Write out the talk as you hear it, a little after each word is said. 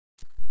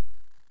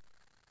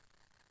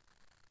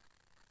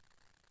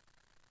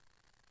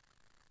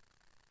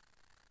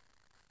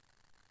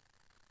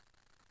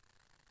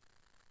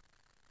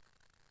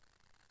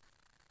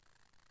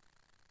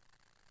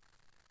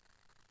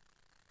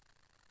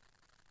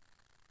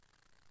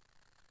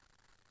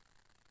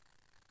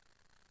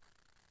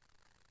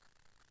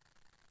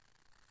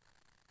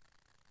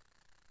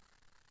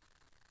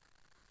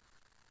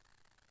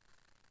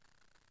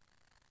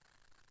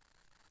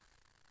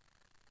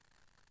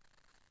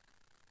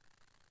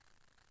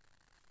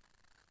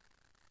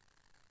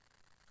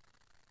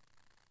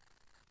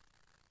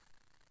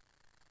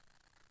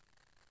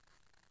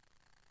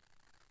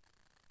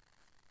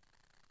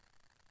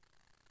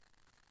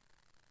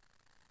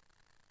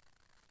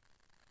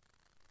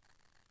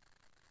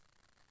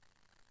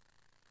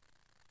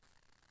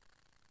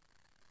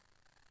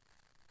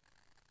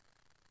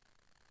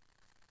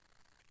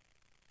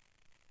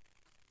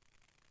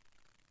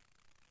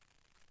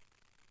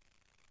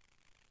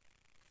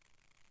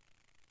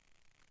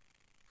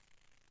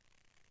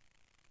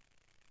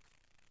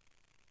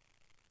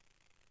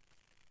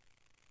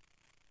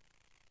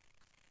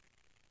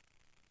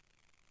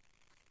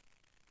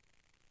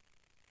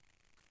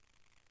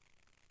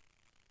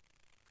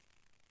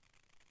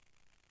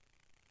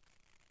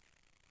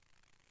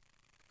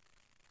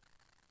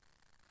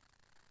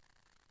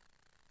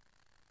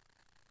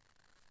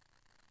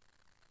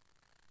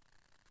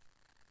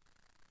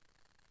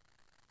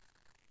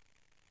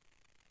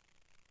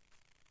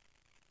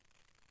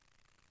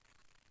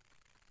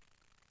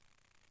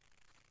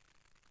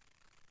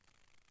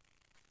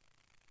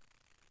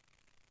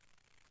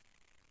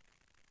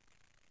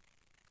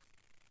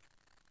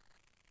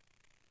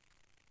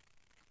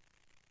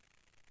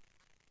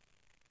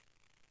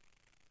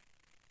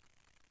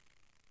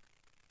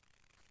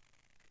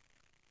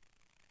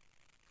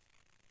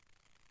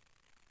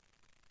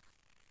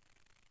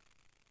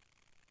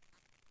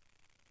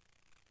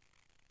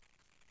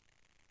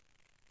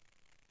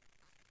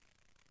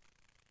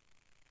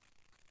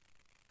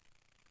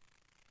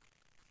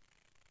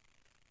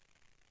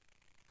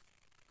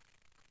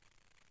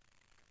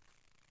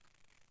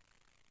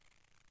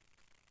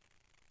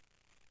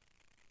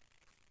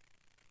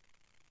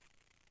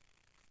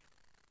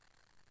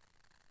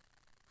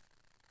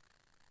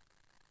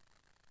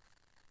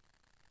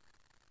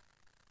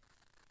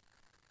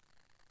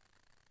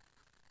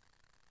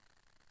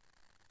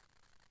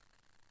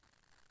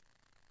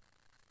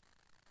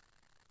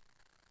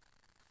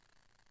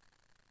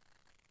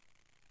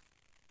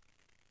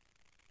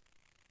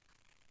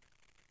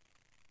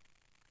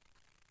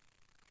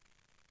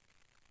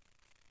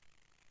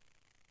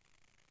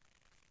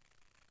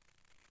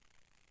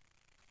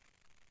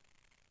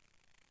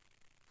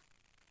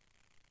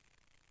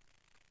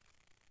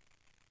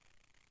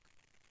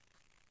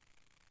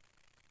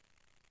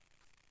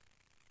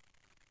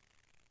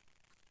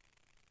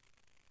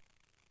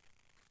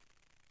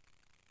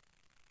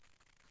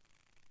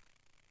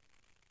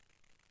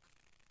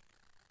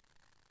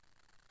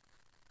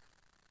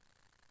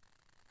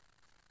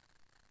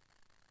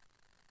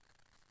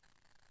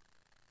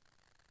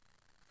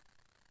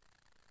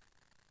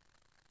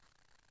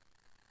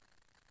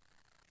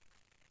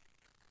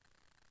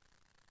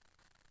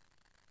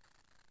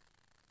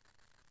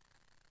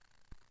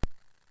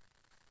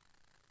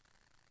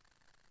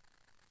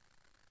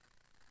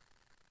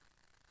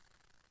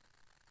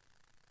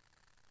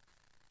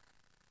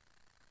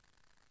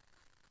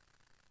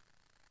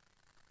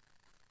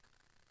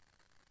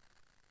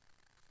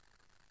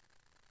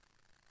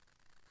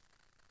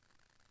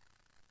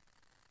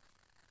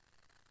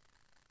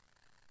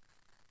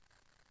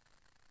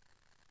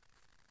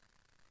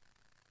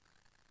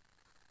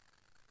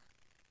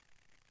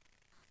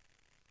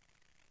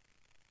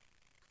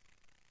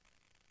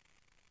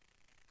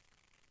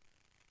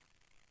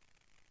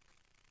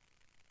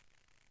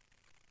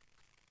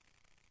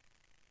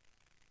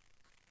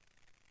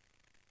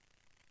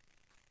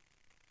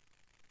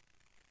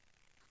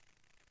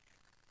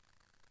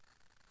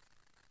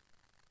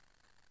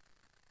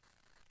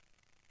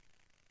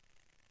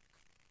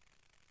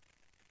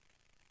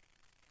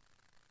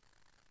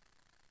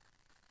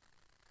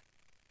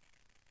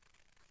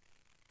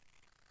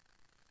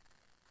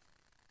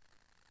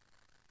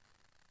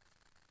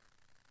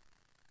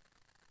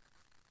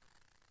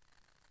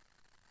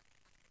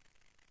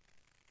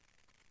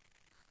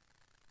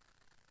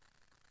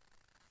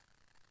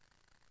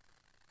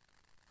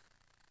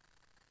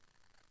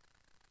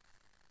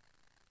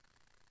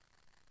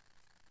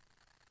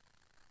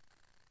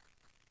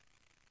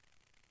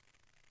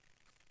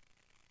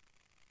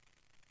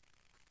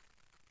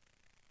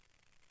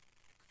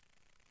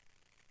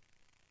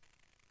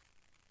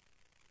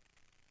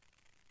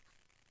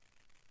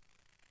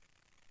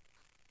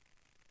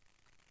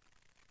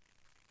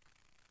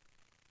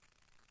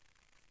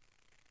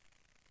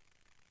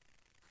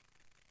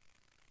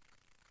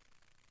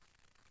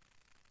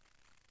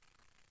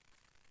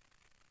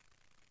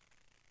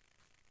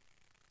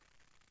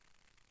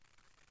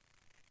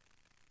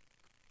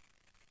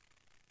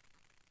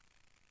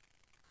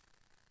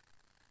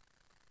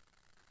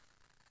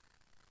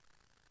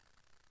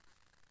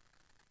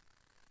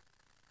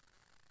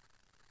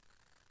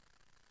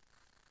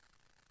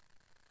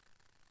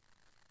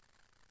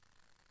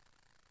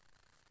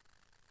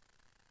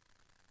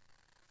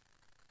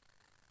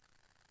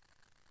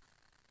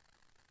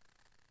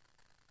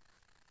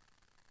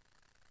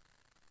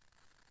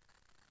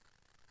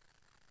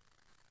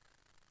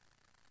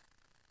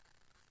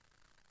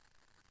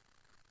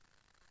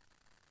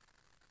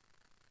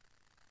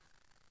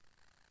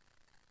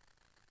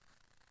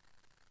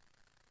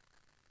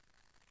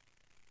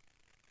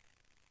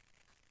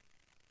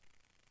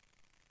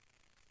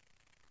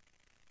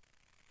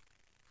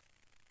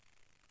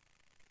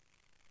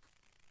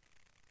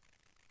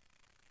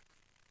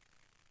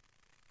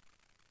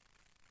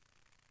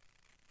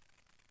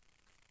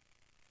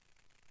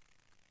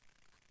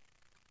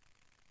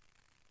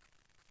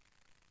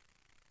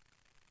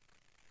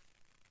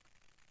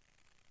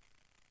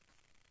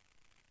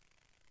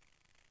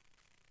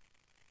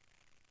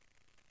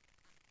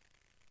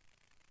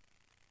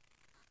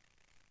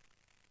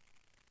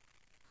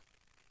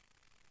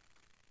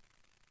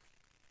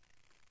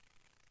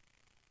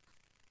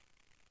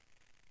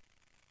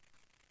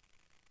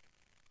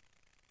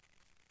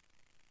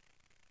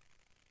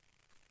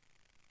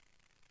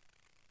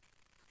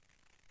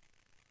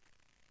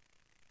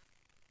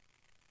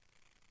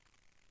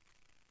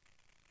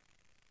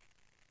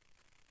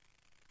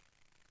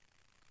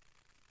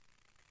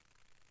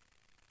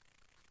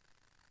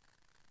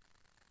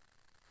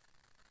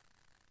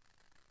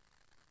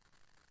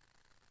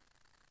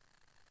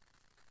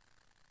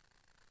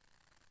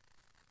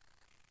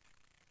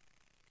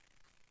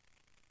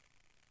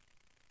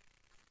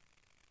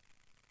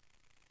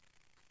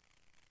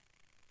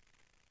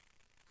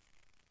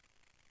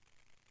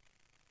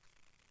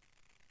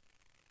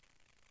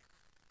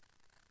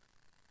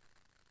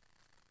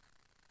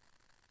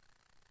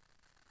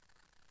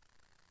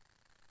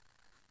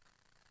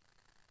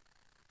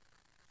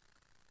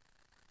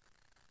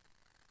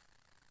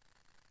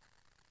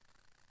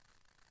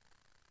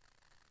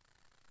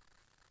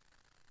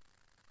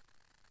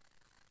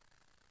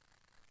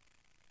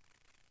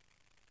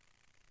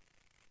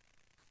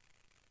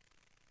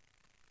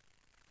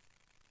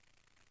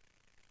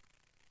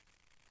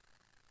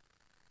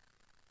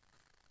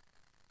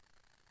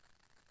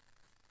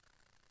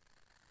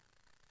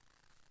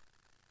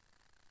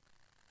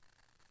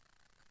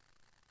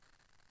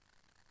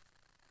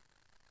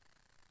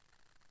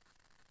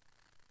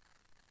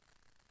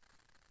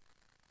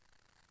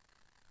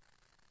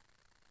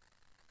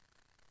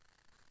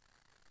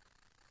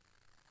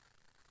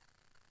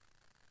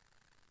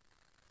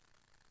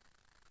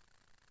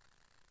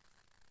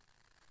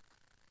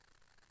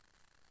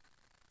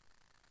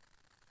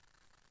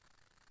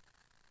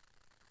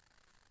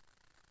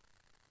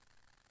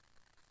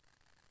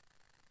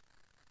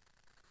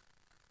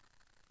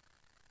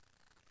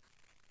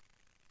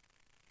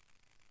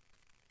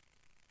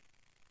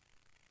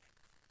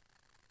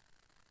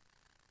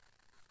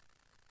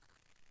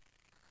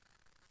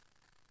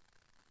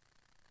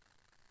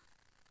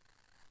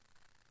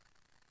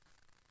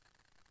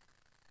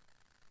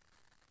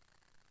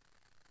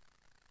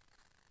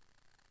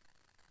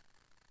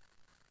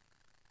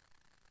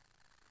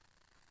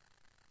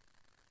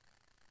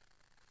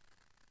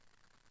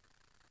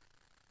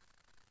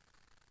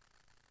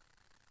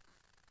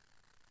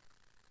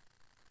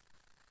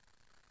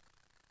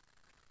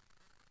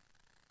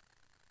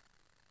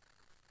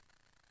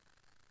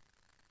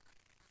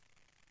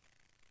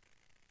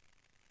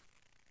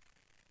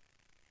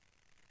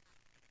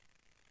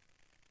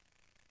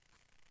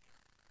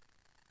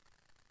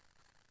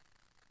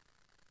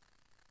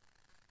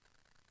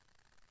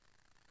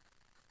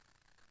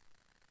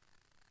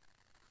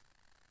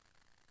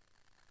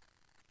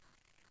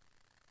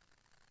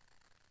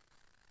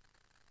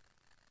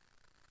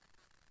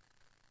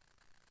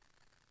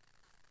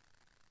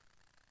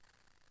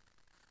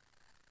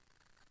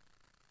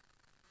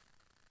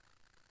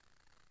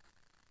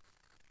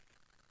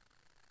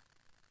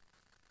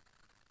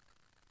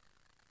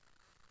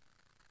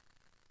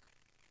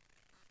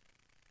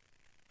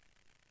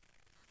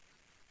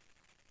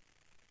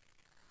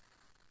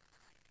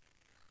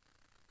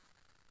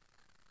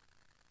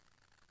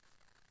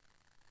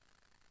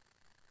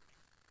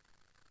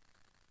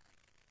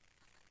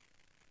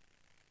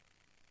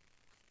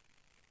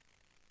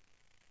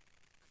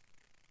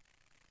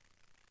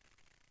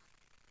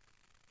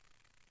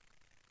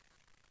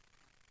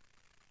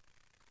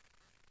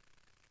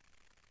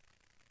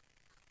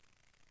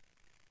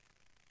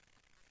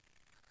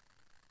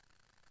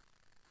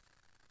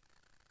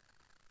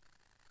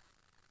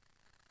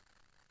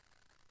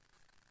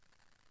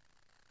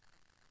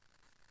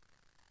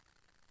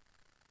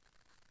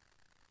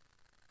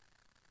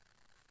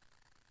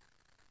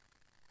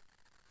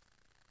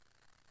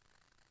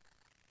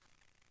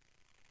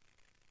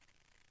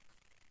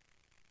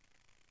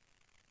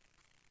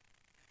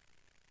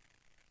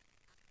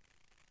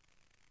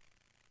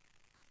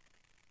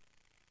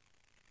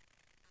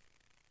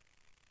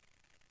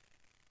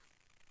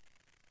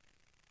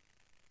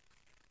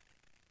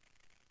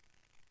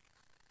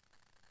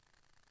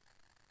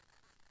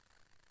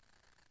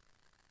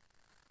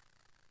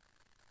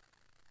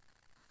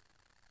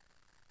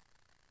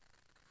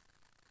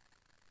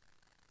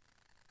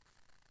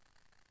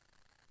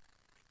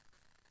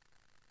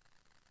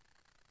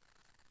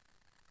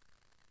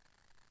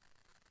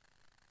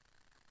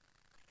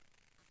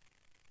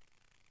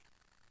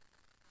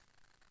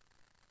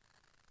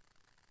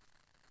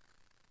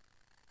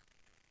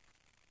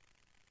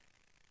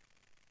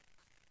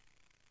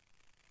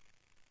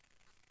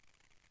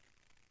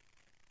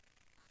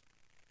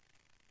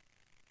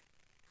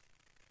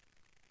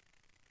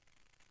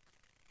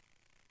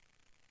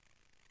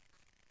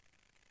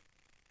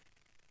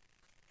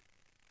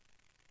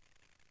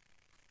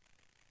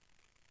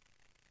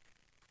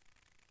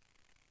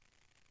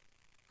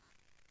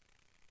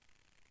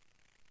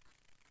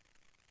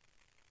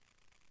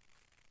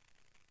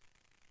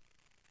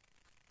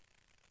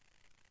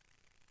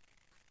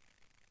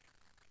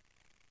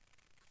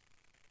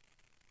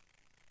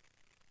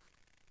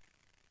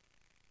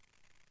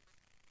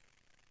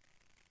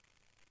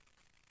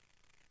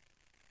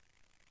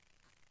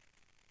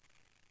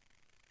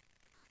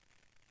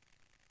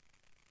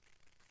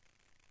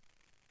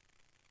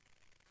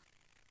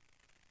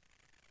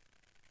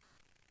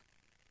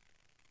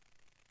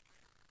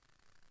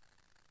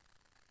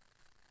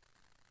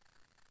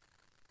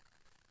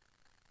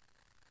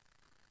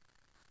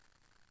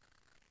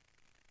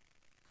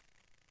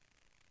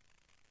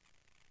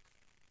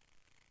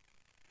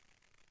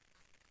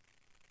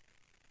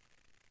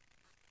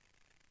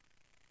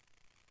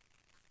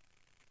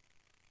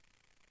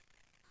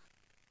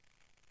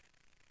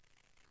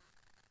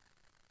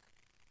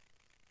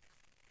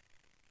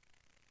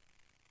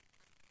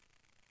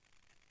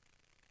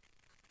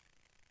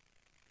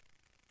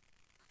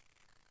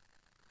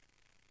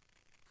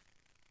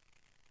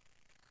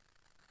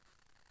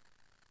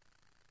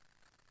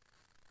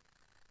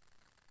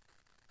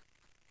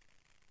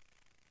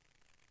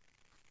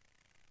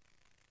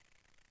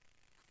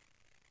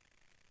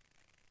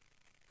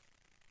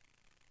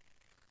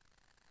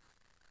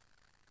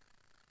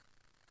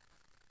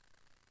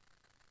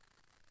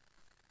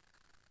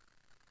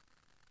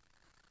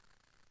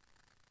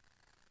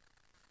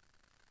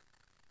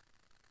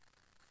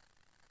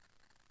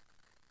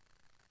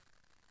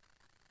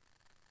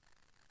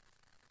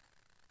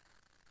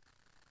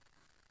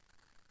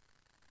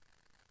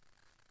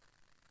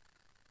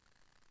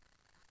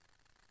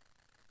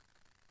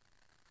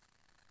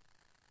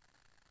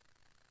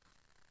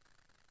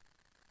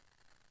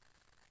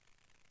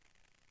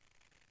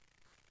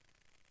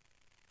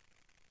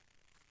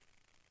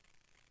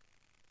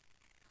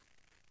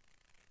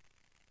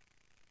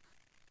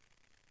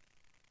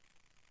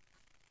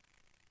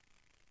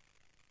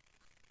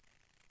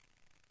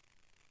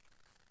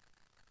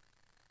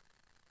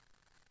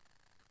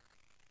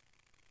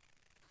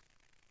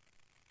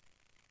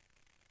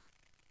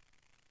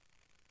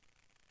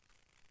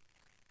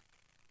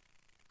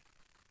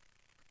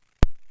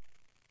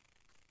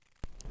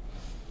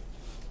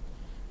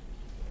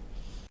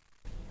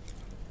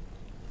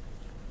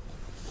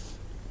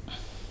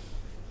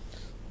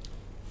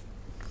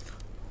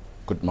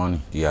Good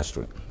morning, dear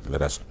student.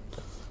 Let us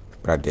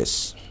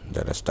practice.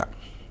 Let us start.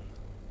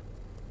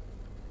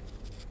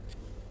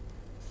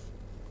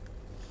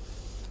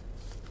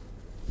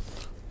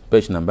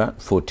 Page number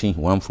 14,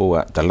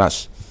 141, the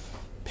last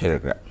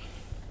paragraph.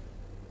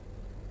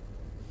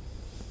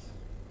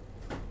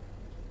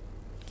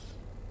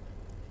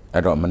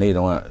 I don't many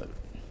don't want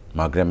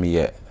Margaret me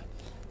yet.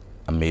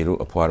 A mero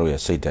a poiro ya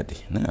say daddy.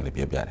 No, I'll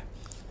be a better.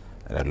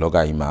 A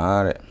loga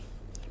imar,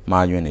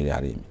 my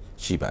unity,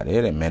 she bad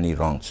many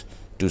wrongs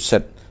to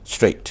set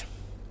straight.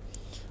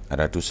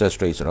 To set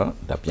straight,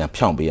 the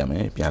pian be a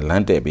me, pian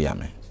lante be a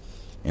me.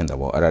 In the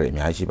war,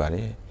 I she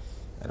bad.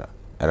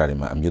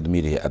 I mute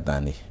media at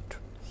Danny.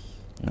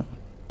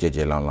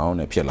 JJ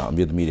Long and Pilla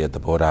mute media at the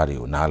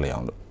Bodario, Nale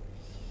on.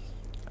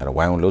 At a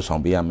wine loose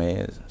on be a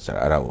me, Sir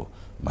Arrow,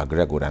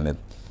 Margaret would and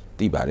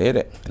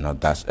Tibare,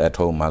 and that's at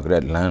home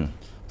Margaret learned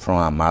from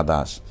our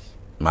mother's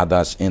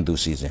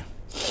enthusiasm.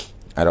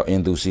 At our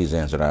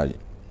enthusiasm,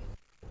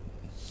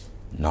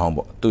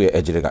 no, to your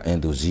educated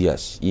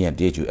enthusiast,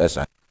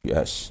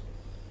 ENTHUS,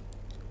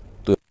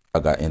 to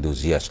a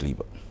enthusiast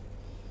sleeper.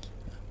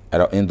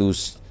 At our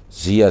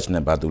enthusiast,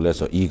 never to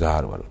less or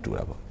eager to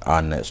have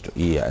honest,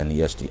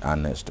 ENEST,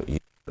 honest,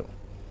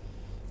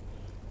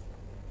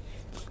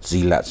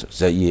 zealots,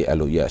 say ye,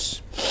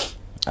 yes.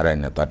 I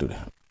ran at that.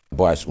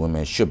 Boys,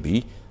 women should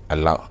be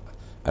allowed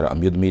at a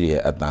mute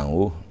media at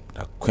Dango,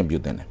 the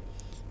computing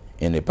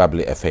in the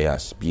public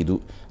affairs,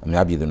 Pidu,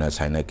 maybe the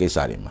Nasina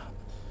Kesarima.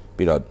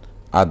 But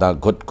other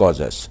good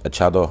causes, a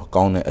shadow,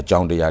 gone a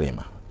John de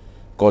Yarima.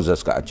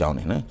 Causes got a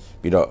Johnny,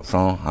 but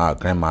from her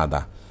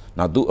grandmother.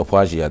 Now do a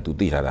poasia to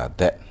Dira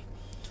that.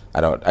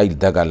 I don't I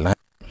dagger line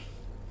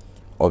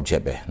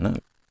object,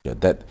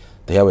 that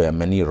there were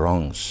many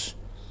wrongs.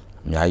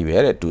 May I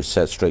wear it to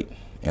set straight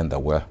in the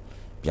world.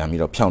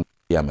 Piamiro Pound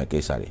Yama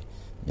Kesari.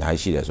 May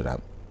she does that.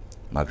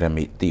 My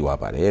grandmate Tiwa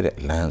Bare,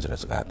 lands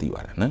as got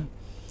Tiwa.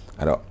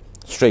 I don't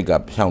straight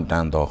up Pound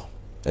down door.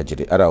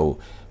 Arrow,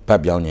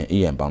 Pabion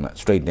Ian Bonnet,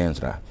 straight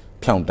dancer,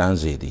 Pound down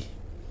Zedi.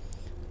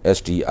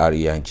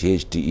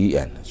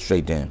 STREIGHTEN,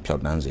 straight down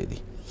Pound down Zedi.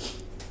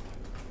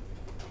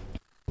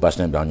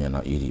 Boston Brown,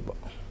 not Edible.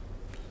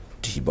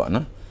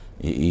 T-Bonner,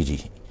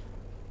 E.G.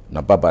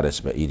 No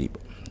Babadas by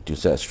Edible. To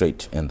set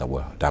straight in the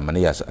world.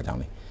 Damanias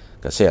Adani.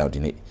 Casell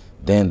in it.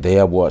 Then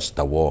there was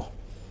the war.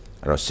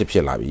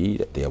 Rosipia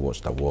there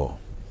was the war.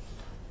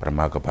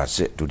 Pramaka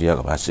Passet to the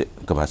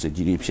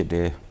capacity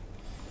de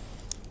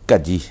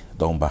Gaji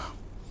Domba.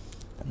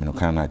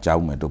 Minokana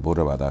Jaume to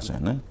Bodabadas,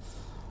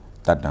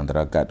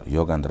 Tatandragat,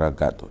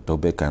 Yogandragat,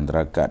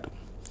 Tobekandragat.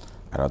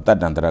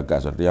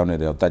 Tatandragas of the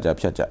only of Taja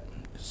Piaja,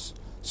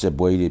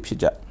 Seboi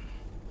Pija.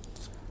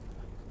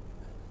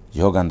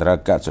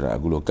 Yogandragat,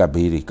 Agulo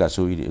Kabiri,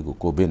 Kasui,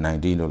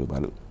 COVID-19 or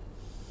Balu.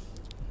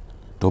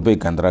 Tobe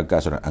Kandra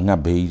Casra, Anga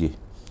Beidi,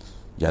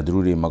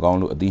 Yadruri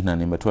Magano, Adina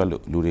Nimatwell,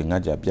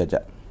 Luringaja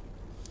Piaja.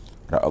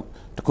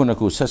 The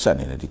Kunaku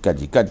Sassan, the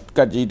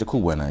Kaji, the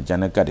Kuwana,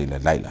 Janakadi,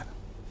 Laila.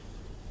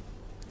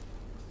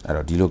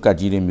 Dilo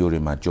Kaji,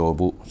 Murima,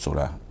 Jobu,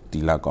 Sora,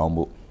 Dila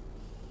Gombo,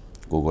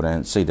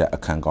 Gogoran, say that a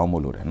Kangombo,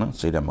 no?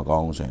 Say that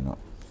Magong, say no.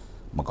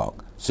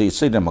 Magog. Say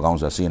the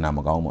Magons are seeing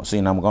Amagomo,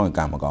 saying I'm going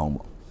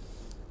Gamagombo.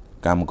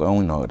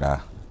 Gamagong, no, da,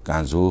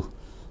 Ganzu,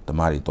 the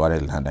Mari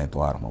Tuarel, and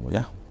Tuarmo,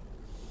 yeah.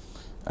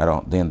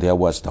 Then there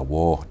was the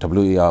war.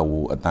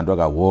 WER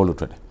Tandraga war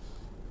to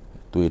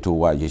it to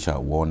what Yesha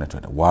warned to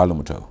the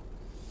Walumato.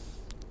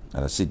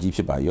 At a city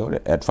by your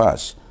at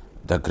first,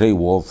 the Great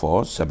War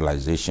for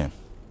Civilization.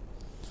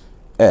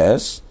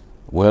 As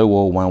World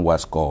War I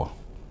was called,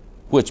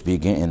 which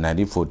began in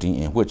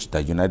 1914, in which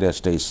the United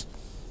States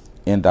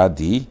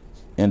ended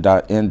in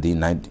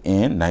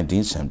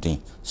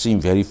 1917,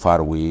 seemed very far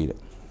away.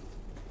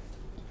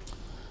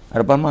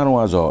 Alabama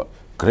was a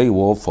Great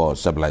War for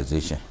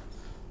Civilization.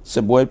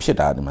 Boy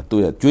Pieta,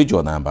 to a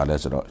Jordan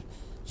Balazar,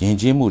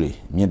 Yinji Muri,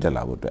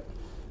 Mientala would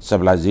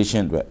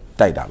civilization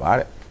died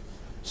about it.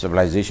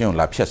 Civilization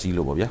la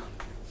Piasilo Bobia.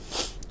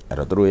 At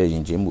a Droya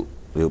Yinjimu,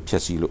 real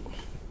Piasilo.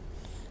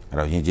 At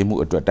a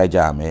Yinjimu to a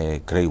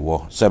Tajame, Great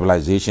War,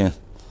 civilization.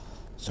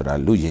 So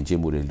that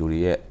Lujinjimu,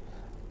 Lurie,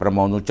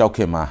 Pramono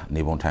Chokema,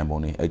 Nibon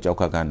Timoni, a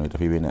Jokagan with a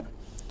Pivina,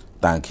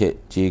 Tanke,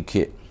 J.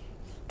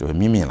 to a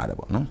Mimian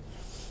Ladabo,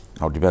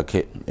 how to be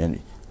kit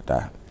and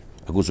that.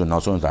 A good no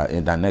sons are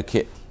in the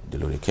neck. The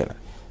Luri Killer.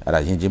 At a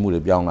Jinjimu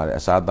Biong, a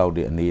Sadao,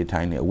 the near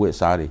tiny away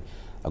sari,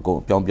 a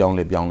go Pyong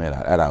Biong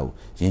at our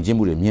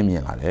Jinjimu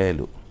Mimian at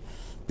Elu.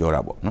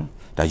 Yorabo, no?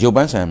 The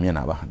Jobans and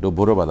Mianaba, do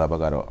Boroba da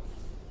Bagaro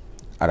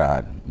at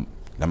a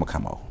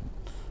Lamakamo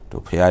to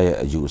pay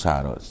a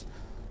Jusaros.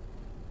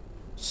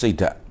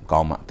 Sita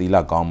Goma,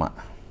 Tila Goma,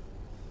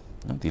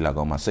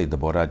 say the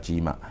Bora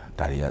Jima,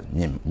 Daria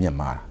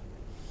Myanmar.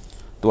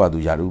 To Adu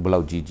Yaru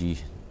Blau Gigi,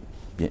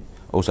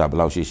 Osa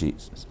Blau Shishi.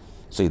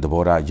 Say the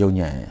border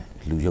Yonia,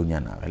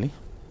 Lujoniana, really?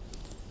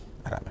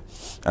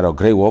 At a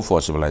Great War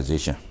for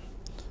Civilization.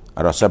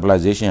 At a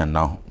civilization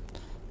now,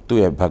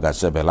 to a Paga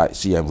Sebelite,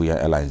 CMV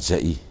Airline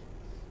ZE,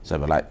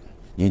 Sebelite,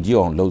 Yinji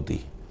on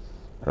Lodi,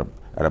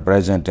 at a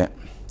present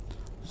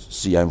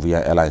CMV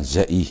Airline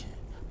ZE,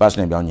 past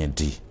name ပြောင်းရင်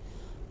D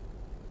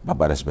ဘာ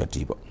ပါစပဲ D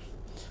ပေါ့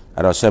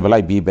အဲ့တော့ ဆက်ပလို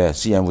က်ပြီးပဲ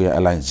CMV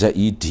align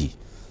ZED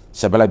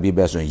ဆက်ပလိုက်ပြီး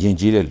ပဲဆိုရင်ယဉ်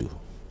ကျေးတဲ့လူ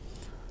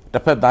တ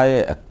စ်ဖက်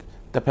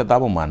သား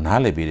ပေါ်မှာနား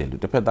လည်ပေးတဲ့လူ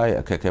တစ်ဖက်သားရဲ့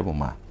အခက်အခဲပေါ်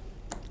မှာ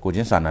ကိုချ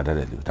င်းစာနာတတ်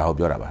တဲ့လူဒါကို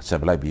ပြောတာပါဆက်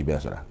ပလိုက်ပြီးပဲ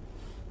ဆိုတာ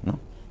နော်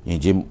ယဉ်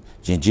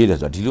ကျေးတယ်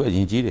ဆိုတော့ဒီလိုယ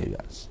ဉ်ကျေးတယ်ဗျ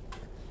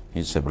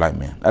he's a blind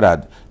man အဲ့ဒါ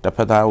တစ်ဖ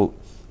က်သား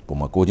ပုံ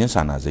မှာကိုချင်း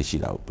စာနာစိတ်ရှိ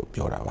တာကို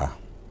ပြောတာပါ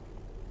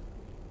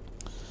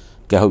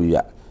ကဲဟုတ်ပြီဗျ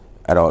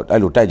အဲ့တော့အဲ့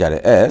လိုတိုက်ကြတ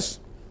ယ်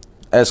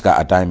S က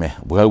အတိုင်းပဲ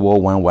World War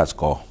 1 was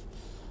called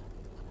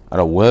အဲ့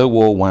တော့ World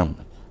War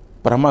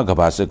 1ပထမကမ္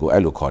ဘာစစ်ကို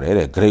အဲ့လိုခေါ်တယ်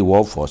တဲ့ Great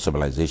War for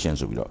Civilization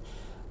ဆိုပြီးတော့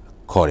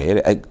ခေါ်တယ်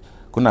တဲ့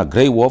ခုန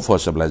Great War for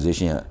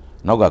Civilization က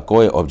နောက်ကကို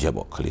ယ့်ရဲ့ object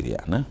ပေါ့ခလေးတွေက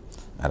နော်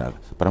အဲ့ဒါ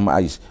ပထမ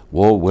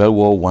World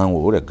War 1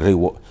ကိုတဲ့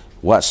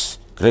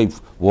Great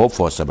War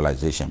for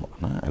Civilization ပေါ့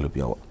နော်အဲ့လို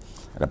ပြောပေါ့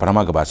အဲ့ဒါပထမ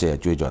ကမ္ဘာစစ်ရဲ့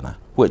ကြွေးကြော်တာ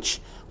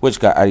which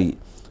ကအဲ့ဒီ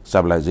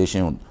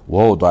civilization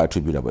war ကို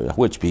attribute တာပေါ့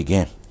which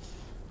began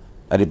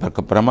အဲ့ဒီ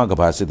ပထမကမ္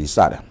ဘာစစ်ဒီစ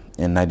တယ်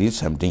in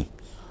 1917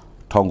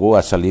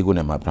 1914ခု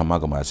နှစ်မှာပထမ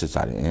ကမ္ဘာစစ်စ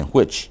တယ် in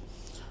which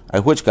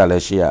ကလ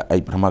ည်းရှေ့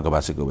အဲ့ပထမကမ္ဘာ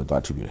စစ်ကိုပဲ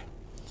attribute တယ်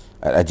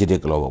အဲ့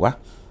adjective clause ပေါ့ကွာ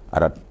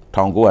အဲ့တော့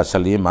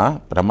1914မှာ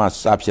ပထမ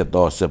စဖြစ်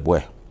သောစစ်ပွဲ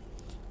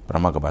ပထ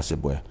မကမ္ဘာစစ်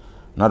ပွဲ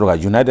နောက်တော့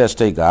United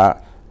States က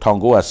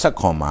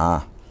1919မှာ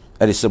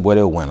အဲ့ဒီစစ်ပွဲ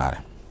တွေဝင်လာတ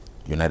ယ်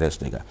United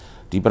States က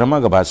ဒီပထမ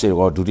ကမ္ဘာစစ်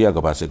ကိုဒုတိယက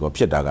မ္ဘာစစ်ကို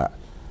ဖြစ်တာက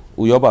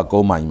ဥရောပကု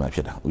န်းမကြီးမှာဖြ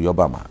စ်တာဥရော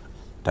ပမှာ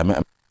ဒါပေမဲ့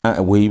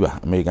အဝေးကြီးပါ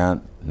အမေရိကန်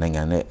နိုင်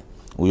ငံနဲ့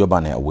ဥရောပ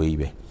နဲ့အဝေးကြီး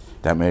ပဲ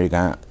ဒါအမေရိက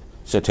န်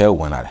စစ်ထဲ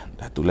ဝင်လာတယ်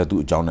ဒါသူလည်းသူ့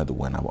အကြောင်းနဲ့သူ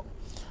ဝင်တာပေါ့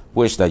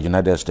which the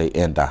United States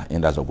enter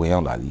ဆိုဝင်ရော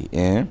က်လာသည်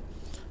in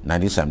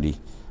 1970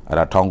အဲ့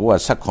ဒါ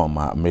1919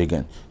မှာ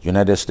American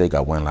United States က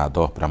ဝင်လာ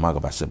တော့ပထမက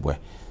မ္ဘာစစ်ပွဲ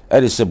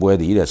အဲ့ဒီစစ်ပွဲ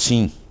တည်တဲ့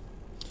scene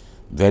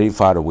very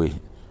far away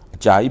အ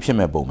ကြာကြီးဖြစ်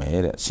မဲ့ပုံပဲ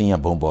တဲ့ scene က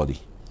ဘုံပေါ်သ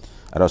ည်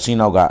အဲ့တော့ scene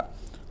နောက်က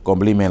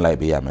compliment လိုက်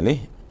ပေးရမယ်လေ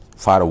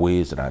far away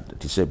ဆိုတာ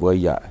ဒီစစ်ပွဲ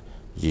ကြီး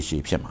ရရှိ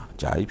ဖြစ်မှာအ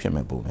ကြာကြီးဖြစ်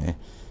မဲ့ပုံပဲ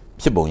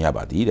ဖြစ်ပုံရ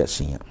ပါသည်တဲ့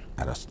scene က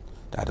အဲ့တော့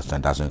ဒါစံ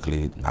တာဆိုက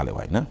လေးနားလည်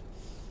ပါနော်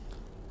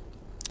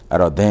အဲ့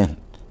တော့ then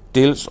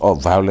tales of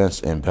violence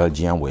in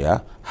Belgium were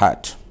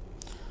heard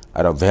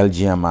အဲ့တော့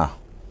Belgium မှာ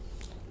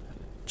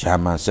ဂျာ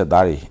မန်စစ်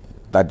သားတွေ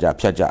တတ်ကြ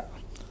ဖြတ်ကြ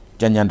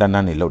ကြမ်းကြမ်းတမ်းတ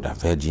မ်းနေလောက်တာ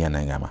Belgium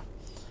နိုင်ငံမှာ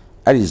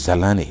အဲ့ဒီဇ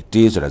လန်းတွေ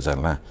တေးဆိုတဲ့ဇ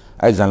လန်း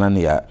အဲ့ဇလန်း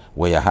တွေက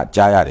ဝယ်ရဟ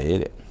ကြားရတယ်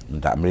တဲ့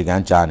ဒါအမေရိက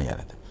န်ကြားနေရ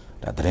တယ်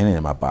ဒါသတင်းတွေ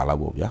မှာပါလာ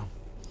ဖို့ဗျာ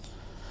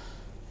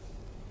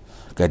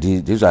ကဲ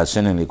ဒီစာစ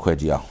င်းနေလေးခွဲ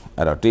ကြည့်အောင်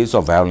အဲ့တော့ taste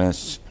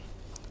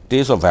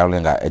of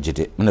violenceက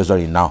adjective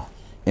sorry now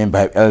in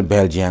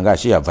Belgium က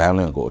ရှေ့က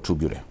violence ကိုအထူး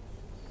ပြုတယ်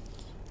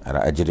အဲ့ဒါ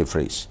adjective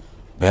phrase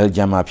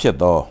Belgium မှာဖြစ်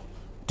တော့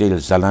tale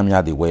ဇလန်း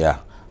များဒီဝယ်ရ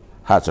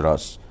ဟာဆိုတော့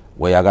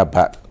ဝယ်ရက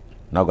back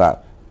နောက်က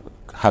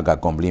ဟာက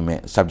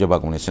complement subject က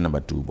complement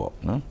number 2ပေါ့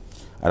နော်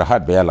အဲ့တော့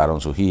had ဘယ်လာ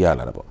တော့ဆို here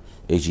လာတာပေါ့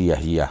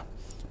here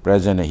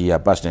present နဲ့ here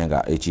past tense က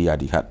had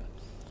had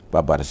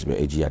past participle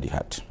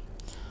had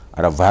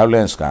အဲ့တော့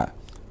violence က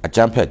အကြ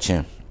မ်းဖက်ခြ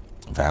င်း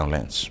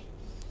violence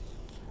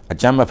အ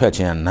ကြမ်းမဖက်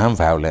ခြင်း non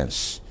violence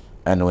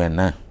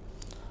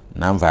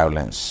non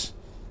violence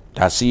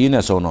ဒါစီး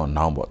နဲ့ဆုံးတော့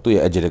noun ပေါ့သူ့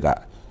ရဲ့ adjective က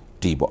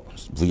t ပေါ့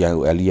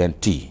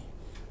violent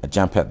အကြ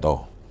မ်းဖက်တော့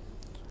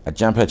အ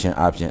ကြမ်းဖက်ခြင်း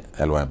အပြင်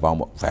ly ပေါင်း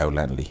ပေါ့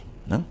violently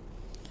နော်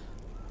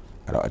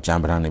အဲ့တော့အကြမ်း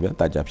ပတမ်းနေပဲ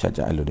တကြဖြတ်ကြ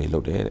အဲ့လိုတွေလု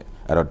ပ်တယ်တဲ့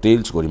အဲ့တော့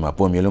tales ကိုဒီမှာ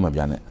ပုံမြင်လို့မ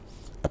ပြနဲ့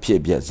အဖြစ်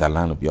အပျက်ဇာလ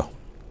န်းလို့ပြော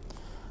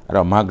အဲ့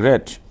တော့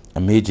Margaret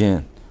imagine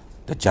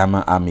the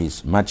German armies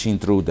marching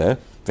through the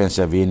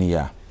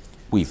Pennsylvania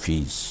wheat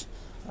fields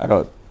အဲ့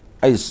တော့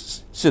အဲ့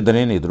စစ်သတ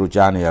င်းတွေသူတို့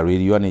ကြားနေရရေ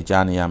ဒီယိုကနေ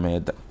ကြားနေရမယ်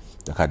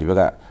တခါဒီဘက်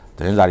ကသ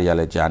တင်းစာတွေက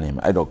လည်းကြားနေ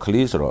မှာအဲ့တော့ ခ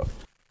လေးဆိုတော့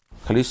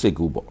ခလေးစိတ်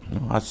ကူးပေါ့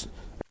နော်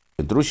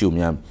သူတို့ရှုံ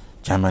များ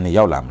ဂျာမန်တွေ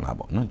ရောက်လာမလား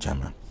ပေါ့နော်ဂျာ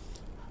မန်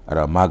အဲ့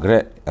တော့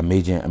Margaret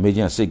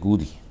imagine စိတ်ကူး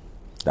သည်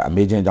ဒါ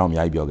imagine အကြောင်းအ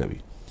များကြီးပြောခဲ့ပြီ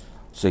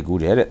စိတ်ကူး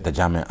တယ်တဲ့ the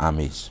German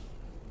armies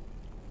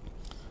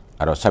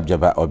အဲ့တော့ subject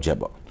verb object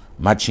ပေါ့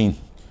marching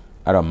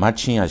အဲ့တော့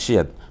marching က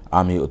ရှေ့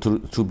army ကို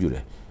အထူးပြုတ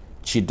ယ်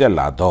ခြေတက်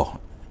လာတော့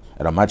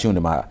အဲ့တော့ marching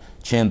ဒီမှာ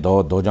ချင်း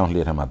တော့ကြောင့်လှ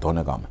ည့်ထားမှာတော့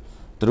နဲ့ကောင်းမယ်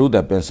through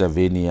the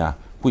Pennsylvania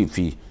wheat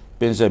field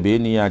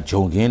Pennsylvania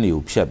ဂျုံခင်းတွေ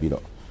ကိုဖြတ်ပြီး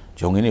တော့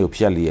ဂျုံခင်းတွေကို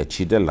ဖြတ်လျက်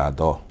ခြေတက်လာ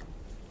တော့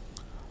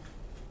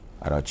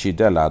အဲ့တော့ခြေ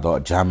တက်လာတော့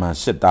ဂျာမန်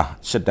စစ်တ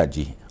ပ်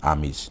ကြီး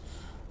armies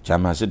ဂျာ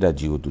မန်စစ်တပ်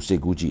ကြီးကိုသူစိ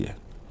တ်ကူးကြည့်တယ်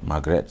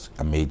Margaret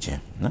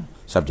imagine နော်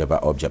subject ပါ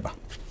object ပါ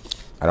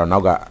အဲ့တော့နော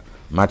က်က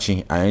marching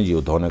ing ကို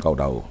တော့နဲ့ကောက်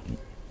တာကို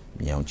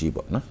မြင်အောင်ကြည့်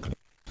ပေါ့နော်အဲ့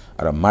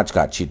တော့ march က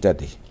ခြေတက်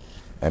တယ်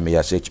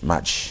mash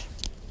march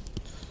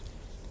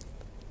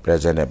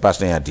present နဲ့ past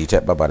နဲ့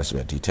detail ပတ်ပါတယ်ဆို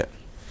ရ detail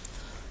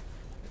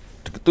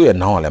သူ့ရဲ့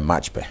noun ကလည်း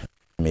march ပဲ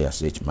mash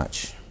march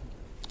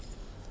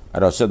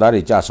အဲ့တော့စစ်သား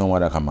တွေကြာဆုံး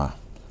သွားတဲ့အခါမှာ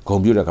ဂုံ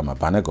ပြတဲ့အခါမှာ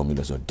ဘာနဲ့ဂုံပြ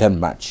လဲဆို death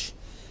march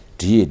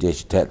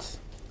death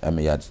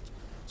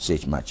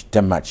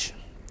death march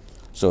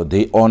so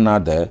they honor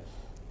the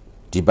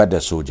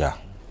departed soldier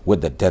with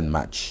the death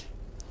march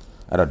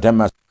အဲ့တော့ death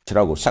march ခြေ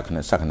ထောက်ကိုဆက်ခ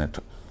နဲ့ဆ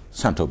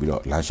န့်ထုတ်ပြီး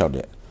တော့လမ်းလျှောက်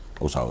တဲ့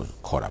ဥစ္စာကို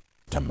ခေါ်တာ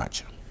death march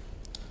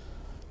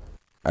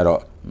အဲ့တော့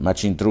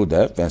marching through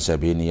the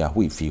Pennsylvania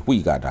wheat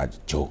field ကဒါ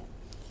ဂျုံ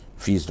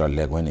field တော့လ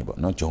က်ကွင်းနေပေါ့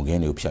နော်ဂျုံခ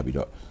င်းတွေကိုဖြတ်ပြီး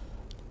တော့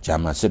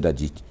Germanစစ်တပ်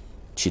ကြီး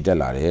ချီတက်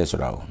လာတယ်ဆို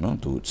တာကိုနော်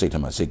သူစိတ်ထဲ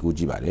မှာစိတ်ကူး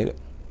ကြည့်ပါတယ်တဲ့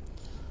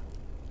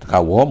တခါ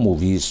war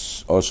movies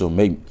also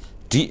make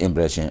deep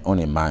impression on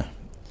a mind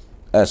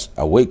as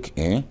awake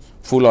and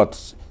full of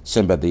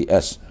sympathy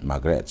as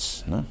Margaret's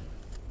နော်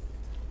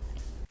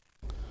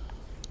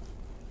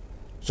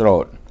ဆို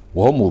တော့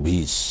war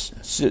movies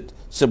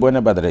စစ်ပွဲ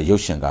နဲ့ပတ်သက်တဲ့ရု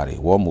ပ်ရှင်ကားတွေ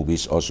war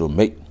movies also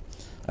make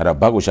အဲ့တော့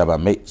ဘာကိုရှာပါ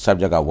make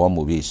subject က war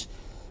movies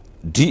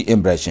deep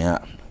impression က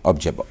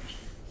object ပေါ့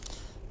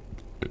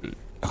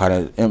အခါ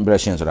နဲ့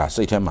impression ဆိုတာ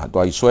စိတ်ထဲမှာ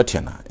တွားပြီးဆွဲထ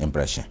င်တာ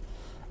impression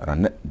အဲ့တော့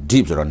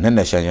deep ဆိုတော့နက်န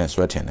က်ရှင်းရှင်း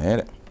ဆွဲထင်တယ်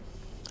တဲ့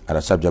အဲ့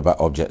တော့ subject က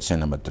object sin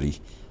number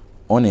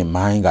 3 on a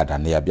mind ကဒါ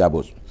နေရာပြ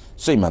ဖို့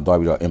စိတ်မှာတွား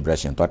ပြီးတော့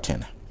impression တွားထင်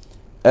တယ်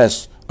as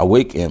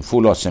awake and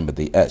full of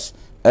sympathy as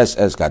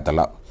ကတ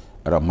လောက်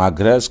အဲ့တော့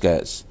Margaret က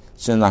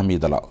စဉ်းစားမိ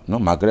တလောက်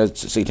နော် Margaret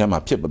စိတ်ထဲမှာ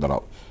ဖြစ်ပတလော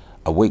က်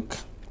awake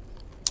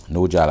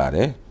နိုးကြလာတ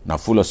ယ်နော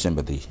က် full of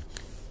sympathy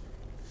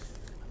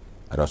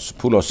အဲ့တော့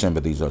full of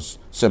sympathy ဆို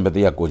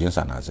sympathy ကကိုချင်း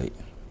စာနာစိတ်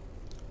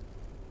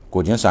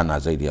ကိုချင်းစာနာ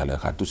စိတ်တွေကလ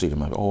ည်းခါသူစိတ်ထဲ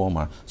မှာအော်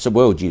မှာစစ်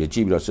ပွဲကိုကြည့်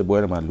ပြီးတော့စစ်ပွဲ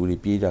ထဲမှာလူတွေ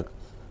ပြေးကြ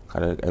ခါ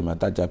တယ်အဲ့မှာ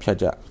တကြဖြတ်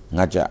ကြင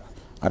တ်ကြ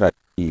အဲ့ဒါ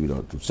ကြည့်ပြီး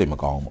တော့သူစိတ်မ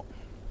ကောင်းဘူးပေါ့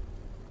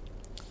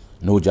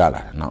နိုးကြလာတ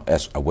ယ်နော်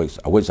as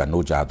awake က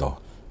နိုးကြတော့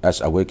as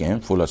awake and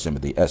full of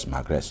sympathy as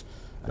Margaret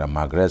အဲ့ဒါ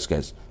Margaret က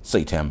စိ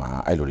တ်ထဲမှာ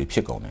အဲ့လိုတွေဖြ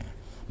စ်ကုန်တယ်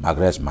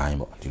Margaret's mind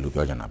ပေါ့ဒီလို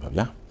ပြောချင်တာပါ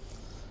ဗျာ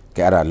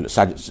ကဲအဲ့ဒါ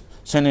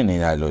ဆင်းနေ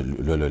လိုက်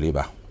လွယ်လေး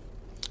ပါ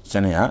ဆ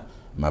င်းနေက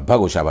မဘတ်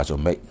ကိုရှာပါဆို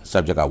make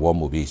subject က war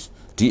movies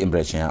deep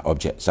impression က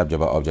object subject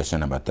က object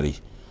number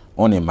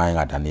 3 on a mind က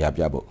ဒါနေရာ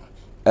ပြဖို့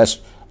as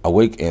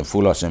awake and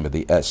full of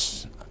sympathy as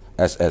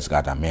က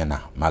ဒါမင်းနာ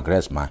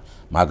Margaret's mind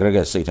Margaret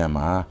ရဲ့စိတ်ထဲ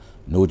မှာ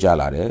နိုးကြ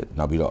လာတယ်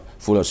နောက်ပြီးတော့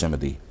full of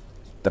sympathy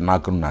တနာ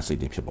ကရုဏာစိတ်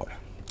တွေဖြစ်ပေါ်တယ်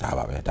ဒါ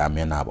ပါပဲဒါမ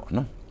င်းနာပေါ့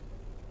နော်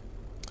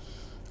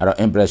အဲ့တော့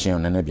impression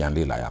ကိုနည်းနည်းပြန်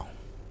လေ့လာရအောင်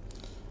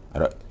အဲ့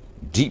တော့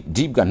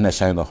deep ကနှက်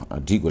ဆိုင်တော့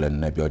deep ကိုလည်းန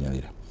ည်းနည်းပြောချင်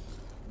သေးတယ်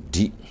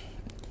deep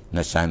နှ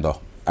က်ဆိုင်တော့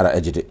အဲ့ဒါ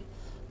adjective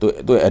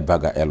သူ့ adverb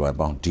က ly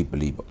ပေါင်း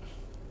deeply ပေါ့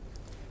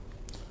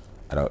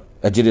အဲ့တော့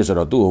adjective ဆို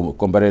တော့သူ့ကို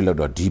compare လုပ်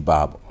တော့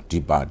deeper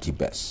ပေါ့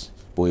deepest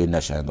ပိုရနှ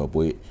က်ဆိုင်တော့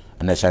ပိုရ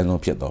အနှက်ဆိုင်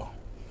ဆုံးဖြစ်တော့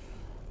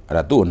အဲ့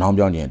ဒါသူ့ကိုနောင်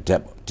ပြောင်းရင်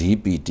depth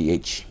depth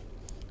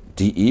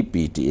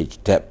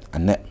depth အ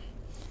နက်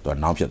သူက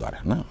နောင်ဖြစ်သွားတ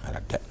ယ်နော်အဲ့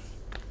ဒါ depth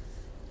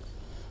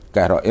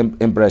ကဲတော့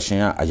impression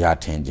ကအရာ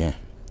ထင်ခြင်း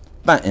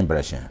တန့်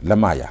impression လ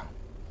က်မရာ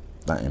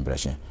တန့်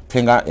impression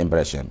finger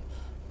impression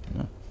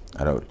နော်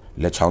အဲ့တော့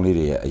လက်ချောင်းလေး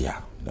တွေရဲ့အရာ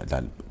ဒါ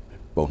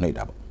ပုံနှိပ်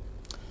တာပေါ့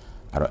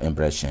အဲ့တော့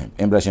impression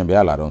ဘ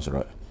ယ်လာတော့ဆို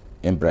တော့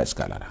impress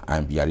ကလာတာ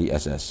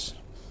impress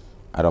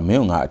အဲ့တော့မ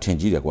င်းကငါအထင်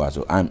ကြီးတယ်ကွာ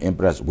ဆို I'm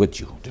impressed with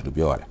you ဒီလို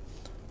ပြောရတယ်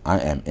I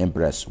am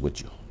impressed with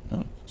you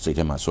နော်စိတ်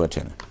ထဲမှာဆွဲထ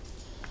င်တယ်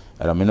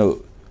အဲ့တော့မင်းတို့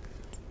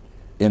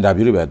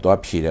interview တွေပဲတွား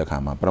ဖြေတဲ့အခါ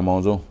မှာပထမ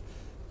ဆုံး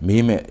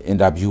မေးမဲ့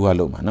interview က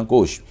လို့မှာနော်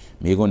ကို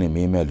မေးခွန်းနေ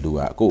မေးမဲ့လူက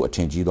ကိုအထ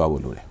င်ကြီးသွား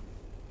ဖို့လိုတယ်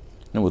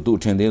နော်သူ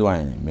အထင်သေးသွားရ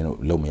င်မင်းတို့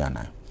လုံးမရ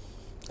နိုင်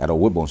အဲ့တော့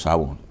ဝတ်ပုံစား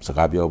ပုံစ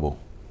ကားပြောပုံ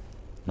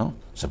နော်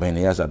စပင်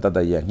တွေကစတ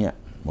တ်ရက်ညက်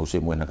မုတ်စိ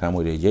မွေးနှကမ်း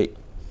မွေးတွေရိတ်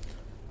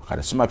ခါတ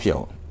ယ် smart ဖြစ်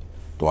အောင်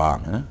တွား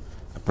မယ်နော်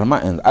ပထမ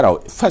အဲ့တော့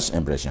first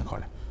impression ခေါ်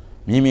တယ်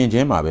မြင်ချ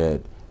င်းမှာပဲ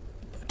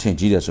အထင်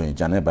ကြီးတယ်ဆိုရင်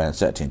ဂျန်တဲ့ပိုင်း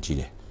ဆက်အထင်ကြီး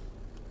တယ်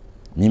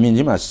မြင်ချ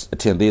င်းမှာအ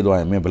ထင်သေးသွား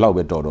ရင်မင်းဘလောက်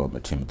ပဲတော်မ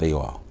ထင်မသေး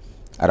ရော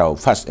အဲ့တော့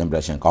first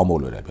impression ကောင်းဖို့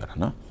လိုတယ်ပြောတာ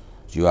နော်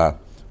your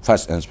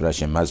first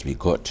impression must be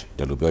good တ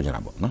ယ်လို့ပြောချင်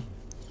တာပေါ့နော်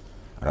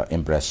အဲ့တော့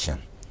impression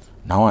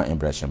now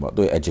impression ပေါ့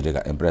သူ့ adjective က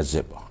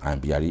impressive ပေါ့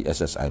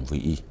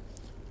impressive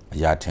အ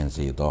ရာထင်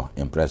စေသော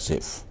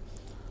impressive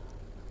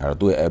အဲ့တော့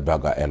သူ့ adverb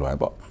က ly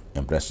ပေါ့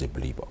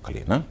impressively ပေါ့ခ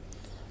လေးနော်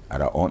အဲ့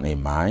တော့ on a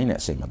mind နဲ့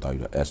စိတ်မှာတော့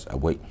ပြီးတော့ as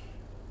awake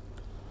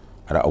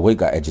အဲ့တော့ awake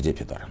က adjective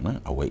ဖြစ်သွားတာနော်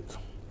awake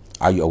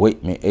are you awake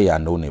မင်းအေးရ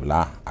နိုးနေဗ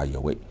လား are you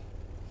awake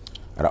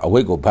အဲ့တော့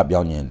awake ကိုဘတ်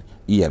ပြောင်းရင်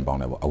en ပေါင်း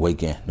တယ်ပေါ့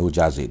awaken နိုး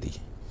ကြစေသည်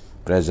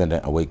present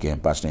and awaken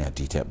past and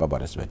detail ပတ်ပါ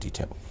တယ်ဆိုပဲ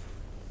detail ပေါ့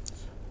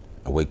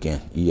awaken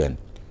en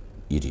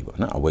ed ပေါ့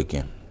နော်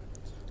awaken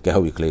ကဲဟု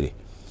တ်ပြီကလေးတွေ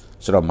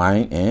ဆိုတော့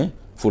mind and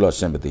full of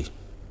sympathy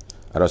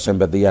အဲ့တော့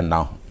sympathy က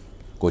noun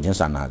ကိုချင်း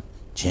စာနာ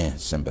ချင်း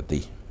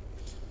sympathy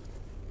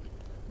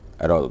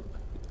အဲ့တော့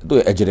သူ့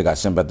ရဲ့ adjective က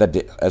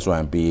sympathetic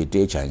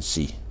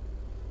sympathetic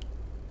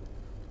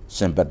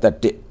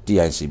sympathetic tic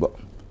ပေါ့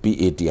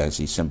patic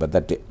sympathetic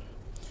sympathetic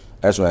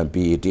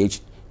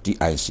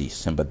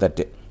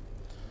sympathetic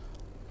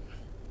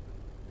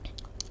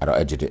အဲ့တော့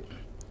adjective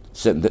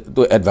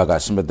သူ့ adverb က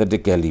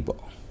sympathetically ပေါ့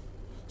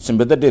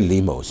sympathetically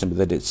မဟုတ်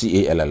sympathetic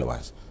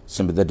call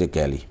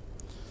sympathetically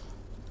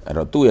အဲ့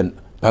တော့သူ့ရဲ့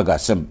ဘက်က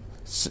sympathize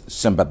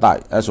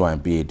sympathise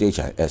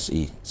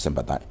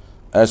sympathize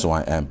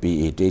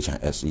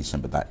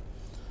sympathize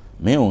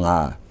မင်းက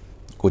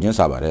ကိုချင်း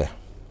စားပါတယ်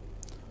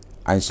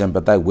I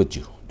sympathize with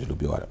you ဒီလို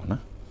ပြောရတယ်ပေါ့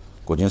နော်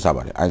ကိုချင်းစား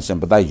ပါတယ် I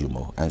sympathize you မ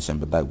ဟုတ် I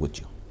sympathize with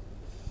you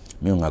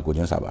မင်းကကိုချ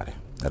င်းစားပါတယ်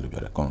အဲ့လို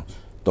ပြောတယ်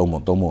သုံး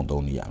ပုံ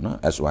နေရနော်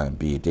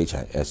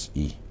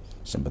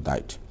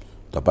sympathize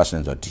the person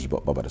ဆို D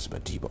ပေါ့ဘာလို့ဆို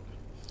D ပေါ့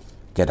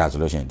ကဲဒါဆို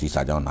လို့ရှိရင်ဒီ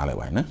စာကြောင်းနားလည်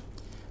ပါရင်နော်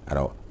အဲ့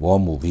တော့ war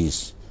movies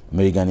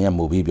American တွေက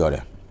movie ပြောတ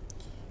ယ်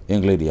အ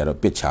င်္ဂလိပ်တွေကတော့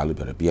picture လို့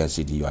ပြောတယ်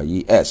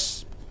PICTURES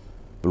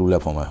blue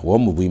left for my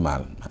warm movie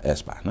mal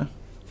s ba na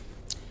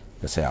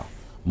the cell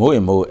more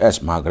and more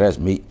as Margaret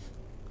meet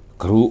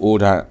grew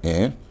older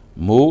and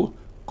more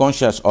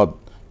conscious of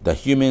the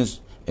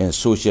humans and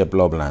social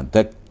problem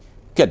that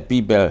kept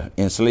people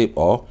enslaved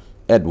or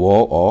at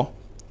war or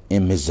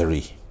in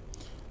misery.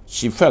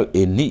 She felt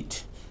a need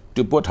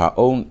to put her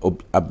own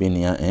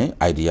opinion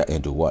and idea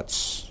into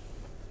words.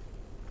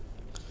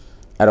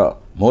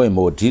 More and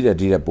more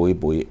did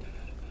boy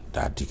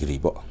that degree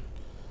bo.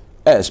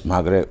 As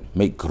Margaret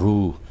make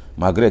grew,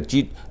 Margaret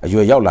cheat you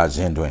a yaw la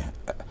zendwin,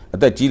 at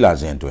that gila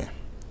zendwin.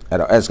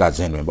 As got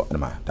zendwin bo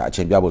that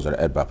change was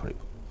at Bapri.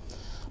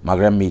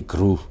 Margaret me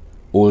grew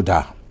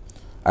older.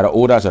 At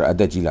older at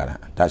the gila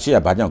that she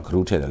a bajan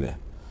grew tedele.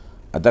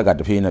 At that got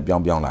the pain of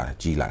young la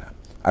gila.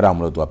 Adam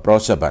lo to a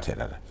process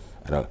battered.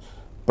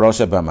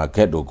 Process by my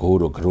cat do go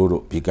to grow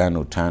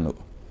picano tano.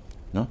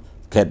 No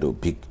cat do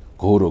pick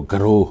go to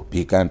grow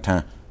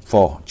picantan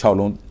for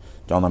chalon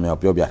John Amel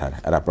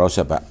Biobia at a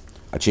process by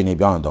a chini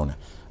beyond donor.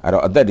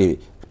 At that day,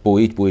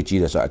 boy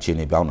cheaters a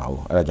chini bound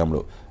now at a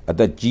jumbo. At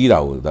that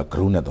gila the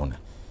crooner donor.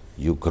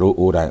 You grow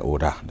older and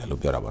older, the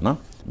Lupia, no?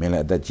 Mainly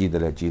at that G the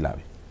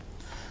Gilavi.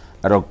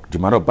 At a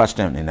Dimaro bus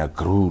stand in a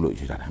crew,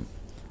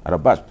 at a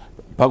bus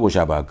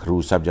Pagoshaba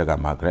crew subject at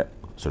Margaret,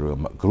 so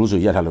cruise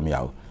yet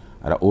hallomiao,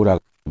 at a older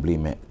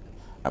compliment.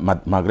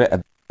 Margaret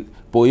at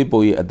boy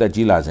at that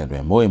Gilas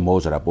and more and more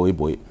at a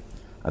boy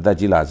at that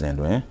Gilas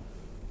and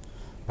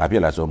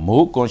Papilla so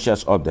more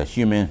conscious of the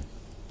human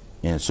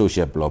and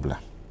social problem.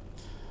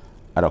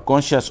 At a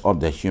conscious of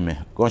the human,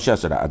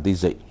 conscious at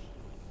this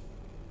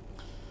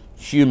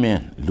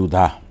human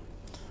luda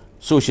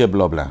social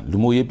problem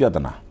lumuye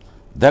piatana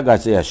daga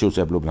say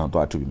social problem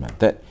to be met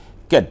that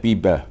get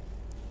people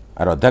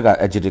at a daga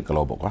agitated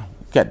global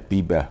get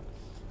people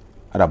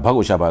at a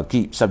bagoshaba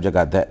keep subject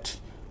at that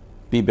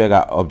people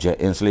got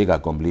object enslave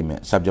got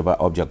complement subject by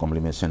object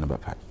complement send about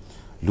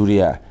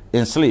luria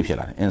enslave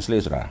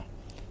ra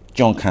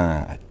John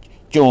can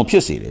John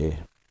Pissy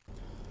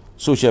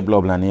social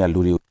problem near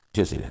lurio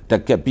pissy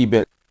that get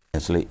people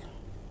enslave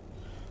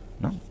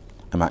no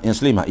ama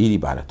enslave ma iri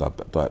ba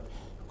to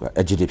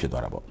agitatedဖြစ်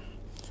သွားတာပေါ့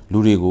လူ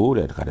တွေကို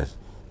တဲ့တခါတည်း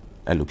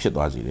အဲ့လိုဖြစ်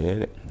သွားစီတယ်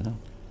တဲ့နော်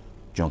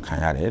ကျွန်ခံ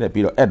ရတယ်တဲ့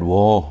ပြီးတော့ at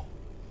war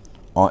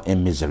or in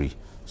misery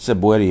စစ်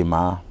ပွဲတွေ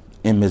မှာ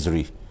in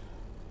misery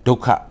ဒု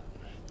က္ခ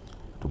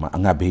ဒီမှာအ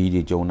ငတ်ဘေး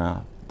တွေကြုံတာ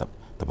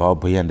တဘော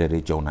ဘေးရန်တွေ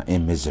ကြုံတာ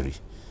in misery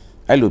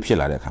အဲ့လိုဖြစ်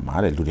လာတဲ့အခါမှာ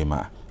တဲ့လူတွေမှာ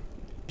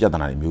ပြဿ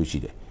နာတွေမျိုးရှိ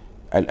တယ်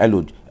အဲ့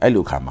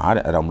လိုအခါမှာ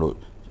တဲ့အဲ့တော့မလို့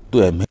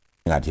သူ့ရဲ့မင်း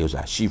ကဒီဥစ္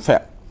စာ she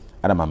felt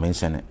အဲ့ဒါမှ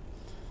mention နဲ့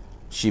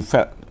she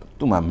felt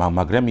သူ့မှာ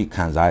Margaret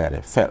ခံစားရတ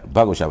ယ် felt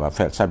ဘာကိုရှာပါ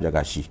felt subject က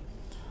she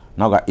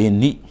နောက်က in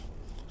need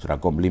ဆိုတာ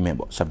complement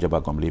ပေါ့ subject ပါ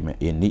complement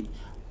in need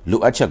လို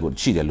အပ်ချက်ကို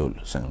ရှိတယ်လို့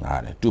စဉ်းစားရ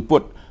တယ် to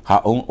put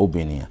her own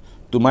opinion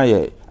သူမ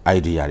ရဲ့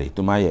idea တွေ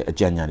သူမရဲ့အ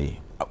ကြံဉာဏ်တွေ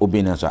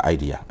opinion ဆိုတာ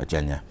idea အကြံ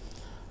ဉာဏ်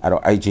အဲ့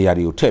တော့ idea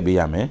တွေကိုထည့်ပေး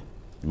ရမယ်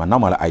ဒီမှာနော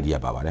က်မှလည်း idea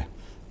ပါပါတယ်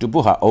to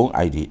put her own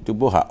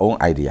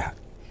idea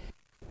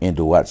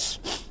into words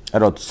အဲ့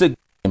တော့စိ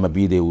တ်မ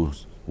ပြီးသေးဘူး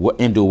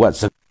into words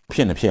ဖြ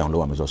စ်နေဖြစ်အောင်လု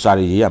ပ်ရမယ်ဆိုစာ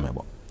ရေးရမယ်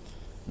ပေါ့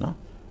နော်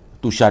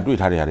သူရှာတွေ့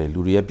ထားတဲ့ຢာတွေလူ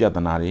တွေရဲ့ပြဿ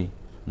နာတွေ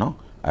နော်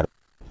အဲ့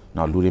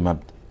တော့လူတွေမှာ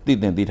သိ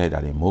ထိုက်တာ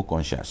တွေ more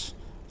conscious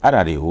အဲ့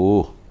ဒါတွေကို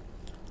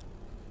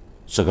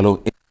စကလုံး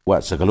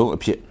စကလုံးအ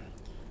ဖြစ်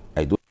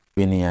အဲ့သူပ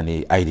င်နေရနေ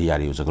idea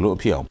တွေကိုစကလုံးအ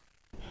ဖြစ်အောင်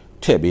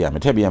ထည့်ပေးရမ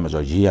ယ်ဆို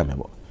တော့ရေးရမယ်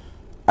ပေါ့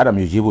အဲ့ဒါ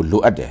မျိုးရေးဖို့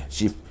လိုအပ်တယ်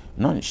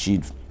she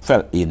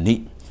felt a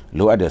need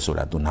လိုအပ်တယ်ဆို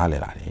တာသူနားလ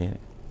ည်လာတယ်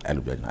အဲ့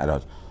လိုပြောချင်တာအဲ့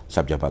တော့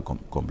subject ပါ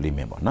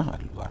complement ပေါ့နော်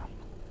အဲ့လိုပါ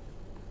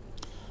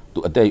သူ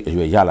အသက်အ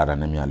ရွယ်ရလာတာ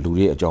နဲ့များလူ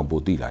တွေအကြောင်းပို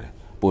သိလာတယ်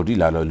ပိုသိ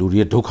လာတော့လူတွေ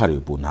ရဲ့ဒုက္ခတွေ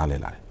ကိုပိုနားလ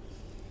ည်လာတယ်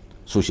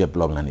social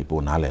problem တွေပို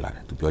နားလည်လာတ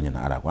ယ်သူပြောနေတာ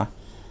အဲ့ဒါကွာ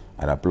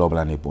အဲ့ဒါ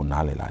problem တွေပို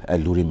နားလည်လာတယ်အဲ့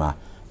လူတွေမှာ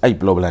အဲ့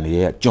problem တွေ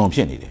ရဲ့ကြုံဖြ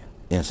စ်နေတယ်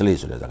enslave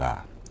ဆိုတဲ့စကား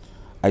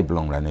အဲ့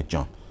problem နဲ့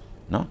ကြုံ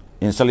နော်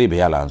enslave ဘယ်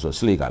ရလာဆို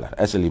slave ကလာ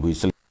slave ဘူး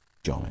slave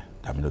ကြုံမယ်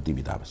ဒါမျိုးလို့သိ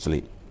ပြီးသားပဲ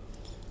slave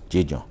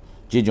ကြေး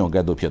ကြုံ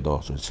ကဲ့သို့ဖြစ်တော့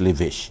ဆို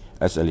slavish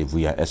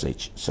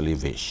slavish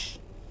slavish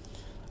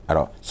အဲ့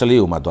တော့ slave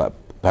ကိုမှတော့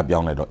ဗတ်ပြော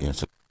င်းလိုက်တော့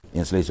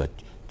enslave ဆို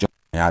ကြုံ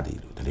ရတယ်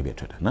လို့ဒီလိုပဲ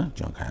ထွက်တာနော်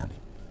ကြုံခံရတယ်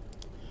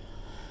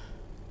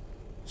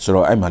ဆို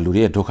တော့အဲ့မှာလူ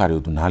တွေရဲ့ဒုက္ခတွေ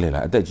ကိုသူနားလည်လာ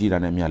အသက်ကြီးတာ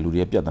နဲ့အများလူတွေ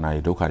ရဲ့ပြဿနာ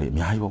တွေဒုက္ခတွေအ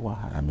များကြီးပေါ့ကွာ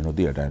ဒါမင်းတို့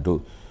သိတဲ့အတိုင်းတို့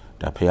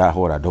ဒါဖះ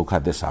ဟောတာဒုက္ခ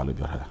သစ္စာလို့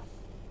ပြောထားတာ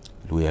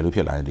လူရယ်လို့ဖြ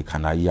စ်လာရင်ဒီခ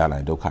န္ဓာကြီးရလာ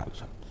ရင်ဒုက္ခလို့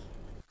ဆို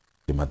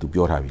ဒီမှာသူ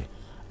ပြောထားပြီ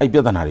အဲ့ပြ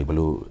ဿနာတွေဘ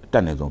လို့တ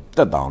က်နေဆုံးတ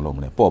က်တောင်လုံးမ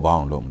လဲပေါ့ပေါ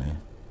အောင်လုံးမလဲ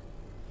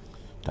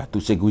ဒါသူ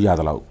စိတ်ကူးရ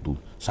သလောက်သူ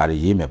စာတွေ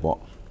ရေးမယ်ပေါ့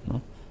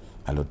နော်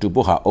အဲ့လို to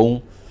put her own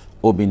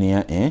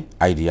opinion and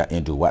idea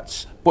into words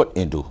put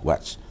into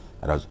words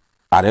အဲ့တော့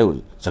အားတဲ့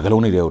စကား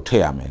လုံးတွေကိုထ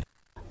ည့်ရမယ်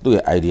သူ့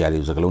ရဲ့ idea တွေ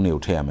ကိုစကားလုံးတွေ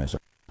ကိုထည့်ရမယ်ဆို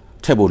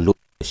ထည့်ဖို့လို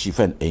she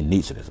felt a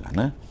need ဆိုတဲ့စကား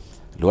နော်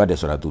လိုအပ်တယ်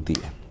ဆိုတာသူသိ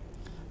တယ်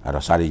အဲ့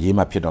တော့စာရီရေး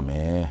မှဖြစ်တော့မ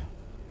ယ်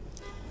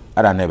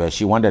အဲ့ဒါနဲ့ပဲ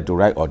she wanted to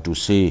write or to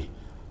say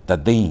the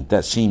thing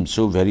that seemed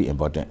so very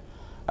important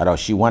အဲ့တော့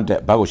she wanted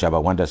ဘာကိုရှာပါ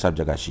wanted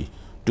subject က she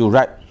to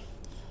write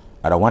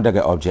အဲ့တော့ wanted က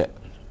object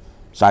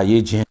စာ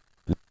ရေးခြင်း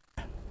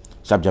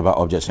subject ပါ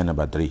object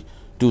number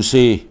 3 to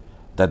say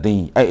the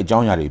thing အဲ့အကြော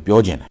င်းအရာတွေပြော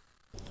ခြင်းတယ်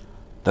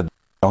the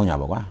အကြောင်းအရာ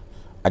ပေါ့ကွာ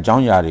အကြော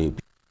င်းအရာတွေ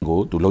ကို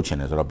သူလှုပ်ချင်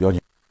တယ်ဆိုတော့ပြောချ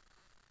င်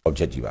အောင်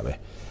ချက်ကြည့်ပါပဲ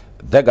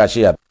သက်က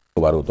ရှေ့က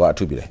ဘာလို့သွားအ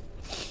ထုပြတယ်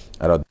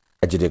အဲ့တော့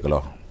adjective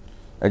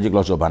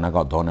clause ဆိုဘာနာ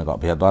ကောက်တော့နဲ့ကောက်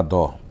ဘယ်သွား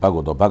တော့ဘတ်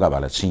ကိုတော့ဘတ်ကပါ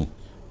လဲချင်း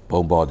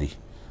ဘုံပေါ်သည်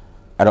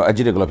အဲ့တော့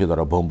adjective clause ဖြစ်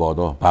တော့ဘုံပေါ်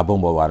တော့ဘာဘုံ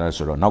ပေါ်ပါလဲ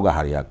ဆိုတော့နောက်က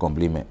ဟာတွေက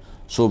complement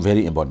so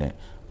very important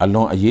အ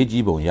လွန်အရေး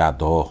ကြီးပုံရ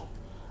တော့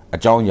အ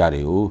ကြောင်းအရာ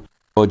တွေကို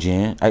ပြောခြ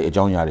င်းအဲ့အ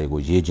ကြောင်းအရာတွေကို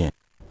ရေးခြင်း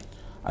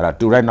အဲ့ဒါ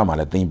to write နောက်မှာ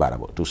လည်းသိမ်းပါတာ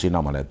ပေါ့ to say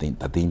နောက်မှာလည်းသိ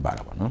မ်းပါ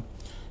တာပေါ့နော်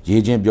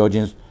ရေးခြင်းပြောခြ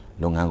င်း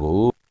လုပ်ငန်းကို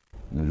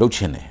လှုပ်ချ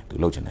င်တယ်သူ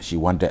လှုပ်ချင်တယ် she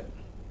wanted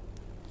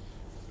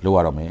လို့ရ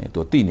တော့မယ်သူ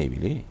သိနေပြီ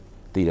လေ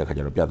သိတဲ့ခါ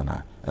ကျတော့ပြဿနာ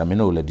အဲ့ဒါမင်း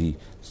တို့လည်းဒီ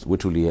ဝ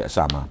တ္ထုလေးရဲ့အစ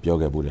မှာပြော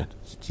ခဲ့ဖို့လေ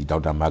ဒီဒေါ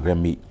က်တာမာဂရက်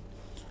မီ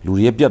လူ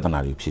တွေရဲ့ပြဿနာ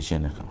တွေဖြေရှ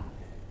င်းတဲ့ခါမှာ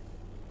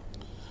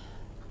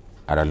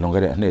အဲ့ဒါလွန်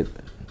ခဲ့တဲ့အနှစ်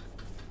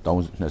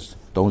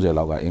30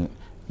လောက်ကအ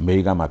မေ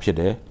ရိကန်မှာဖြစ်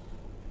တယ်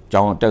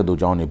ကျောင်းတက်သူ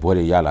ကျောင်းတွေဘွဲ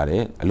တွေရလာတ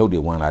ယ်အလုပ်တွေ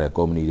ဝင်လာတယ်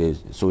ကုမ္ပဏီတွေ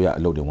ဆိုရ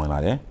အလုပ်တွေဝင်လာ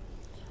တယ်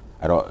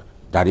အဲ့တော့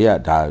ဒါတွေက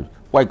ဒါ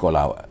white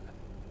collar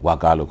ဝါ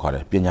ကာလို့ခေါ်တ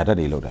ယ်ပညာတတ်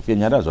တွေလုပ်တယ်ပ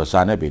ညာတတ်ဆိုစာ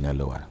နဲ့ပေနဲ့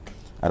လုပ်ရတာ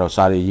အဲ့တော့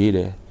စာတွေရေးတ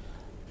ယ်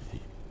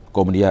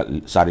ကုမ္ပဏီက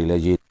စာတွေလ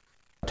ည်းရေး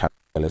ထားတ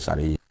ယ်လည်းစာ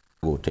တွေ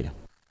ကိုထည့်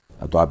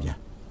အသွားပြန်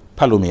ဖ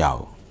တ်လို့မရ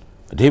ဘူး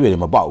အသေးပဲ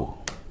မပေါက်ဘူး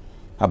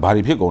ဟာဘာ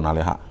တွေဖြစ်ကုန်တာ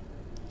လဲဟာ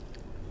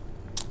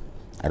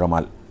အဲ့တော့မှ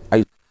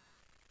အဲ့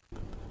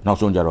နောက်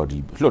ဆုံးကြတော့ဒီ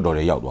လွှတ်တော်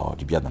တွေရောက်သွား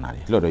ဒီပြဿနာ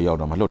တွေလွှတ်တော်ရောက်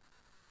တော့မှလွှတ်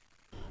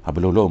ဟာဘ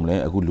ယ်လိုလုပ်မလဲ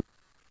အခု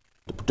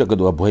တက်က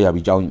တူကဘွဲရ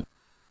ပြီးကြောင်း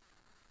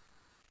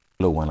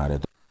လုံဝင်လာတ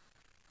ယ်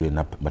တွေ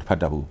မဖတ်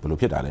တတ်ဘူးဘယ်လို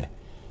ဖြစ်တာလဲ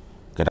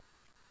ကဲ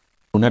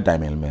ဘုံနဲ့တိုင်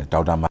မယ်ဒေါ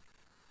က်တာမ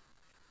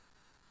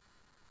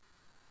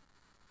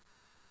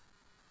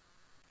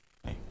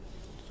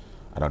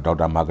အဲ့တော့ဒေါက်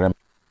တာမာဂရက်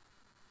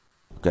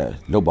ကဲ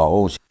လုပ်ပါ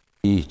ဦး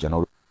ကျွန်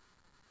တော်တို့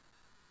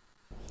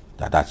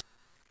ဒါ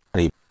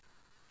ရီ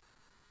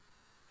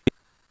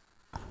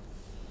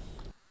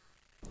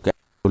ကဲ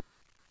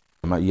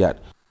မရ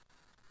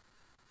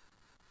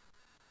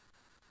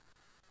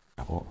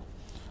ဟုတ်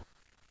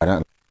အဲ့ဒါ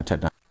ထက်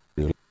တာ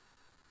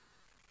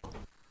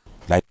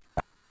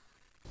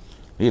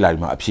ဒီလိုက်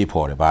မှာအဖြေ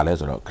ဖော်တယ်ဗာလဲ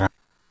ဆိုတော့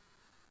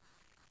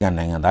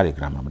နိုင်ငံသားတွေ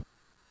grammar မှာ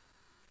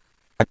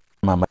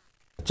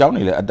အကြောင်း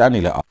နေလဲအတန်းနေ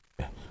လဲအောင်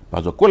ဘာ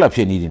လို့ကွက်လက်ဖြ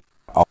စ်နေတယ်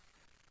အောင်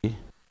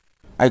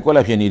အဲ့ကွက်လ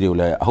က်ဖြစ်နေတွေကို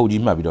လည်းအဟုတ်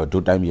ကြီးမှတ်ပြီးတော့ဒု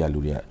တိုင်းပြည်ကလူ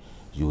တွေက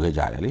ယူခဲ့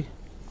ကြတယ်လေ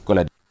ကွက်လ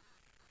က်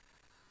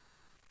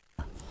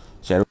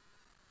ဆရာ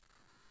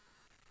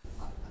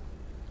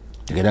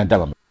တကယ်တမ်းတက်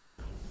ပါမယ်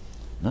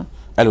နော်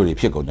အဲ့လိုတွေ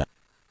ဖြစ်ကုန်ကြ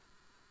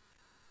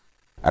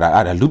အဲ့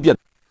ဒါလူပြတ်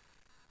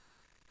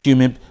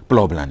human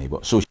problem တွေ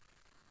ပေါ့ social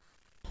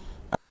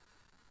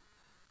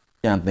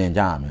ပြန်သင်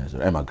ကြရမယ်ဆို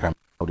တော့အဲ့မှာ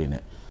grammar တွေ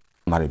နဲ့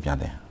မားတွေပြန်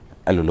သင်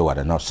အဲ့လိုလုပ်ရတ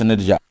ယ်เนาะစနစ်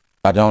တကျ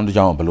အကြောင်းတစ်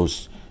ကြောင်းဘယ်လို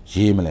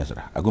ရေးမလဲဆို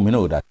တာအခုမင်း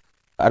တို့ဒါ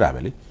အဲ့ဒါပဲ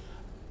လေ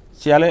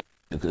ဆရာလည်း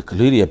က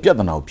လေးတွေပြ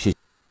ဿနာကိုဖြေ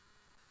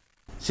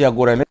ဆရာ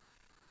ကိုယ်တိုင်လည်း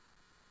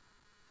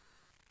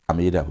အ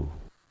မေးတတ်ဘူး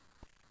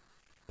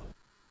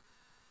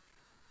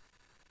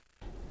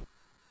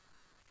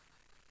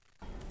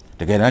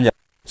တကယ်တမ်းကျ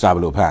စာဘ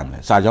ယ်လိုဖတ်ရမလဲ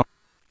စာကြောင်း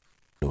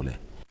လို့လေ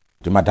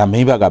ဒီမှာဒါ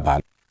main ဘက်ကဘာ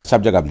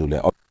subject ကဘယ်လိုလဲ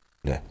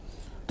လဲ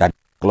ဒါ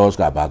clause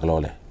ကဘာ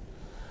clause လဲ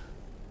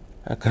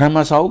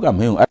grammar စာအုပ်က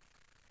မင်းကို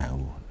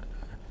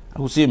အ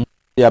ခုဆ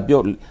ရာ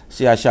ပြောဆ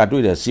ရာရှာ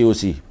တွေ့တဲ့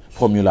COC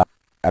formula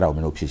အဲ့ဒါကိုမ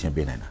င်းတို့ဖြည့်ရှင်း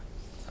ပေးနိုင်တာ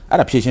အဲ့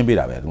ဒါဖြည့်ရှင်းပေး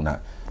တာပဲခုန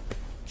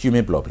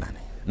human problem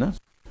နေနော်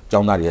ကျော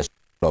င်းသားတွေရဲ့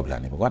problem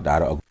နေပေါ့ကွာဒါ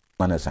တော့အခု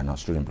မှနဲ့ဆိုင်တော့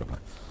student problem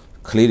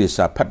ကလေးတွေ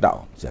စာဖတ်တော့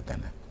ဆရာတ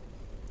န်းတယ်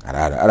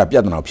အဲ့ဒါပြဿ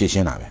နာကိုဖြည့်ရှ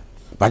င်းတာပဲ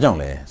ဘာကြောင့်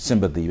လဲ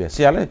sympathy ပဲဆ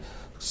ရာလည်း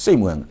စိတ်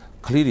ဝင်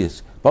ကလေးတွေ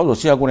ဘာလို့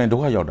ဆရာကိုယ်တိုင်ဒု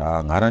က္ခရောက်တာ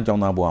9တန်းကျော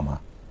င်းသားဘဝမှာ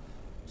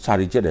စာ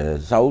ရီကျက်တယ်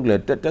စာအုပ်လ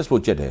ည်း test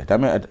ဖို့ကျက်တယ်ဒါ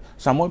ပေမဲ့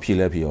စာမေးဖြေ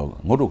လဲဖြေရော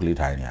ငုတ်တုတ်ကလေး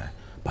ထိုင်နေရတယ်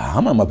ဘာ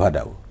မှမဖတ်တ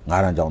တ်ဘူး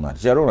9တန်းကျောင်းသား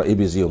ဆရာတို့တော့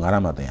ABC ကို9တ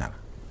န်းမှသင်ရတာ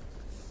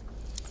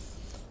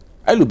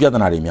အဲ့လိုပြဿ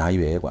နာတွေအများ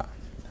ကြီးပဲကွာ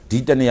ဒီ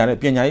တနေရာနဲ့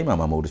ပညာရေးမှာ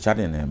မဟုတ်တခြား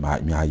တင်နေမှာ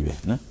အများကြီးပဲ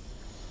နော်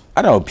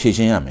အဲ့ဒါကိုဖြည့်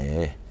ရှင်းရမယ်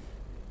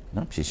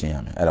နော်ဖြည့်ရှင်းရ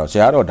မယ်အဲ့တော့ဆ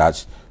ရာတော့ဒါ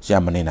ဆရာ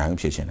မနေနိုင်ဘူး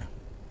ဖြည့်ရှင်းတယ်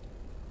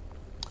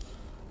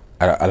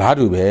အဲ့တော့အလား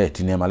တူပဲ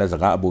ဒီနေရာမှာလဲစ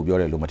ကားအပူပြော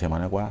တယ်လို့မထင်ပါ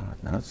နဲ့ကွာ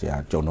နော်ဆရာ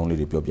ကြုံတုံးလေး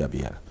တွေပြောပြ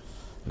ပေးရတာ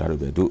အလားတူ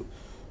ပဲသူ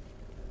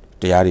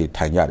တရားတွေ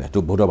ထိုင်ကြတယ်သူ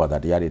ဗုဒ္ဓဘာသာ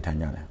တရားတွေထိုင်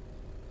ကြတယ်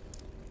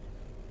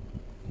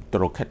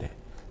တော်တော်ခက်တယ်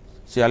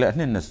ဆရာလည်းအ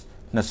နှစ်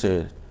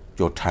20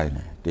ကျော်ထိုင်တ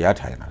ယ်တရား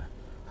ထိုင်လာ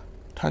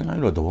ထိုင်လို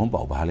က်လို့သဘုံ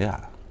ပေါက်ပါလေဟာ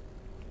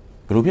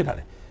ဘယ်လိုဖြစ်တာ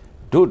လဲ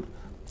တို့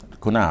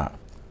ခုန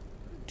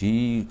ဒီ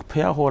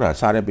ဖះဟောတာ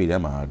စားတဲ့ပေထဲ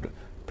မှာ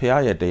ဖះ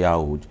ရဲ့တရား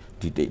ကို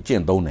ဒီကျ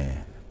င့်သုံးတယ်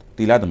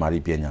သီလသမารိ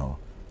ပညာကို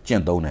ကျ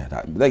င့်သုံးတယ်ဒါ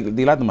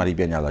သီလသမารိ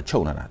ပညာဆိုချု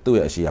ပ်နေတာသူ့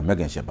ရဲ့အရှိကမဂ်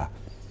ကင်၈ပါး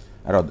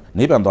အဲ့တော့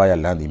နိဗ္ဗာန်သွားရ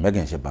လမ်းဒီမဂ်က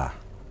င်၈ပါး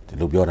ဒီ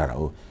လိုပြောထားတာ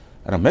ဟုတ်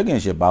အဲ့တော့မဂ်ကင်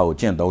၈ပါးကို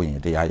ကျင့်သုံးရင်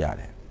တရားရ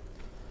တယ်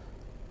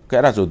ကဲ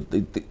အဲ့ဒါဆို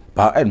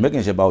ဘာအဲ့မဂ်က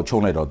င်၈ပါးကိုချု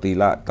ပ်လိုက်တော့သီ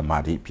လသမา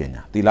รိပ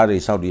ညာသီလတွေ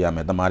စောင့်တည်ရမ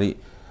ယ်သမารိ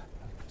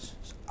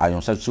အာယုံ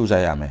ဆက်စုဆို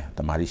င်ရမယ်တ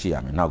မာတိရှိရ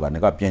မယ်နောက်ကနေ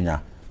ကပ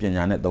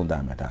ညာနဲ့သုံးသပ်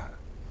ရမယ်ဒါ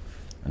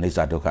အနိစ္စ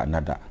ဒုက္ခအန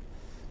တ္တ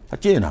အ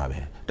ကျင့်တာပဲ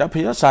ဒါဖေ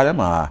ရစာထဲ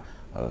မှာ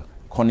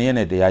9ရက်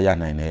နဲ့တရားရ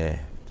နိုင်တယ်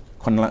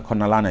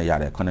9လနဲ့ရ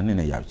တယ်9နှစ်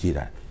နဲ့ရကြည့်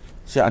တာ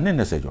ဆရာအနှစ်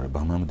20ကျော်တယ်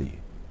ဘာမှမသိ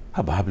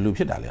ဟာဘာဘလို့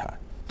ဖြစ်တာလဲဟာ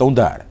သုံးသ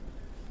ပ်ရတယ်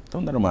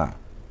သုံးသပ်တော့မှ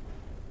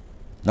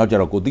နောက်ကြ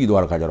တော့ကိုသိ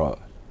သွားတဲ့ခါကျတော့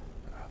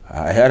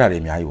အဲ့ဒါတွေ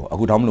အများကြီးပေါ့အ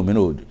ခုတောင်းမလို့မင်း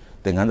တို့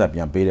သင်ခန်းစာပြ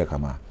န်ပေးတဲ့အခါ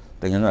မှာ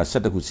သင်ခန်းစာ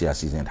7ခုဆရာ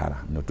စီစဉ်ထားတာ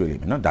မင်းတို့တွေ့လိ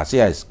မ့်မယ်နော်ဒါဆ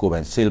ရာကိုပို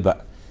င် silver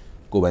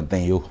ကိုပိုင်သ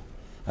င်ယိုး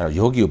အဲ့တော့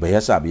ယောဂီကိုဘယ်ရ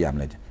က်စပေးရမ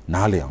လဲ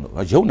နားလည်အောင်လို့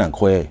ရုပ်နံ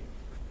ခွဲ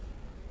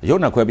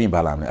ပြီး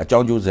ဘာလာမလဲအကြော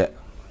င်းကျိုးဆက်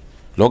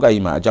လောက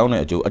ကြီးမှာအကြောင်း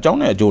နဲ့အ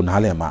ကျိုး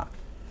နားလည်မှ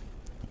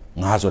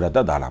ငါဆိုတာတ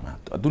တ်တာလားမှာ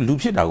သူလူ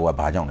ဖြစ်တာက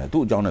ဘာကြောင့်လဲ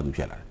သူ့အကြောင်းနဲ့သူ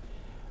ဖြစ်လာတယ်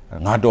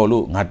ငါတော်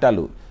လို့ငါတက်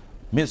လို့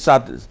မင်းစာ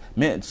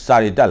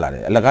တွေတက်လာတ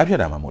ယ်အလကားဖြစ်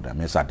တာမှမဟုတ်တာ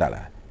မင်းစာတက်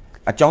လာတယ်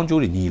အကြောင်း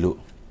ကျိုးတွေညီလို့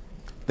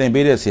သင်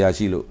ပေးတဲ့ဆရာ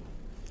ရှိလို့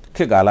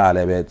ခေတ်ကာလကလ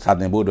ည်းပဲစာ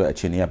သင်ဖို့အတွက်အ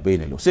ချိန်တွေကပေး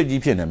နေလို့စစ်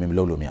ကြီးဖြစ်နေမင်းမ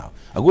လုပ်လို့မရအောင်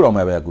အခုတော့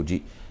မှပဲအခုကြ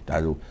ည့်ဒါ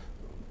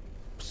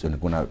ဆို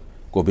ခုန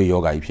ကိုဘေးယော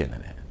ဂါကြီးဖြစ်နေ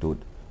တယ်သူ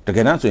တက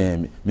ယ်တမ်းဆိုရင်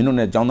မင်းတို့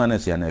နဲ့ကျောင်းသားနဲ့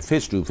ဆရာနဲ့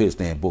face to face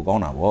သင်ပို့ကော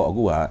င်းတာပေါ့အ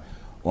ခုက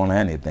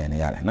online ကနေသင်နေ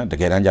ရတယ်နော်တ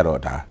ကယ်တမ်းကျ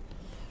တော့ဒါ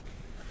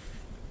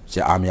ဆ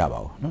ရာအားမရပါ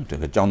ဘူးနော်တ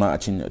ကယ်ကျောင်းသားအ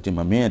ချင်းဒီ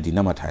မှာမင်းဒီ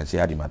နောက်မှာထိုင်ဆ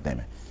ရာဒီမှာသင်မ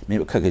ယ်မ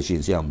င်းအခက်ခဲရှိရ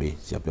င်ဆရာမေး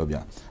ဆရာပြောပြ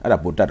အဲ့ဒါ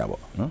ပို့တတ်တာ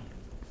ပေါ့နော်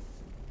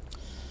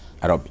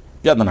အဲ့တော့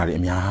ပြဿနာတွေ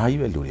အများကြီး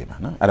ပဲလူတွေမှာ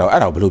နော်အဲ့တော့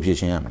ဘယ်လိုဖြေ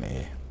ရှင်းရမလဲ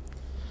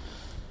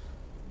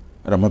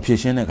အဲ့တော့မဖြေ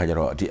ရှင်းတဲ့ခါကျ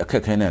တော့ဒီအခ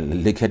က်ခဲနဲ့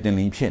လက်ခက်တင်လ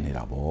င်းဖြစ်နေ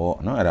တာပေါ့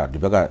နော်အဲ့ဒါဒီ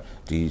ဘက်က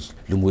ဒီ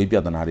လူမျိုးပြ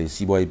ဿနာတွေ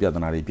စီးပွားရေးပြဿ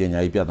နာတွေပညာ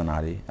ရေးပြဿနာ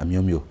တွေအ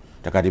မျိုးမျိုး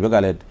တခါဒီဘက်က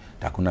လည်း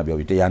ဒါခုနပြော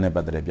ပြီးတရားနဲ့ပ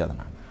တ်သက်တဲ့ပြဿ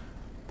နာ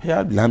ဖះ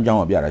လမ်းကြောင်း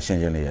ကပြတာရှင်း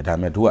လေးရဒါပေ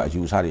မဲ့တို့ကအ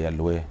ယူအဆတွေက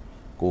လွဲ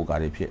ကိုယ်ကား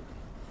တွေဖြစ်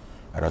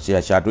အဲ့တော့ဆရာ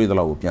ရှာတွေးသ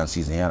လောက်ကိုပြန်စီ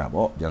စဉ်ရတာ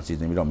ပေါ့ပြန်စီ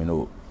စဉ်ပြီးတော့မင်း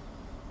တို့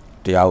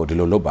တရားကိုဒီ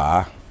လိုလုပ်ပါ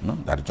နော်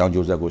ဒါအကြောင်း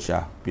ကျိုးဆက်ကိုရှာ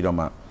ပြီးတော့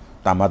မှ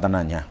တာမတ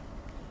နာညာ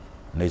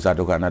အနေစာ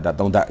ဒုက္ခအနတ္တ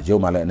သုံးသပ်ရု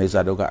ပ်မှလည်းအနေစာ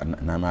ဒုက္ခ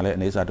နာမ်မှလည်းအ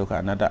နေစာဒုက္ခ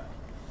အနတ္တ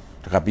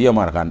တခါပြီးရ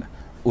မှာတခါ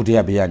ဥဒိယ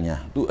ဘေယညာ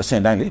သူအစ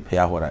ဉ်တိုင်းလေ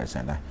ဖះဟောတာအစ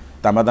ဉ်တိုင်း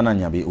တာမတနာ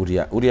ညာပြီးဥ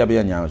ဒိယဘေ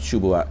ယညာရှု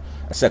ဖို့က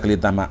အဆက်ကလေး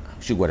တမ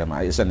ရှုွက်တယ်မှာ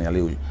အဲ့အဆက်နေ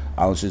လေးကို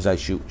အောင်စစ်ဆိုင်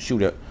ရှု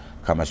တဲ့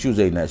ခါမှာရှု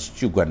စိတ်နဲ့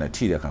ရှုွက်နဲ့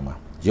ထိတဲ့ခါမှာ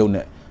ရုပ်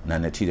နဲ့နာ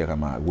နဲ့ထိတဲ့ခါ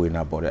မှာဝေ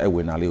နာပေါ်တယ်အဲ့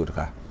ဝေနာလေးကိုတ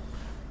ခါ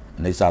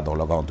အနေစာတော်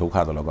လောက်အောင်ဒုက္ခ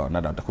တော်လောက်အောင်အန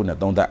တ္တတစ်ခုနဲ့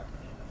သုံးသပ်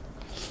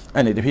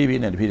အဲ့ဒီတဖြည်းဖြ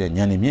ည်းနဲ့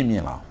ဉာဏ်နဲ့မြ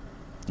င့်လာ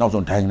နောက်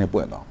ဆုံးဒိုင်းနဲ့ပွ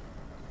င့်တော့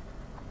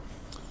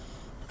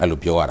အဲ့လို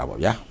ပြောရတာပေါ့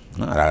ဗျာ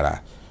နော်အဲ့ဒါ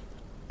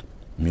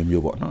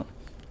မျိုးပေါ့နော်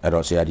အဲ့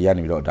တော့ဆရာဒီက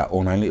နေပြီးတော့ဒါ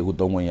online လေးအခု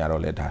သုံးဝင်ရ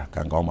တော့လဲဒါ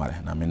ကံကောင်းပါတယ်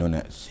နာမင်းတို့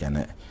နဲ့ဆရာ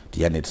နဲ့ဒီ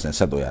ကနေ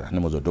ဆက်သွယ်ရတာနှ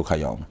မို့ဆိုဒုက္ခ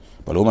ရောက်အောင်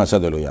ဘလို့မှဆ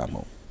က်သွယ်လို့ရမှာမ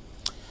ဟုတ်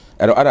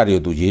အဲ့တော့အဲ့ဒါတွေ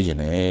ကိုသူရေးခြင်း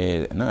တယ်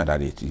နော်အဲ့ဒါ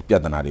တွေပြ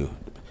ဿနာတွေကို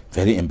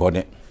very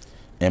important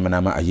အမှန်တ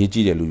မ်းအရေး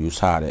ကြီးတယ်လို့ယူ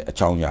ဆရတဲ့အ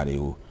ကြောင်းအရာတွေ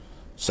ကို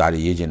စာတွေ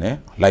ရေးခြင်းတယ်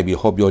လိုက်ပြီး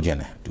ဟောပြောခြင်း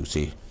တယ်သူ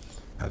စေ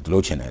သူလု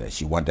ပ်ခြင်းတယ်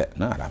she wanted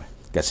နော်အဲ့ဒါပဲ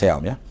ကဲဆက်အော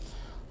င်ဗျာ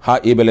her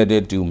ability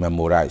to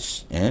memorize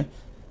and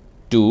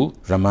to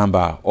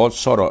remember all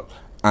sort of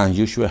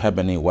unusual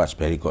happening was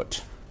very good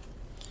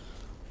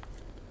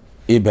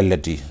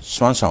ability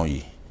စွမ်းဆောင်ရ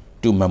ည်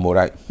to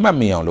memorize မှတ်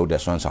မိအောင်လုပ်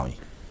တဲ့စွမ်းဆောင်ရည်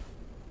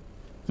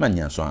မှတ်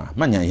ဉာဏ်စွမ်း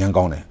မှတ်ဉာဏ်အရင်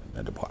ကောင်းတယ်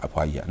အ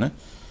ဖွားကြီးကနော်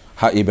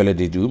her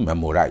ability to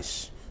memorize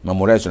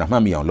ဆိုတာမှ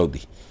တ်မိအောင်လုပ်သ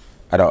ည်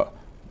အဲ့တော့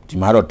ဒီ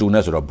မှာတော့ to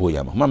နဲ့ဆိုတော့ဘို့ရ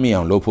မှာမှတ်မိ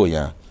အောင်လုပ်ဖို့ရ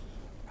န်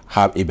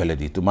her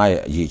ability သူမ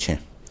ရဲ့အရေးချင်း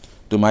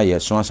သူမရဲ့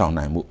စွမ်းဆောင်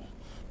နိုင်မှု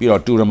ပြီး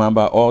တော့ to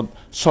remember all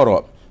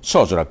sort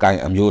ဆိုတာကိုင်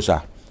အမျိုးအ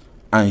စား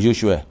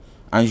unusual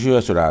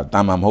ဆိုတာတာ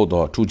မန်မဟုတ်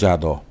တော့ထူးခြား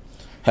သော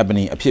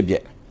happening အဖြစ်အပျ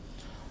က်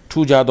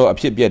ထူးခြားသောအ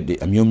ဖြစ်အပျက်တွေ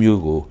အမျိုး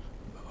မျိုးကို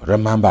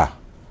remember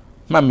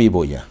မှတ်မိ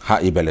ဖို့ရန် her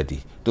ability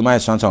သူမ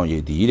ရဲ့စွမ်းဆောင်ရ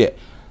ည်ဒီတဲ့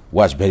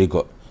was very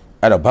good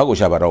အဲ့တော့ဘာကို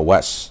ရှာပါတော့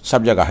was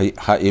subject က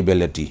her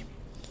ability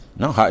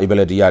နော် her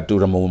ability က to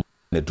remember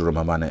နဲ့ to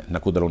remember နဲ့နှ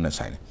စ်ခုသလုံးနဲ့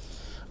ဆိုင်တယ်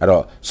အဲ့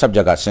တော့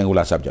subject က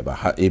singular subject ပါ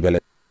her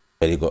ability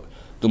very good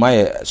သူမ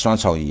ရဲ့စွမ်း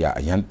ဆောင်ရည်က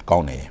အရင်ကော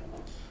င်းတယ်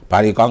ဘာ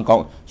တွေကောင်း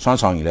စွမ်း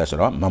ဆောင်ရည်လဲဆို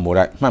တော့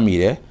memorize မှတ်မိ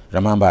တယ်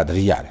remember သ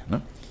တိရတယ်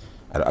နော်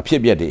အဲ့တော့အဖြစ်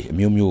အပျက်တွေအ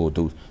မျိုးမျိုးကို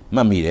သူမှ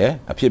တ်မိတယ်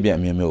အဖြစ်အပျက်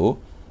အမျိုးမျိုးကို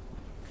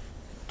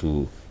သူ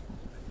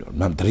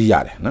သတိရ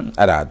တယ်နော်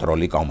အဲ့ဒါတော်တော်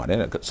လေးကောင်းပါတယ်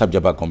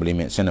subject verb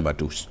complement sentence number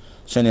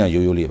 2 sentence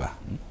ရိုးရိုးလေးပါ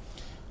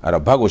အဲ့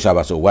တော့ဘာကိုရှာ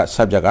ပါဆို what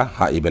subject က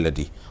her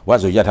ability what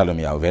ဆိုရထားလို့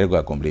မရဘူး very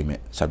good complement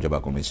subject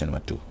verb complement sentence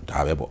number 2ဒါ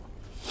ပဲပေါ့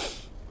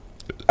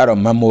အဲ့တော့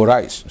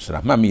memorize ဆိုတာ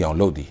မှတ်မိအောင်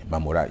လုပ်သည်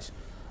memorize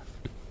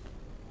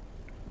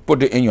put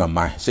it in your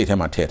mind စိတ်ထဲ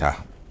မှာထည့်ထား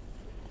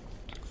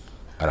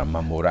အဲ့တော့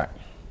memorize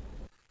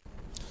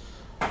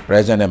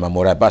present နဲ့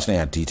memorize past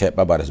နဲ့ဒီထက်ပ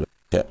တ်ပါတယ်ဆို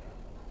တဲ့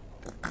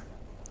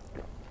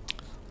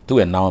သူ့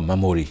ရဲ့ noun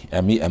memory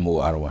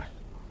memory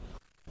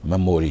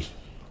memory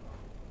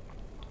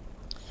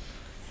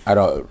အဲ့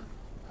တော့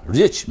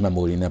rich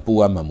memory နဲ့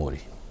poor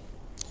memory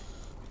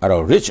အဲ့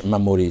တော့ rich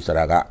memory ဆို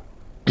တာက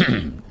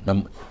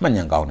မှတ်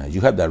ဉာဏ်ကောင်းတယ် you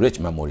have the rich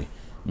memory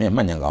မင်း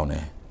မှတ်ဉာဏ်ကောင်းတ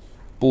ယ်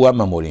poor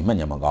memory မှတ်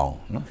ဉာဏ်မကောင်း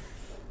နော်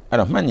အဲ့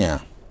တော့မှတ်ဉာဏ်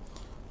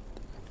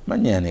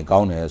နေကော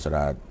င်းတယ်ဆို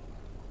တာ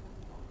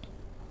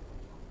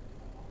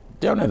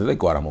တယောက်နဲ့တိ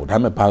တ်ကွာတာမဟုတ်ဒါ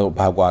ပေမဲ့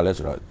ဘာကွာလဲ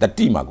ဆိုတော့တ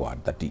တိမှာကွာ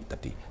တ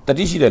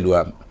တိရှိတဲ့လူက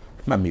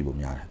မှတ်မိဖို့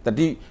များတယ်တ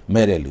တိ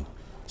မဲ့တဲ့လူ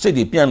စိတ်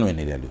တွေပြန့်လွင့်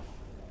နေတဲ့လူ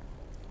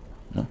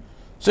နော်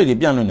စိတ်တွေ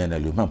ပြန့်လွင့်နေ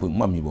တဲ့လူမှတ်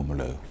မိဖို့မ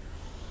လွယ်ဘူး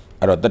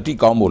အဲ့တော့တတိ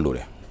ကောင်းဖို့လိုတ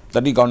ယ်တ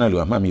တိကောင်းတဲ့လူ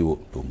ကမှတ်မိဖို့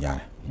လိုများ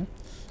တယ်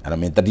အဲ့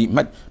တော့မင်းတတိမှ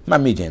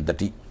တ်မိခြင်းတ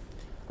တိ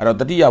အဲ့တော့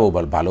တတိရဖို့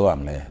ဘာလို့ရ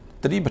မလဲ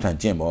တတိပဋ္ဌာန်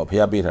ကျင့်ပေါ့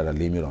ဖះပေးထားတာ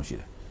၄မျိုးတောင်ရှိ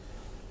တယ်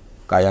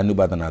ကာယ ानु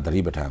ပါဒနာတတိ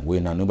ပဋ္ဌာန်ဝေ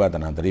ဒနာ ानु ပါဒ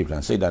နာတတိပဋ္ဌာ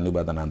န်စိတ် ानु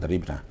ပါဒနာတတိ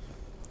ပဋ္ဌာန်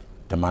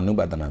Tamanu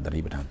Batana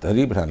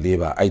Dariban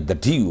labor, I the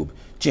tea,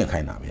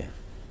 Chinkaina,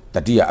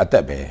 the tea at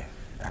that bear,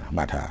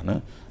 matter,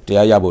 no? The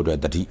Ayabo,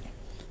 the tea,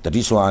 the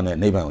Diswan and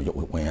neighbor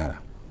when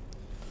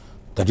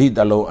the tea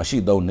alone, a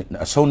sheet though,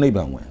 a so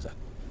neighbor wins,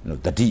 no,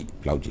 the tea,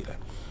 Plaugila.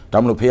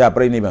 Tamlo pay a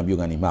brain neighbor,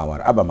 Bugani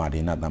Mawar,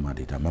 Abamadi, not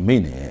Namadita,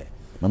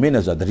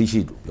 Mamina, the tea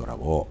sheet, you're a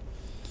war.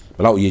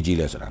 Below ye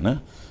giles,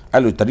 I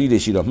look the reader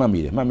sheet of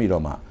Mammy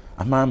Roma,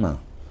 a mamma,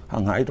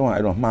 hung I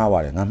don't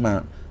mawar, and a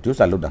man,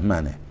 just I look at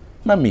man,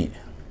 Mammy.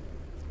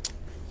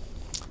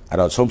 I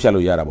don't some shallow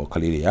yarabo,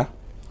 Calidia.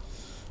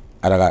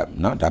 I got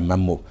not that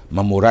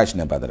Mamuraj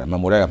never,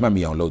 Mamura,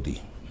 Mammy on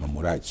Lodi,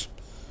 Mamuraj.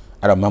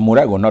 I don't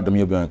Mamura will not the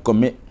mubian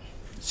commit,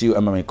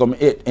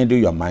 commit it into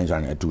your minds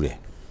on a today.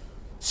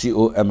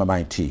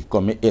 COMMIT,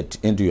 commit it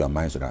into your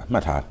minds,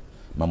 Mata,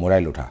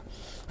 Mamurai Luta.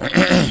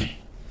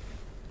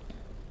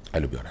 I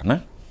look at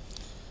it,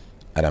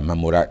 I don't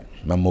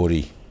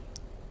Mamuri.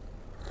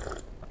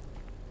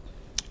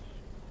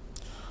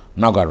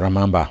 Now got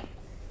remember.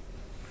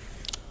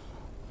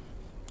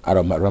 I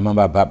don't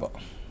remember Baba.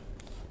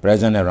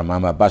 Present and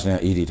remember Bosnia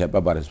edited,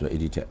 Baba is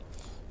edited.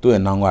 To a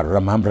number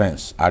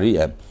remembrance,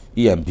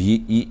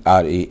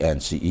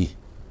 REMBERANCE.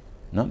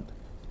 No?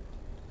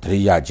 3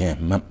 year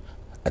jam,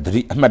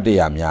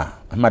 Amadeya,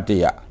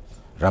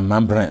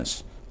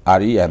 remembrance,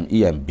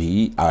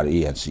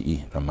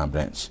 REMEMBERANCE,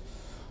 remembrance.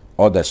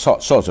 Or the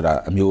sorts of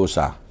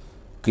amusa,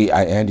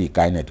 KIND,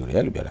 kind to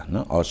the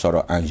no? Or sort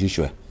of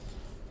unusual.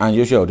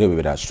 Unusual, they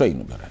were straight,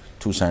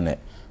 2 sign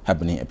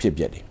happening a pip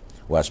jetty.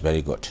 Was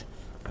very good.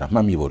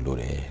 Mammy would do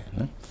it.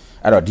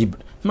 I don't deep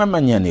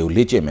Mamma Nani,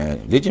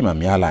 Legima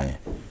Miala.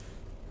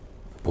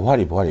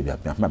 Body,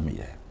 Mammy.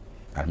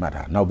 I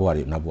matter,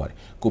 nobody.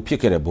 Go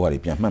pick a body,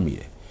 Mammy.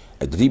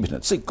 A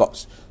dream, 6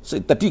 cops, say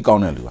the tea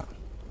corner.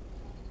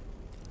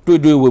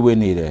 Do we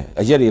need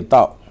a jelly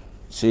thought,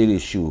 silly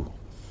shoe,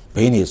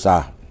 penny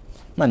sa,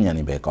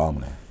 Manani be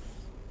calm.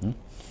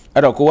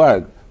 I don't go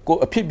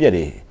a pip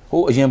jetty,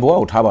 who a young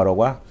boy,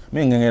 Tabarowa,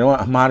 meaning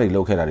a marry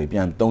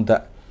located, don't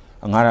that.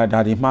 Angara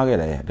daddy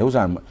market, those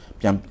are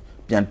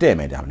Piante,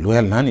 madam,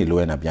 Luel Nani,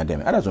 Luena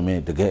Piante. I don't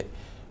mean to get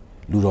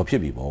Ludo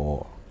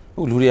people.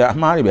 Who Luria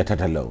marry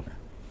better alone.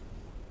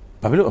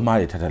 Pablo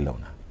marry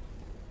Tatalona.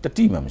 The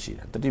team machine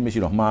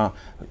of Ma,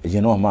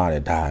 marry,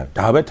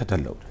 Davet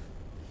Tatalot.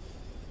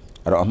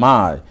 Or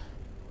Ma,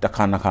 the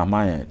Kanaka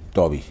Maya,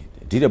 Dobby,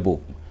 did a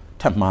book,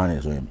 tap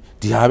manners on him.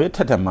 Diabet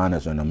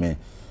Tatamanners on a man,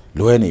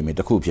 Lueni, me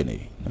the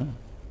coopini.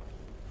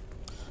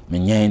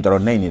 Minyan or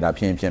Nani, that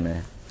PM.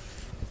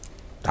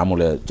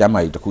 Tamule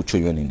Jamai the Kuchu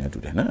in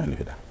today.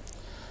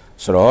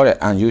 So all the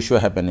unusual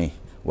happening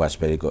was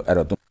very good. I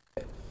don't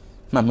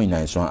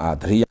Mamina is 1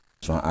 3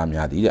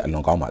 Amiadi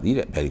along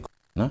Gamadi, very good.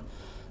 No?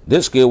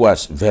 This skill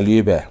was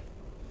valuable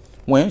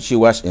when she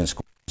was in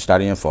school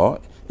studying for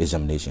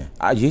examination.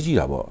 I usually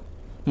about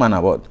man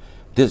about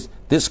this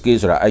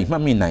skills are I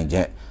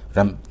Mamina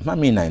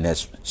Mamina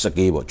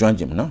Sakebo, join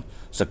him, no?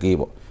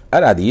 Sakebo.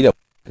 I did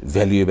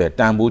valuable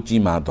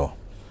Tambuji Mato.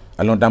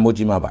 Along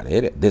Tambuji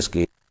Mabare, this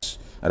skill.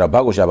 I don't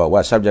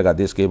what subject at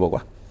this cable.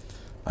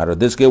 I don't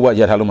this cable what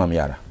yet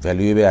halumamiara.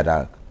 Value at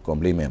a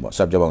compliment,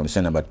 subject on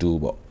the number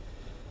 2.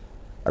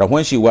 I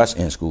when she was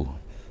in school,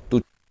 2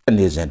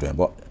 days and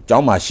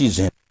Jama she's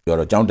in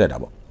your John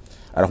Deadabo.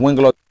 I when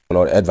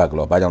Lord Edward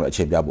Glow by John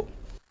Chibiabo.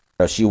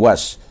 She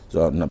was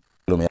so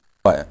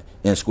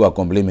in school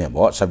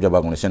compliment, subject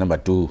on the number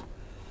 2.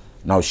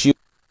 Now she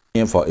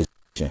in for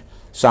education.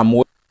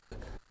 Some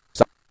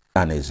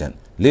isn't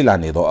Lila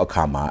Nido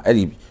Akama,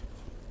 Eddie.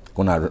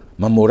 Kuna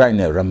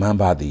Mamurai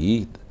remember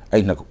the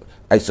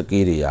I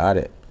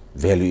secure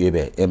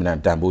valuable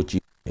eminent tambuchi.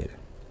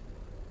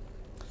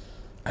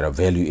 I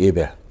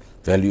valuable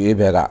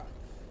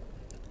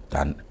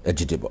than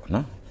vegetable,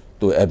 no?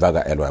 To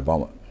Evaga Elwa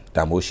Bomber,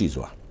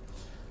 Tambushizwa.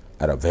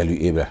 I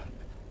valuable.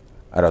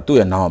 I do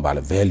a now about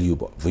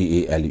valuable,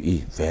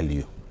 VALUE,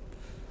 value.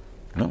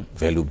 No?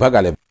 Value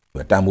Bagale,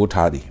 Tambu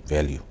Tardi,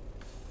 value.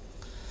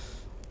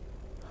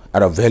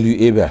 I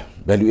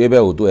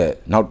valuable will do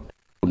it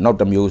not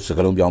the music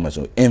Columbia,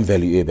 so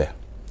invaluable.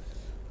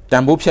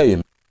 Tambu Pia,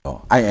 IN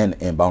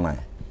Bound.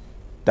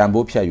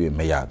 Tambu Pia,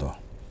 Mayado.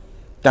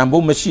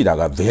 Tambu Machida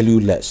got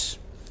valueless.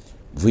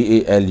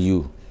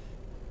 VALULESS,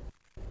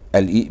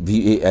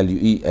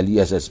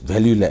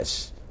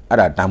 valueless.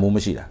 Ada Tambu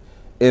Machida.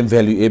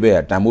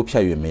 Invaluable, Tambu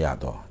Pia,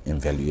 Mayado,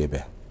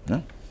 invaluable.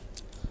 No?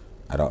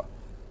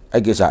 I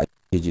guess I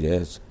did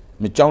it.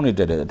 Me Johnny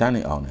did it,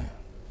 Danny on it.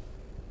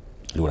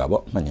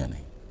 Lurabo, Manani.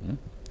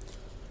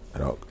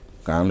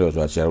 Can't lose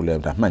what Cheryl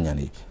left at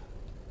Manani.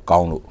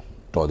 Gone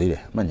to the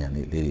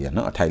Manani, Lydia,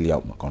 not entirely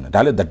out Macon.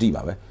 Dale the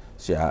Diva,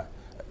 see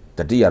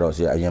the dear or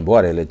say I am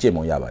bored a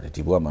Jimo Yaba, the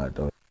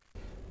Tiboma,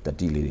 the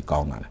tea lady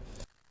gone.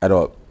 I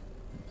don't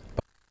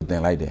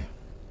then like that.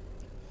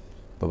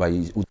 Baba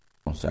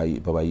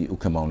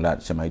come on,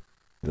 lad, semi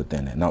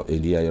lieutenant. Now,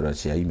 India, you're a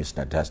say,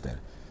 Mr. Tester.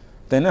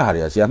 Then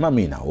I say,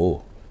 Mammy now,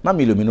 oh,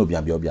 Mammy Lumino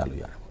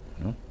Biabia.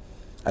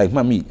 I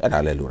Mammy at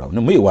Alleluia.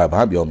 No, me, why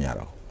Babio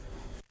Miaro.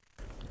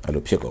 I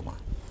look Pico.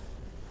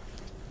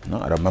 No,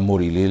 I don't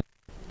memory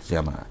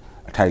Siama.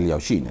 ထိုင်လျော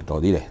က်ရှိနေ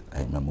တော်သေးတယ်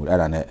အဲ့မမိုးအဲ့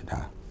ဒါနဲ့ဒါ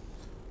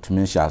သမ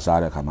င်းရှာစား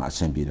တဲ့အခါမှာအဆ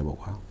င်ပြေတယ်ပေါ့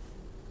ကွာ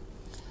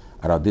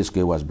အဲ့တော့ this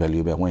skill was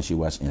valuable when she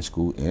was in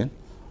school and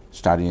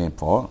studying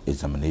for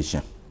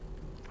examination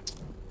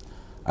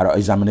အဲ့တော့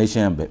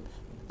examination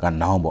က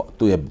နောင်ပေါ့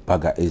သူ့ရဲ့ဘ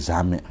က်က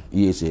examine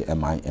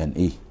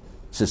examine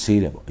စစ်ဆေး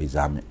တယ်ပေါ့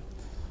examine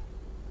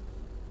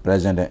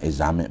present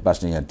examine past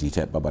tense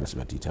detail ပပရစ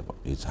ပ detail ပေါ့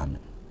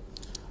examine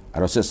အဲ့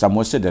တော့စစ်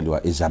somewhat စစ်တယ်လို့က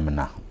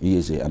examiner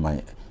examiner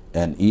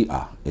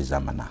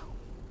examiner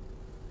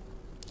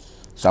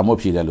somewhat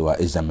ဖြည့်တယ်လို့က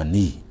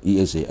examinee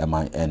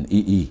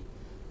examinee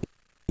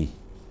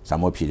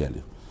somewhat ဖြည့်တယ်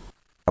လို့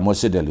somewhat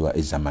စစ်တယ်လို့က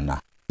examiner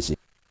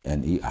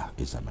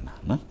examiner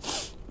နော်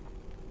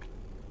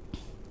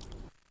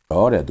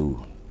တော့တဲ့သူ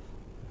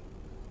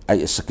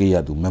အဲ့ skill ရ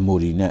သူ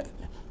memory နဲ့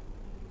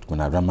ခု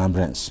န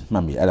remembrance မှ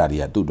တ်မိအဲ့ဒါတွေ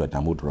ကသူ့အတွက်တ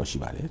န်ဖိုးတော်တော်ရှိ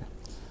ပါတယ်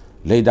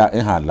later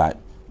in her life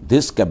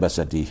this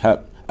capacity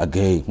helped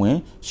again when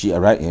she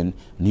arrived in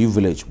new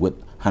village with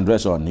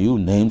hundreds of new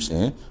names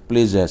and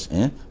places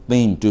and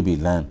things to be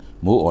learned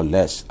more or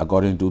less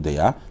according to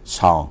their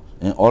sound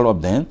and all of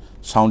them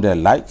sounded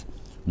like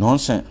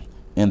nonsense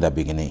in the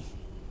beginning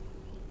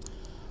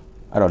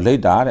အဲ့တော့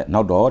later တဲ့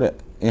နောက်တော့တဲ့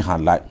in her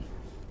life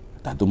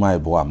ဒါသူမရဲ့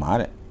ဘဝမှာ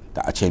တဲ့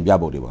ဒါအချိန်ပြ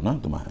ဖို့တွေပေါ့နော်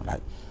သူမ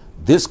like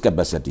this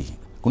capacity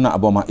ခုနအ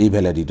ပေါ်မှာ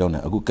ability တုံးတ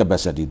ယ်အခု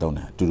capacity တုံးတ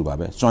ယ်အတူတူပါ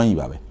ပဲစွမ်းရည်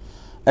ပါပဲ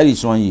အဲ့ဒီ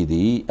စွမ်းရည်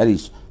ဒီအဲ့ဒီ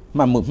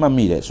မှတ်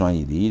မိတဲ့စွမ်းရ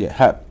ည်ဒီတဲ့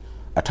help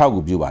အထောက်အကူ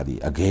ပြုပါသည်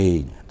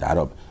again ဒါ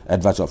တော့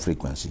adverb of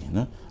frequency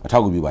နော်အထော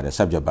က်အကူပြုပါတယ်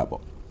subject verb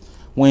ပေါ့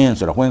when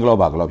ဆိုတော့ when clause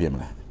ဘာ clause ဖြစ်မ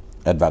လဲ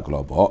adverb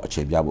clause ပေါ့အ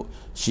ချိန်ပြဖို့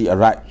she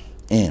arrived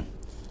in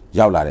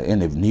ရောက်လာတယ် in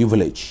a new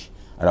village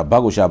အဲ့တော့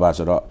verb ကိုရှာပါ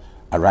ဆိုတော့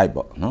arrive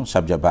ပေါ့နော်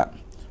subject verb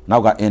နော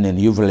က်က in a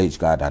new village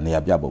ကဒါနေရာ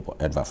ပြဖို့ပေါ့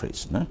adverb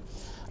phrase နော်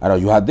အဲ့တော့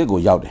you are အသစ်ကို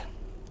ရောက်တယ်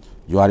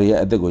you are ရဲ့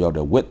အသစ်ကိုရောက်တ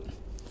ယ် with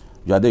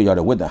you are အသစ်ရောက်တ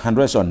ယ် with the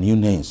hundreds of new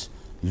names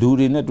လူ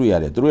တွေနဲ့တွေ့ရ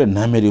တယ်သူတို့ရဲ့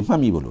နာမည်တွေမှ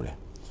တ်မိဖို့လိုတယ်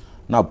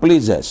now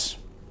places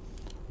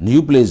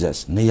new places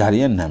နေရာတွေ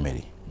ရဲ့နာမည်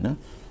တွေနော်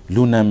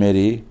လူနာမည်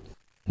တွေ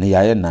နေရာ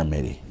ရဲ့နာမ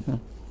ည်တွေနော်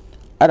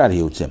အဲ့ဒါတွေ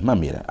ကိုချက်မှတ်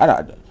မိတယ်အဲ့ဒါ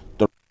တော်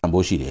တော်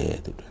ဘိုးရှိတယ်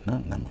သူတို့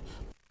နော်နာမည်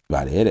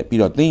ပါတယ်တဲ့ပြီး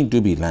တော့ thing to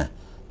be learned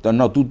တော့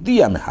နောက် तू သိ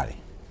ရမယ်ဟာတွေ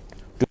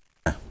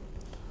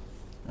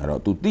အဲ့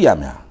တော့ तू သိရ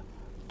မယ်ဟာ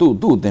သူ့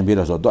ကိုသင်ပေး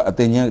တော့ဆိုတော့အတ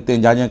င်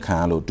ကြားချင်းခံ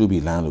ရလို့ to be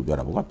learned လို့ပြော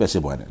တာပေါ့ကွာ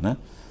passive voice နဲ့နော်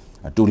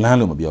to learn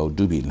လို့မပြောဘူး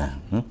to be learned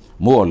နော်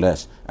more or less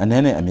အနေ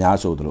နဲ့အများ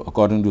ဆိုသလို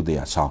according to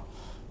their sound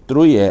သူ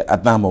တို့ရဲ့အ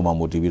တန်ပေါ်မှာ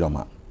မူတည်ပြီးတော့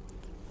မှ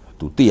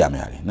तू သိရမ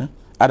ယ်ဟာတွေနော်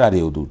အဲ့ဒါတွေ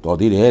ကို तू တော်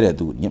သေးတယ်တဲ့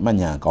तू မှတ်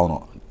ဉာဏ်ကောင်း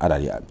တော့အဲ့ဒါ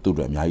တွေသူ့အ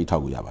တွက်အများကြီးထော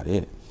က်ကူရပါတယ်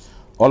တဲ့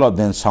all of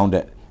them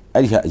sounded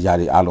အဲ့ဒီအရာ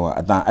တွေအားလုံးက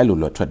အတန်အဲ့လို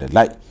လွတ်ထွက်တယ်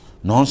like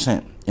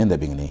nonsense in the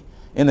beginning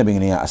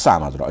ကအစ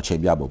မှာဆိုတော့အခြေ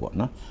ပြဖို့ပေါ့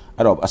နော်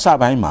အဲ့တော့အစ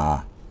ပိုင်းမှာ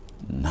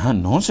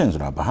nonsense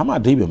ဆိုတာဘာမှ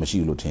အဓိပ္ပာယ်မရှိ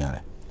ဘူးလို့ထင်ရတ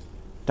ယ်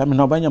ဒါပေမဲ့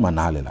နောက်ပိုင်းကျမှ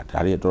နားလည်လာဒါ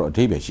တွေတော့အ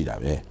ဓိပ္ပာယ်ရှိတာ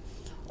ပဲ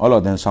all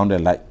of them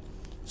sounded like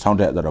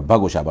sounded ဆိုတော့ဘတ်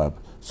ကိုရှာပါ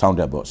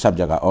sounded ပေါ့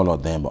subject က all of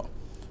them ပေါ့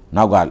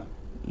နောက်က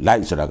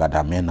like ဆိုတာက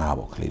ဒါမင်းနာ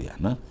ပေါ့ကလေးတွေက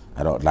နော်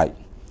အဲ့တော့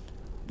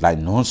like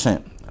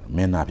nonsense မ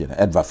င်းနာဖြစ်တယ်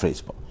adverb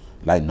phrase ပေါ့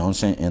like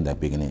nonsense in the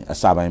beginning အ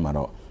စပိုင်းမှာ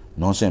တော့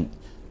nonsense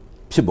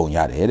ဖြစ်ပုံရ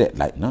တယ်တဲ့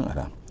like နော်အဲ့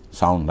ဒါ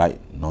sound like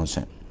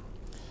nonsense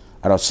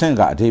အဲ့တော့ sense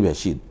ကအဓိပ္ပာယ်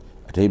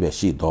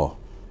ရှိတော့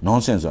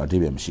nonsense ဆိုအဓိ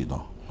ပ္ပာယ်မရှိ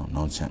တော့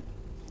nonsense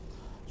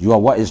your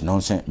what is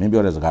nonsense မင်း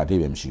ပြောတဲ့စကားအဓိ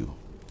ပ္ပာယ်မရှိဘူး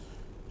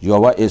your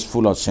what is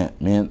full of sense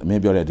မ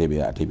င်းပြောတဲ့အဓိပ္ပာ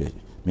ယ်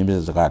မင်းပြော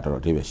တဲ့စကားတော့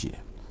အဓိပ္ပာယ်ရှိတ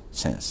ယ်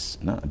sense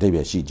နော်အဓိပ္ပာ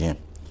ယ်ရှိခြင်း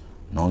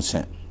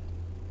nonsense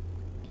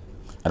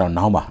အဲ့တော့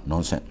noun ပါ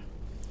nonsense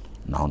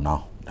noun ဒါ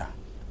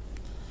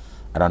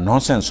အဲ့တော့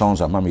nonsense song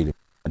ဆိုတာမှတ်မိတယ်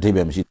အဓိပ္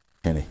ပာယ်မရှိ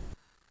ခြင်းလေ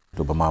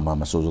တို့ဗမာမှာ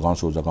မဆိုးစကောင်း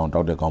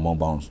တောက်တဲ့ကောင်း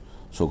ပေါင်း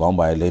ဆိုကောင်း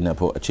ပါလေလိမ့်နေ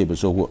ဖို့အခြေပ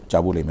စိုးဖို့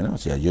ကြားဖို့လိမ့်မယ်နော်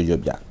ဆရာရွ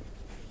တ်ပြ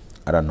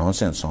အဲ့ဒါ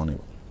nonsense song နေ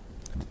ပေါ့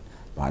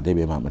ဘာအဓိပ္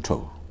ပာယ်မှမထု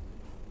တ်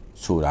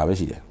ဆိုတာပဲ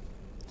ရှိတယ်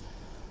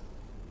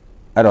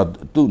အဲ့တော့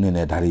သူ့အနေ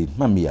နဲ့ဒါတွေ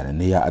မှတ်မိရတယ်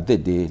နေရာအသစ်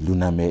တွေလူ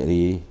နာမည်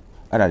တွေ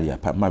အဲ့ဒါတွေက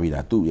မှတ်ပြီး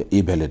တာသူ့ရဲ့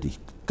ability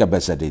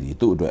capacity တွေ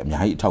သူ့အတွက်အ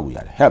များကြီးအထောက်အကူရ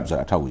တယ် help ဆို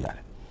တာအထောက်အကူရတ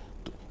ယ်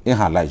in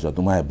her life ဆိုတော့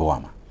သူမရဲ့ဘဝ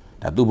မှာ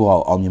ဒါသူ့ဘဝကို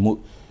အောင်မြင်မှု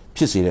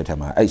ဖြစ်စေတဲ့ထက်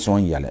မှာအဲ့စွ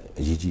မ်းရည်ရလည်း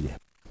အရေးကြီးတယ်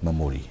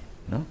memory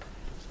နော်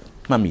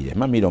မှတ်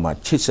မိတော့မှ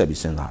ချစ်ဆက်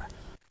ပြီးစဉ်းစားတာ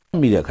မှ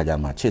တ်မိတဲ့အခါကျ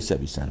မှချစ်ဆက်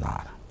ပြီးစဉ်း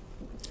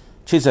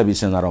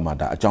စားတော့မှ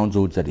ဒါအကြောင်း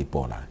ကျိုးဆက်တွေ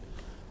ပေါ်လာတယ်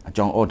အ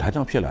ကြောင်းဒါ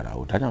ကြောင့်ဖြစ်လာတာ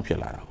ဟုတ်အ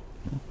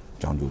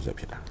ကြောင်းကျိုးဆက်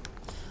ဖြစ်တာ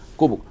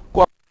ကို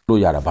လို့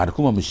ရတာဘာတစ်ခု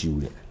မှမရှိ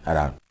ဘူးတဲ့အဲ့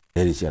ဒါ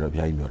လေဒီဆရာတော်ဘု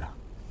ရားကြီးပြောတာ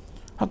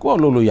ဟာကို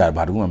လို့ရတာ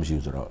ဘာတစ်ခုမှမရှိ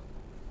ဘူးဆိုတော့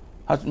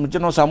ဟာကျွ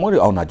န်တော်စာမွေးတွေ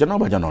အောင်တာကျွန်တော်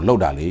လှု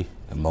ပ်တာလေ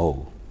မဟုတ်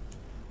ဘူး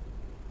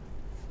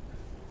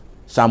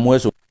စာမွေး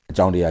ဆိုအ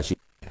ကြောင်းတရားရှိ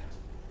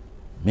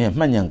မင်း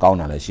မှတ်ဉဏ်ကောင်း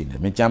တာလည်းရှိတယ်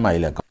မင်းကျမ်းမာ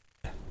ရေးလည်းကောင်း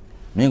တယ်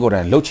မင်းကိုယ်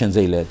တိုင်လှုပ်ချင်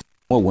စိတ်လည်း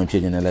ဝင်ဖြ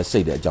စ်ခြင်းနဲ့လည်းစိ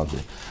တ်တဲ့အကြောင်းရှိ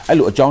တယ်အဲ့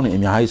လိုအကြောင်းတွေအ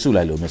များကြီးစု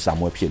လိုက်လို့မင်းစာ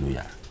မွေးဖြစ်လို့ရ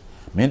တယ်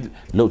မင်း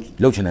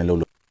လှုပ်ချင်တယ်လှုပ်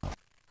လို့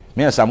မ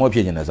င်းကစာမွေးဖြ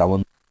စ်ခြင်းနဲ့စာမွေး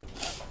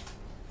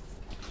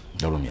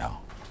လုပ်လို့မရအောင်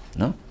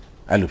နော်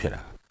အဲ့လိုဖြစ်တာ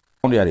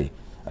ကောင်းတရားတွေ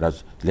အဲ့တော့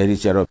လေဒီ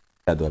ဆရာတော်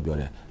ပြော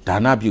တယ်ဒါ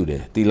နပြုတ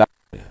ယ်သီလ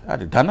အဲ့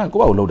ဒါန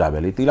ကိုယ့်ဘာကိုလှုပ်တာပဲ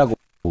လေသီလကို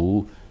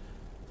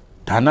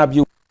ဒါန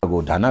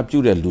ပြု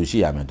တဲ့လူရှိ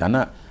ရမယ်ဒါန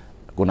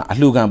ကိုအ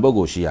လှူခံပုဂ္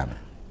ဂိုလ်ရှိရမယ်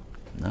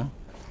နော်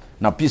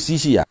နောက်ပစ္စ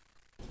ည်းရှိရ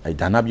ai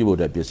dana più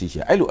တဲ့ပစ္စည်းရှိ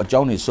အဲ့လိုအကြော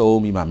င်းတွေစုံ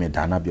ပြီးမှမင်း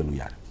ဒါနပြုတ်လို့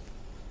ရတယ်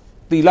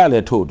သီလလ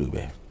ည်းထို့တူ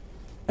ပဲ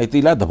အဲ့သီ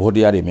လသဘောတ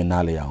ရားတွေမင်း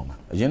နားလဲအောင်ပါ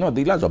အရင်တော့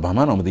သီလဆိုဘာ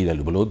မှတော့မသိတယ်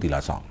လို့ဘလို့သီလ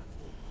ဆောင်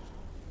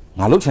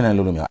ငါလုတ်ချင်တယ်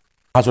လို့မရ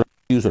ငါဆို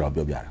တော့ဆိုတော့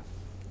ပြောပြတာ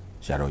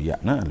ဆရာတော်ကြီးက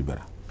နော်အဲ့လိုပြော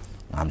တာ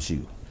ငါမရှိ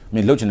ဘူးမ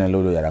င်းလုတ်ချင်တယ်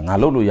လို့ရတာငါ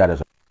လုတ်လို့ရတယ်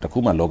ဆိုတခု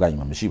မှလောကကြီး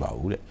မှာမရှိပါ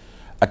ဘူးတဲ့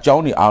အကြော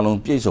င်းတွေအားလုံး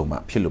ပြည့်စုံမှ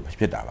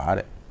ဖြစ်တာပါ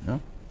တဲ့နော်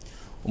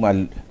ဥမာ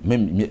မ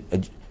င်း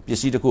ပစ္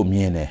စည်းတစ်ခုမြ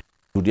င်တယ်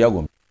လူတယောက်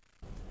ကို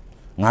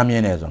ငါမြ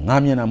င်တယ်ဆိုငါ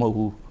မြင်တာမဟုတ်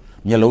ဘူး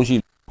မျက်လုံးရှိ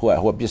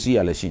ဟိုပစ္စည်းရ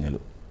လည်းရှိနေ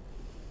လို့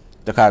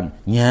တခါ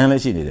ညံလ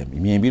ည်းရှိနေတယ်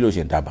မြင်ပြီးလို့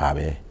ရှိရင်ဒါဘာ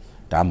ပဲ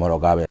ဒါမော်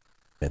တော်ကားပဲ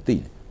သိ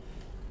နေ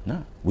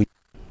နော်ဝီ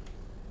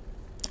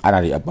အဲ့ဒါ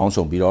တွေအပေါင်း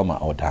စုံပြီးတော့မှ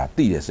အော်ဒါ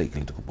သိတဲ့စိတ်က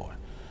လေးတစ်ခုပေါ်တယ်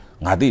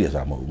ငါသိတယ်ဆို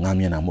တာမဟုတ်ဘူးငါ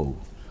မြင်တာမဟုတ်ဘူး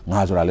ငါ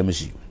ဆိုတာလည်းမ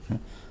ရှိဘူး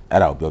အဲ့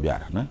ဒါကိုပြောပြ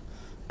တာနော်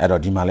အဲ့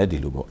တော့ဒီမှာလည်းဒီ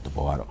လိုပေါ့သ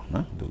ဘောကတော့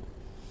နော်သူ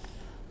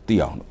သိ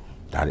အောင်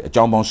ဒါတွေအ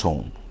ကြောင်းပေါင်းစုံ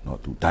နော်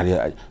သူဒါတွေ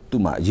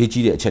သူ့မှာအရေး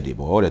ကြီးတဲ့အချက်တွေ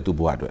ပေါ့တဲ့သူ့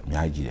ဘဝအတွက်အ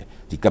များကြီးကြီးတယ်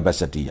ဒီ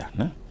capacity ရ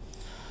နော်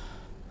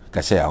က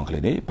ဆက်အောင်က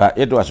လေးနေ but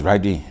it was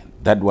writing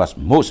that was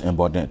most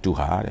important to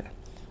her တဲ့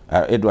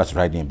it was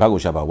writing ဘာကို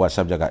ရှာပါ what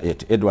subject က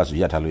it was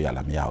ရထားလို့ရ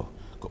လားမရဘူး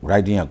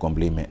writing က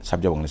complement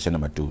subject က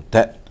number 2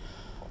 that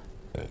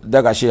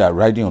ကရှေ့က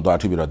writing ကိုသွား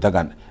ထည့်ပြီးတော့ that က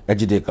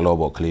adjective ကလော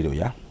ပေါ့ကလေးတို့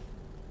ရ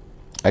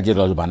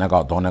adjective ဆိုဘာနဲ့ကော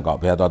က်တော့နဲ့ကောက်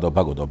ဘယ်တော့ဘ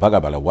တ်ကိုတော့ဘတ်က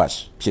ဘာလဲ was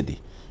ဖြစ်သည်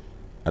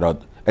အဲ့တော့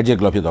adjective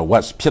ကလောဖြစ်တော့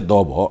was ဖြစ်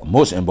တော့ပေါ့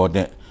most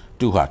important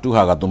to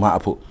her ကသူမအ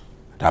ဖို့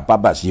ဒါ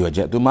purpose ရည်ရွယ်ချ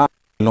က်သူမ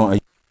လွန်အ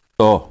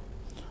တော့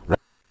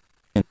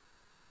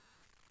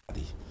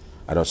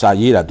အဲ့တော့စာ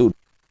ရေးတာ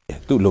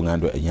သူ့လုပ်ငန်း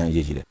အတွက်အရင်အ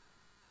ရေးကြီးတယ်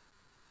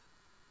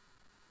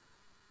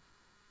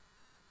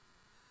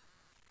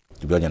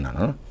ဒီပြောချင်တာ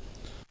နော်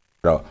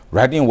အဲ့တော့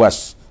writing was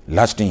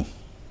lasting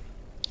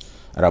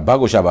အဲ့တော့ဘာ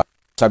ကိုရှာပါ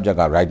subject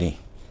က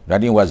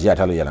writing was ရ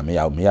ထားလို့ရလားမ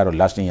ရတော့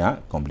lasting က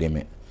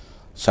complement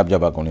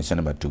subject က condition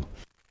number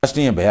 2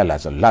 lasting ဘယ်ကလာ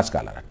ဆို last က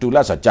လာတာ to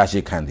last ဆိုကြာရှ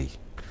ည်ခံသည်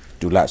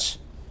to last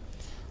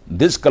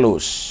this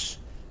clothes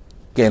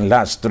can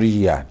last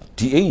 3 years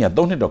ဒီအိမ်က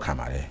3နှစ်တော့ခံ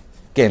ပါတယ်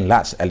can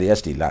last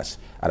last last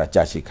အဲ့ဒါ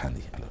ကြာရှည်ခံသ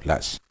ည်အဲ့လို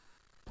last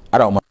အဲ့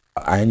တော့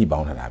အိုင်းကြီးပေါ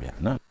င်းထားတာဗျာ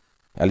နော်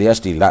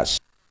last last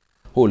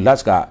ဟို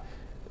last က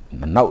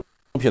နောက်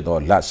ဖြစ်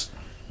တော့ last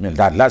မင်း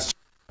ဒါ last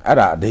အဲ့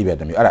ဒါအဓိပ္ပာယ်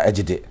တမျိုးအဲ့ဒါ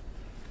adjective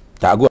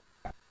ဒါအခု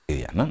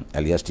ရနော်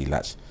last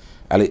last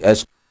ls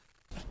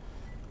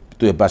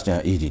သူ့ past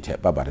tense ed ထက်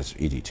ပတ်ပါတယ်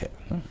ed ထက်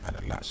နော်အဲ့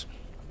ဒါ last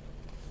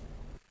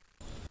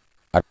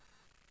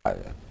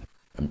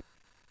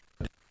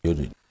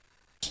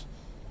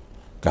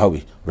ကောင်း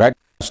ပြီ right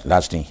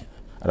lasting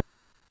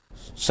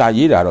စာ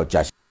ရေးတာတော့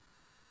ကြာ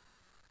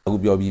အခု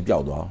ပြောပြီးပျော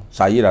က်သွား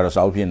စာရေးတာတော့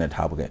စာအုပ်ဖြစ်နေ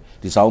ထားပါခဲ့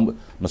ဒီစာအုပ်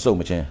မစုံ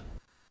မချင်း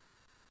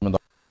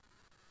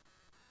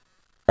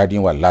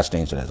writing was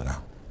lasting ဆိုတဲ့စကား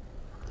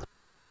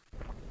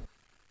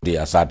ဒီ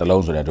အစာတစ်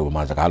လုံးဆိုတဲ့ဒီ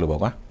မှာစကားလို့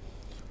ပေါ့ကွာ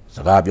စ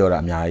ကားပြောတာ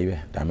အများကြီးပဲ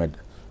ဒါပေ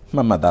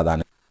မဲ့မှတ်သား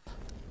နဲ့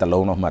တစ်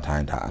လုံးတော့မှတ်ထားရ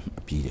င်ဒါ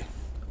အပြီးတယ်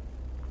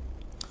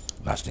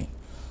lasting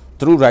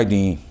through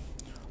writing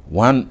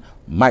one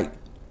might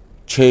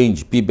change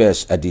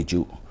people's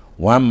attitude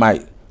one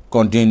might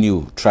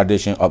continue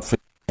tradition of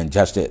freedom and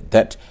justice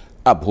that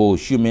uphold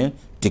human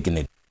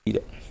dignity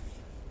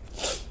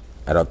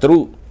အဲ့တော့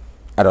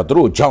သူ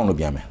တို့ကြောင့်လို့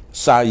ပြန်မယ်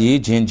စာရေး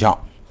ခြင်းကြော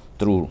င့်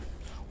သူတို့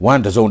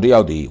one တစုံတစ်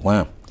ယောက်တည်း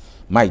one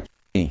might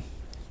change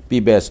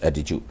people's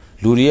attitude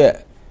လူတွေရဲ့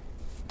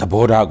သ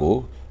ဘောထားကို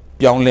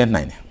ပြောင်းလဲ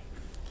နိုင်တယ်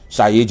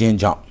စာရေးခြင်း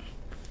ကြောင့်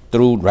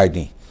through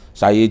writing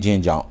စာရေးခြ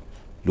င်းကြောင့်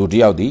လူတစ်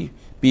ယောက်တည်း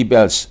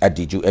people's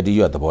attitude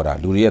သဘောထား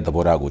လူတွေရဲ့သ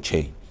ဘောထားကို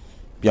change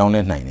ပြောင်းလဲ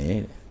နိုင်တယ်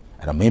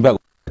အဲ့တော့ main ဘက်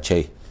ကို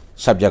change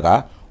subject က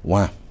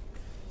one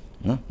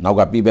နော်နောက်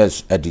က people's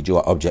attitude က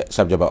object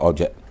subject က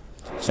object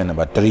set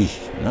number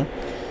 3နော်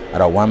အဲ့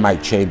တော့ one might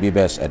change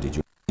people's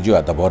attitude က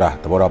သဘော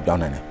ထားပြော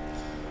င်းနိုင်တယ်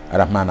အဲ့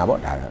ဒါမှန်တာပေါ့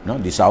ဒါနော်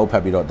ဒီစာအုပ်ဖ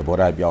တ်ပြီးတော့သဘော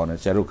ထားပြောင်းတယ်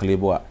ဆရာတို့ကလေး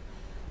ဘုက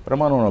ပထ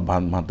မတော့ဘာ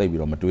မှသိပြီး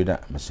တော့မတွေးတတ်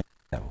မစင်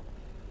ဘူး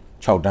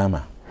6တန်း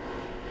မှာ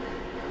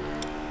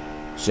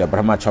ဆရာပ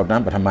ထမ6တ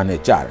န်းပထမနေ့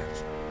ကြားတ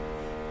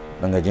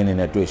ယ်ငွေချင်းနေ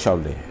နဲ့တွေ့လျှော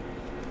က်လေ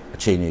အ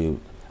ချိန်ကြီး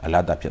အ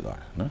လားတဖြစ်သွား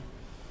တယ်နော်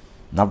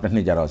နောက်တစ်နှ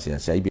စ်ကျတော့ဆရာ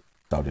ကြီး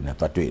တောက်တယ်နဲ့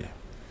သွားတွေ့တယ်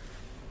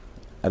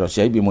အဲ့တော့ဆ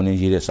ရာကြီးပြမနေ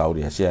ရေးတဲ့စာအုပ်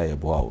တွေဆရာရဲ့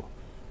ဘဝကို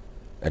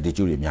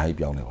attitude တွေအများကြီး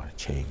ပြောင်းလဲပါတယ်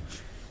change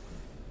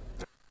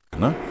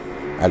နော်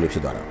အဲ့လိုဖြ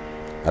စ်သွားတာ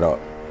အဲ့တော့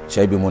ဆ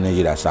ရာကြီးပြမနေ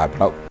ရေးတာစာဘ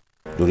လောက်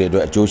လူတွေအတွ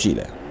က်အကျိုးရှိ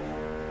လဲ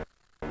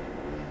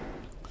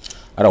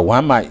အဲ့တော့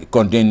one might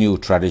continue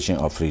tradition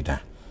of freedom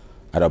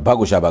အဲ့တော့ဘာ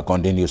ကိုရှာပါ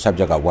continue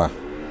subject က one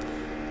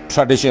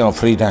tradition of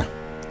freedom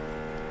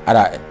အဲ့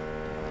ဒါ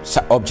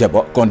object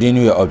ပေါ့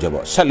continue ရဲ့ object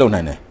ပေါ့ဆက်လုပ်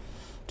နိုင်တယ်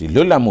ဒီ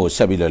လွတ်လပ်မှုကိုဆ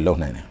က်ပြီးလုပ်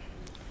နိုင်တယ်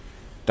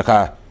တခါ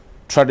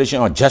tradition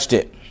of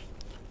justice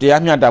တ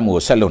ရားမျှတမှု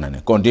ကိုဆက်လုပ်နိုင်တ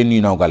ယ် continue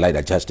နောက်ကလိုက်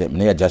တာ justice မ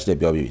နေ့က justice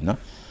ပြောပြီးပြီနော်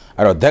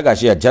အဲ့တော့ that က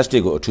ရှိရ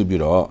justice ကိုအထူးပြု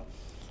တော့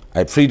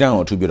အဲ freedom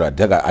ကိုအထူးပြုတော့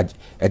that က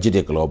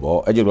adjective ကလောပေါ့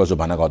adjective လို့ဆို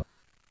ဘာနဲ့ကော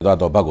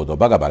တော့ဘ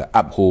တ်ကပါလဲ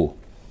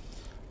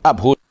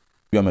uphold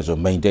ပြောမယ်ဆို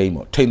maintain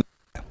ပေါ့ထိန်း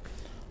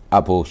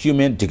uphold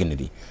human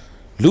dignity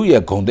လူ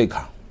ရဲ့ဂုဏ်သိက္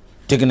ခာ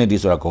dignity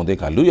ဆိုတာဂုဏ်သိက္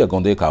ခာလူရဲ့ဂု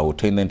ဏ်သိက္ခာကို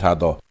ထိန်းသိမ်းထား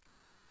တော့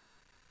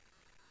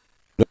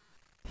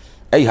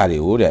အဲ့ဟာတွေ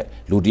ကိုတဲ့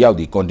လူတစ်ယောက်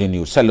ဒီ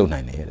continue ဆက်လုပ်နို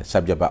င်တယ်တဲ့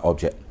subject by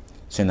object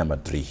ဆင့် number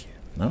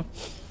 3နော်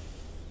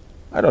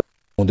အဲ့တော့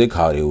ဂုဏ်သိက္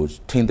ခာတွေကို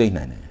ထိမ့်သိမ့်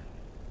နိုင်တယ်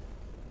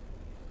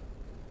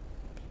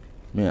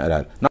မင်းအဲ့ဒါ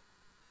နောက်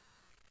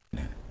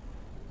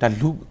ဒါ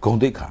လူဂုဏ်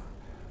သိက္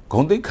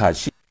ခာ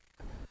ရှိ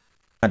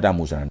တတ်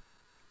မှုဆိုတာ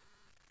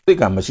သိက္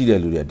ခာမရှိတဲ့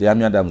လူတွေတရား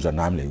မျှတမှုဆိုတာ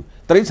နားမလည်ဘူး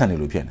တရိစ္ဆာန်တွေ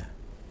လိုဖြစ်နေ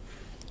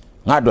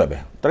ငါအတွက်ပဲ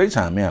တရိစ္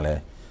ဆာန်မင်းကလ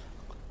ည်း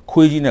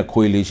ခွေးကြီးနဲ့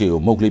ခွေးလေးရှိ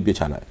ကိုမုတ်ကလေးပြစ်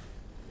ချလိုက်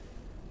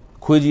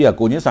ခွေးကြီးက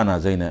ကိုညစ်စာနာ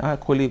စိမ့်နဲ့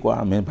ခွေးလေးကွာ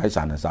မင်းဖိုက်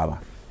စာနဲ့စားပါ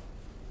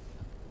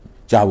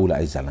ကြားဘူးလား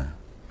အဲ့ဇလန်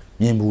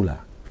မြင်ဘူး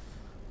လား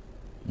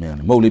မင်း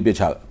မုတ်လေးပြစ်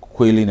ချ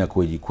ခွေးလေးနဲ့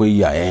ခွေးကြီးက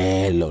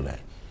လှုပ်လို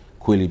က်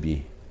ခွေးလေး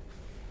ပြေး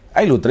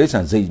အဲ့လိုတရိစ္ဆာ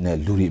န်စိတ်နဲ့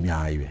လူတွေအ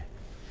များကြီးပဲ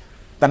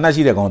တဏှတ်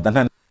ရှိတဲ့ကောင်တဏှ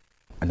တ်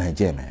အနိုင်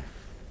ကျင့်မယ်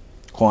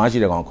ခွန်အားရှိ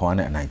တဲ့ကောင်ခွန်အား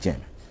နဲ့အနိုင်ကျင့်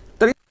မယ်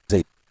တရိစ္ဆာန်စိ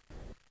တ်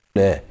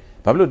လေ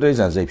ဘာဖြစ်လို့တရိစ္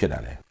ဆာန်စိတ်ဖြစ်တာ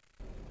လဲ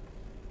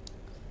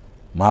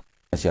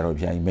ဆရာတော်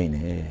ဘုရားကြီးမိတ်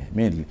နေမ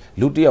င်း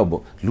လူတယောက်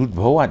လူ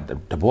ဘဝ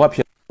တဘဝဖြ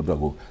စ်အတွက်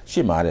ကိုရှ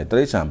စ်မှာတဲ့တ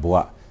ရိစ္ဆာန်ဘဝ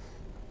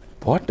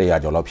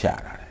100ကျော်လောက်ဖြတ်ရ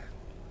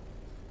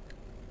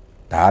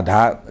တာဒါ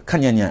ခ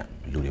က်ညံ့ညံ့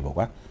လူတွေပေါ့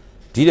ကွာ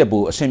ဒီတဲ့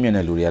ပိုအဆင့်မြင့်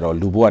တဲ့လူတွေကတော့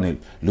လူဘဝနဲ့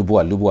လူဘဝ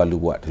ဒီ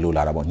လို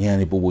လာတာပေါ့ညံ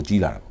နေပို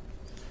ကြီးလာတာပေါ့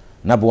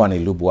နတ်ဘဝ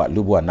နဲ့လူဘဝ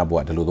နတ်ဘဝ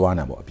ဒီလိုသွား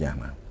နေပေါ့အပြန်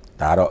မှာ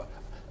ဒါကတော့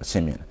အဆ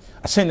င့်မြင့်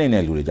အဆင့်နေ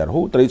တဲ့လူတွေကြတော့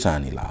ဟိုတရိစ္ဆာန်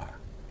နေလာ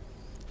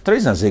တရိ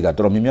စ္ဆာန်စိတ်ကတော်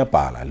တော်များများ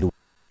ပါလာလူ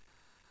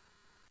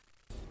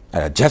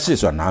အဲ့ဒါ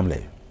justice ဆိုတာနားမလဲ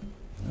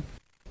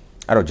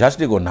အဲ့တော့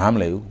justice ကိုနားမ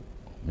လဲဘူး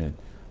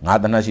ငါ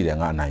တဏှတ်ရှိတယ်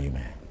ငါအနိုင်ယူမ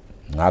ယ်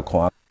ငါခွ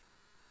န်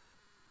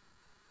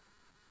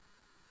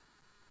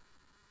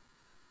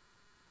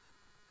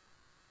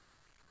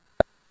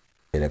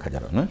တဲ့ခါကြ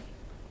တော့နော်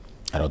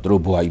အဲ့တော့သူ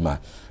တို့ဘွားကြီးမှာ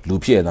လူ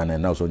ဖြစ်ရတဲ့နဲ့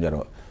နောက်ဆုံးကြ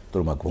တော့သူ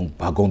တို့မှာ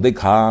ဘာဂုံသိက္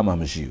ခာမှ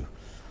မရှိဘူး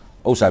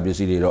ဥစ္စာပစ္စ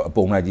ည်းတွေတော့အ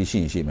ပုံလိုက်ကြီး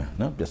ရှိမယ်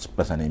နော်ပ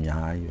တ်စံနေအများ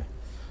ကြီးပဲ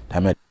ဒါ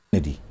ပေ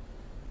မဲ့ဒီ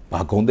ဘာ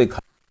ဂုံသိက္ခာ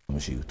မ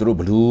ရှိဘူးသူတို့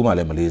ဘလူးမှ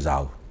လည်းမလေး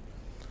စားဘူး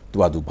သူ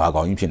ကသူဘာ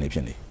ကောင်ကြီးဖြစ်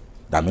နေ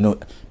ဒါမင်းတို့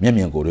မျက်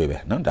မြင်ကိုယ်တွေပဲ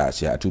နော်ဒါဆ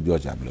ရာအထူးပြော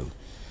ကြမလို့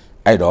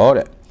အဲ့တော့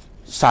တဲ့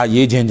စာ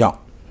ရေးခြင်းကြောင့်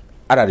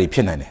အဲ့ဒါတွေဖြ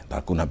စ်နိုင်တယ်ဒါ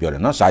ခုနပြောတ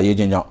ယ်နော်စာရေး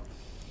ခြင်းကြောင့်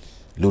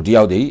လူတ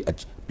ယောက်တွေ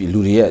လူ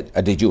တွေရဲ့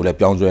attitude ကိုလည်း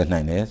ပြောင်းလဲ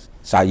နိုင်တယ်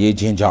စာရေး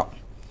ခြင်းကြောင့်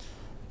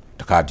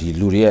တခါဒီ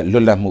လူတွေရဲ့လွ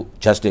တ်လပ်မှု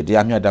justice တ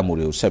ရားမျှတမှု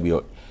တွေကိုဆက်ပြီး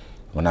တော့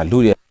လူ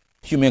ရဲ့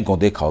human ဂုဏ်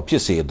သိက္ခာကိုဖြ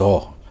စ်စေတော့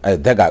အဲ့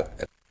ဒါက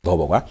တော့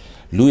ပေါ့ကွာ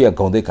လူရဲ့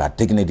ဂုဏ်သိက္ခာ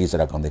dignity ဆို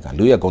တာဂုဏ်သိက္ခာ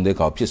လူရဲ့ဂုဏ်သိက္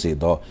ခာကိုဖြစ်စေ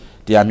တော့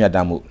တရားမျှတ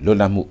မှုလွတ်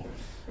လပ်မှု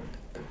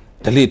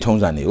ဒလိထုံး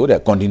စံတွေကိုတဲ့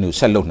continue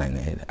ဆက်လုပ်နိုင်တ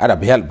ယ်တဲ့အဲ့ဒါ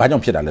ဘာကြော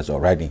င့်ဖြစ်တာလဲဆို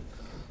တော့ writing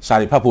စာ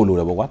တွေဖတ်ဖို့လို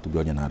တယ်ပေါ့ကွာသူ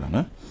ပြောနေတာတော့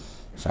နော်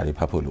စာတွေ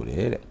ဖတ်ဖို့လိုတ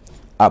ယ်တဲ့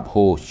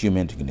uphold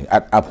human dignity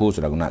uphold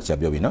ဆိုတာကဆရာ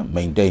ပြောပြီနော်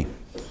maintain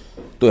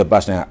သူရဲ့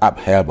personal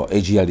uphold ပေါ့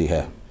AGL တွေ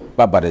have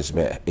but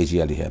participate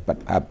AGL တွေ have but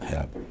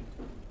uphold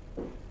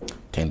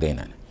ထိန်းသိမ်း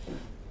နိုင်တယ်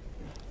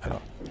အဲ့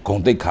တော့ဂု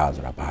ဏ်သိက္ခာ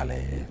ဆိုတာဘာလဲ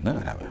နော်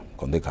အဲ့ဒါပဲ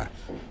ဂုဏ်သိက္ခာ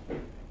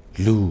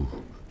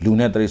လူ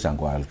နဲ့တိရစ္ဆာန်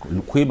ကွာ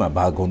ခွေးမှာ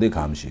ဘာဂုဏ်သိက္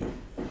ခာမရှိ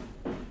ဘူး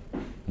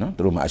နော်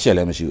သူတို့မှာအရှက်လ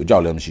ည်းမရှိဘူးအကြော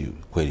က်လည်းမရှိဘူး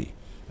ခွေးတွေ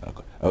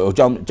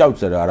ကြောက်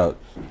ဆိုတာတော့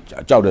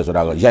ကြောက်တယ်ဆို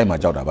တာကရိုက်မှ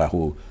ကြောက်တာပါ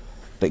ဟို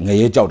င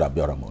ရဲကြောက်တာ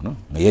ပြောတာမဟုတ်နော်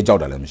ငရဲကြောက်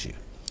တာလည်းမရှိ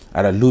ဘူး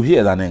အဲ့ဒါလူဖြစ်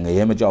ရတာနဲ့င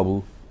ရဲမကြောက်ဘူး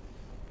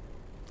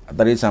တ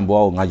ရိစ္ဆာန်ဘဝ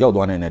ကိုငါရောက်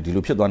သွားနိုင်တယ်ဒီ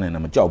လိုဖြစ်သွားနိုင်တ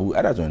ယ်မကြောက်ဘူး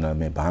အဲ့ဒါဆိုရင်တော့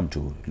မင်းဘာမှမ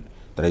ထူ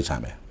တရိစ္ဆာန်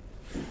ပဲ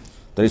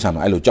တရိစ္ဆာန်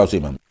မှာအဲ့လိုကြောက်စိ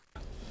တ်မှ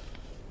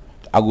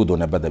အကုသို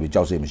လ်နဲ့ပတ်သက်ပြီး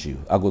ကြောက်စိတ်မရှိ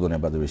ဘူးအကုသိုလ်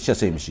နဲ့ပတ်သက်ပြီးရှက်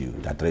စိတ်မရှိ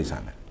ဘူးဒါတရိစ္ဆာ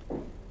န်ပဲ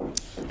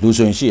လူ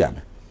ဆိုရင်ရှိရမ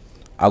ယ်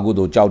အကု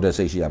သိုလ်ကြောက်တဲ့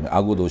စိတ်ရှိရမယ်အ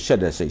ကုသိုလ်ရှက်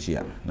တဲ့စိတ်ရှိရ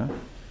မယ်နော်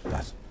ဒါ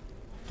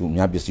သူ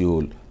များပစ္စည်းကို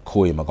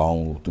ခိုးရမကောင်း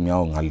ဘူးသူများ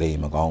ကိုငါလိမ်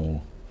မကောင်းဘူး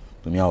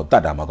သူများကိုတ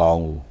တ်တာမကော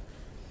င်းဘူး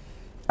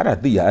အဲ့ဒါ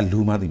သိရလူ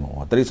မှသိမှာ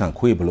ပေါ့တရိစ္ဆာန်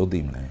ခွေးဘယ်လိုသိ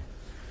မလဲ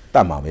တ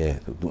တ်မှာပဲ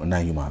သူအနို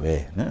င်ယူမှာပဲ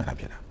နော်အဲ့ဒါ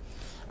ဖြစ်တာ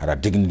အဲ့ဒါ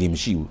dignity မ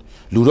ရှိဘူး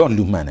လူတော့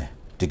လူမှန်တယ်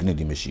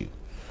dignity မရှိဘူး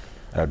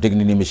အဲ့တော့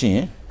dignity မရှိရ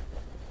င်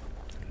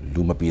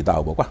လူမပြေ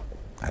တော့ဘူးကွာ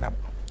အဲ့ဒါ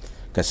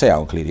ကဆက်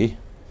အောင်ကလေးတွေ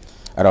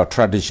အဲ့တော့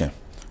tradition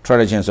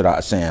ဆိုတာ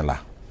အစဉ်အလာ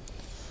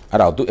အဲ့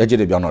တော့သူ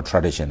adjective ပြောင်းတော့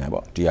traditional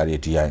ပေါ့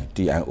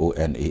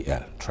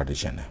TIONAL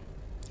traditional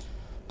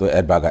သူ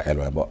adverb က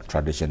LY ပေါ့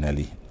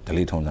traditionally ဒ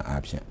လိထုံးတဲ့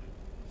အားဖြင့်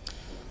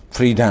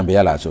freedom ပဲရ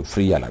လားဆို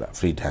free ရလာတာ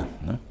freedom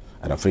နော်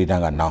အဲ့တော့ freedom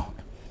က noun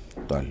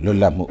သူလွတ်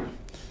လပ်မှု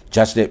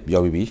justice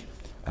ပြောပြီးပြီ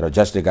အဲ့တော့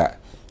justice က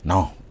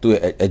noun သူ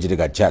ရဲ့ adjective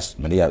က just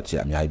မနေ့ကဆ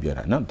ရာအများကြီးပြော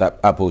တာနော် that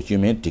uphold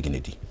human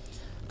dignity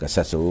ကဆ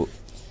က်ဆို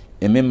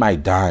Amen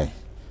might die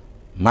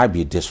might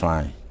be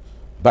destroyed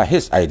but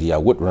his idea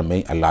would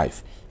remain alive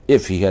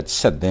if he had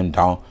set them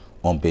down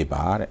on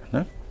paper တဲ့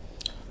နော်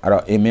အဲ့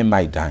တော့ Amen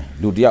might die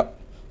လူတယောက်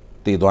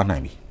တည်သွားနို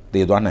င်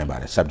ပါ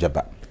တယ် subject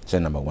ပါ set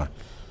number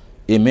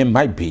 1 Amen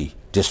might be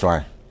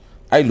destroyed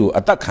အဲ့လို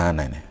အသက်ခံ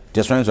နိုင်တယ်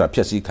destroy ဆိုတာဖျ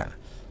က်ဆီးခံ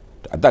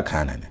အသက်ခံ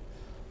နိုင်တယ်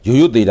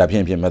ရိုးတည်တာဖြ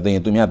စ်မသိရ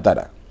င်သူများတတ်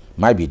တာ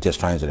might be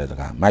destroyed ဆိုတဲ့စ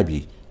ကား might be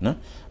နော်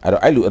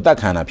အဲ့လိုအသက်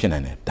ခံတာဖြစ်နို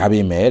င်တယ်ဒါပေ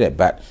မဲ့တဲ့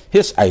but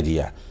his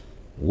idea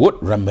would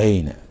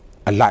remain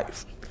alive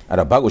အဲ့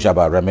တော့ဘာကိုရှာ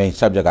ပါ remain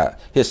subject က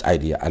his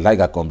idea alive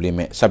က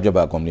complement subject က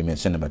complement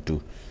set number 2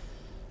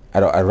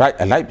အဲ့တော့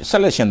alive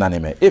selection တာနေ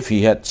မယ် if he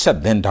had set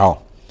them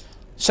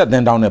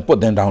down နဲ့ put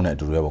them down နဲ့အ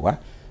တူတူပဲပေါ့ကွာ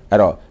အဲ့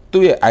တော့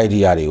သူ့ရဲ့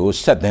idea တွေကို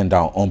set them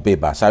down on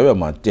paper စာရွက်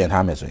မှာတင်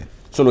ထားမယ်ဆိုရင်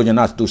ဆိုလိုချင်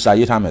တာသူစာ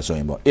ရေးထားမယ်ဆိုရ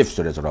င်ပေါ့ if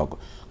ဆိုတဲ့ဆိုတော့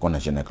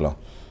conditional clause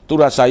သူ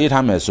ကစာရေး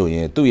ထားမယ်ဆိုရ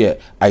င်သူ့ရဲ့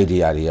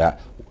idea တွေက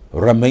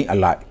remain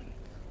alive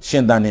ရှ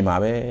င်သန်နေမှာ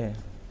ပဲ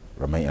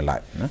remain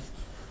alive နော်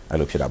အဲ့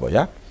လိုဖြစ်တာပေါ့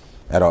ဗျာ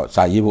အဲ့တော့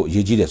စာရေးဖို့အ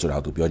ရေးကြီးတယ်ဆိုတာ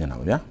ကိုသူပြောနေတာ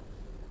ပေါ့ဗျာ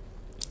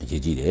အ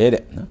ရေးကြီးတယ်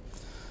တဲ့နော်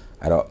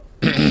အဲ့တော့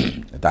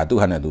ဒါသူ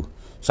ဟာနဲ့သူ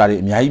စာတွေ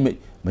အများကြီး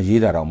မရေး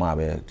တာတော့မှ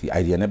ပဲဒီ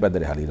idea နဲ့ပတ်သ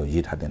က်တဲ့ဟာလေးတော့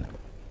ရေးထားတဲ့ပေါ့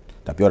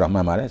ဒါပြောတာမှ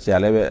န်ပါတယ်ဆရာ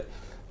လည်းပဲ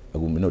အ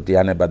ခုမင်းတို့တ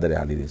ရားနဲ့ပတ်သက်တဲ့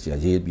ဟာလေးတွေဆရာ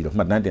ရေးပြီးတော့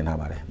မှတ်တမ်းတင်ထား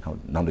ပါတယ်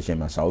နောက်တစ်ချိန်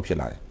မှာစာအုပ်ဖြစ်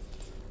လာတယ်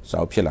စာ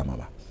အုပ်ဖြစ်လာမှာ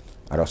ပါ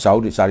အဲ့တော့စာအု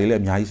ပ်တွေစာတွေလည်း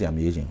အများကြီးဆရာမ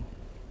ရေးချင်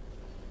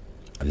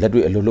ဘူးလက်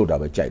တွေ့အလုပ်လုပ်တာ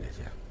ပဲကြိုက်တယ်ဆ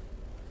ရာ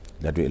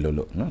လက်တွေ့အလုပ်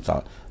လုပ်နော်စာ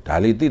ဒါ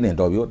လေးသိတင်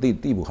တော်ပြီးတော့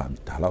သိဖို့ဟာ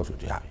ဒါလောက်ဆို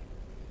ကြားပြီ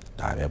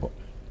ဒါပဲပေါ့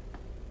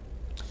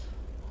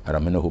အဲ့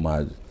တော့မင်းတို့ဟိုမှာ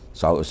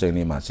စာအုပ်အစိမ်း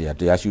လေးမှာဆရာ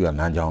တရားရှိရ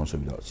လမ်းကြောင်းဆို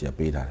ပြီးတော့ဆရာ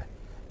ပေးထားတယ်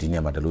ဒီနေ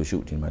ရာမှာဒီလိုရှု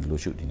ဒီနေရာမှာဒီလို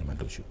ရှုဒီနေရာမှာ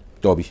ဒီလိုရှု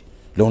တော်ပြီ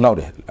လုံလောက်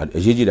တယ်အ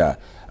ရေးကြီးတာ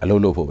အလု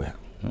ပ်လုပ်ဖို့ပဲ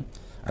နော်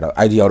အဲ့တော့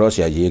idea တော့ဆ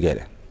ရာရေးခဲ့တ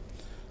ယ်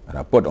အဲ့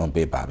ဒါ put on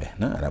paper ပဲ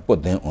နော်အဲ့ဒါ put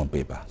them on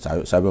paper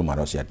စာပေမှာ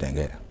တော့ဆရာတင်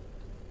ခဲ့တယ်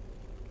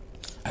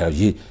အဲ့တော့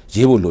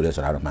ရေးဖို့လိုတယ်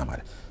ဆိုတာတော့မှန်ပါတ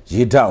ယ်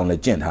ရေးတတ်အောင်လ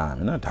ည်းကျင့်ထားရမ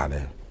ယ်နော်ဒါလ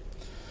ည်း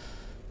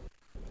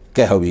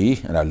ကဲဟုတ်ပြီ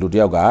အဲ့ဒါလူတ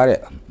ယောက်ကတဲ့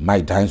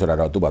Mike တိုင်းဆိုတာ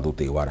တော့သူ့ဘာသူ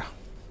တေသွားတာ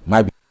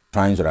Mike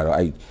တိုင်းဆိုတာတော့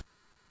အဲ့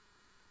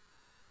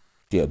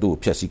ဒီသူ့ကို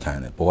ဖျက်ဆီးခံရ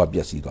တယ်ဘောကပျ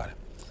က်စီးသွားတယ်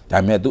ဒါ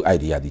ပေမဲ့သူ့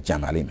idea ဒီကြံ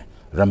ပါလိမ့်မယ်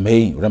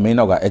remain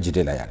တော့က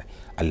adjective လိုက်ရတယ်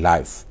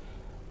alive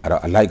အဲ့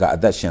တော့ alive ကအ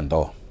သက်ရှင်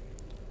သော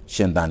ရှ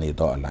င်သန်နေ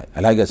သော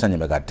alive ကဆန့်ကျ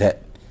င်ဘက်က dead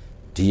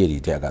ဒီရ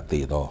ည်တဲ့ကသေ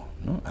သော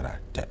နော်အဲ့ဒါ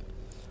dead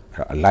အဲ့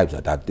တော့ alive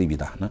ဆိုတာဒါသိပြီး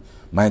သားနော်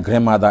my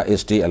grandmother is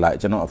still alive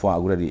ကျွန်တော်အဖွာ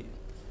အခုတည်း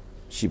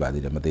ရှိပါ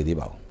သေးတယ်မသေးသေး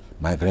ပါဘူး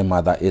my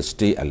grandmother is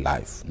still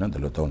alive နော်ဒီ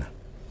လိုသုံးတယ်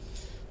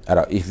အဲ့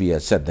တော့ if we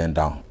set them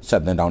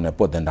down နဲ့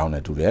put them down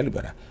နဲ့တူတယ်လို့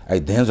ပြောတာအဲ့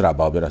then ဆိုတာ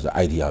ဘာပြောတာဆို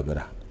idea ကိုပြော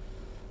တာ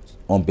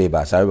on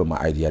paper စာရွက်ပေါ်မှာ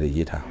idea တွေ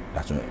ရေးထား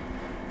ဒါဆိုရင်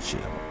ရှိ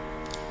တယ်ပေါ့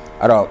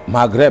အဲ့တော့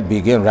Margaret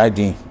began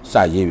writing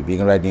စာရေး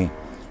began writing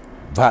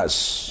verse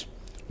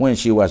when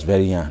she was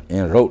very young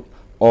and wrote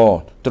all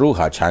through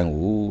her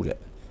childhood တဲ့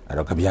အဲ့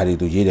တော့ကြပြားတွေ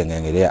သူရေးတယ်င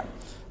ယ်ငယ်တည်းက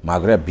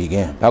Margaret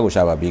began ဘာကို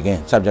ရှာပါ begin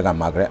subject က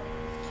Margaret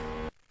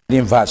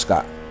in verse က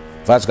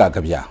ကြ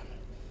ပြား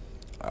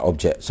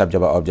object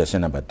subject က object ဆ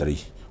င်း number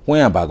 3 when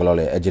ဘာကလို့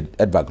လဲ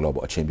adverb ကလို့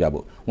ပေါ့အချိန်ပြ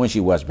ဖို့ when she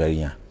was very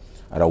young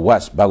အဲ့တော့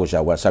was ဘာကိုရှာ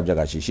was subject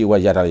က she was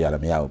ရထားရ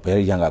မရဘူး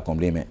very young က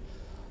complement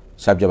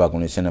subject က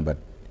complement ဆင်း number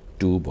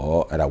 2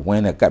ပေါ့အဲ့ဒါ when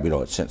နဲ့ကပ်ပြီး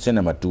တော့ဆင်း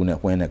number 2နဲ့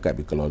when နဲ့ကပ်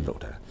ပြီး close လုပ်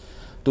ထားတာ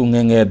သူင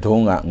ငယ်တု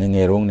န်းက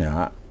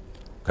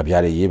ကြ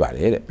ပြားတွေရေးပါတ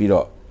ယ်တဲ့ပြီး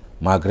တော့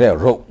Margaret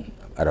wrote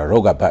အဲ့တော့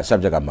wrote က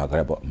subject က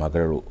Margaret ပေါ့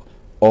Margaret wrote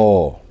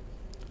all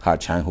her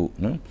childhood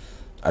နော်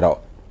အဲ့တော့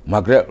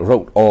Margaret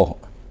wrote all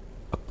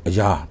အ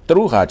ရာသူ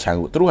တို့ဟာ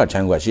childhood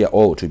ကရှိရ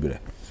all ကိုထွေးပြတ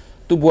ယ်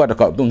သူ့ဘဝတစ်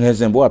ခေါက်သူငယ်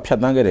စဉ်ဘဝဖြတ်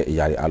သန်းခဲ့တဲ့အ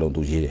ရာတွေအလုံး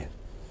သူရေးတယ်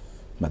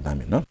မှတ်သား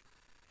မယ်နော်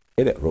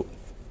အဲ့တဲ့ wrote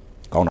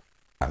ကောင်း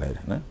တာလဲ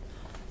နော်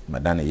မှ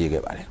တ်တမ်းနဲ့ရေး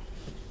ခဲ့ပါတယ်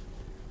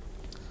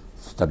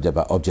subject က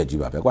object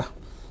ကြီးပါပဲကွာ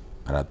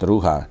အဲ့ဒါသူ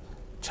တို့ဟာ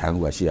ချမ်း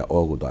ကရှိရ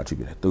all ကိုသွားထွေး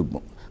ပြတယ်သူ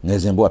ငယ်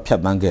စဉ်ဘဝဖြတ်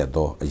သန်းခဲ့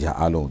သောအရာ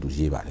အလုံးသူ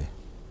ရေးပါတယ်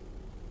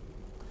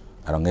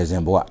အဲ့တော့ငယ်စ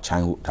ဉ်ဘဝချ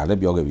မ်းဒါလည်း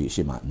ပြောခဲ့ပြီးအ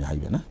ရှိမအများ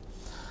ကြီးပဲနော်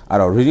အဲ့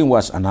တော့ reading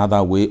was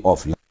another way of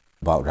learning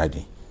about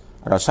writing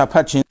အဲ့တော့စာဖ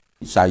တ်ခြင်း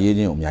စာရေး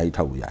ခြင်းကိုအများကြီး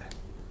ထောက်လို့ရတယ်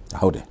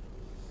ဟုတ်တယ်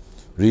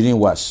reading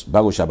was ဘာ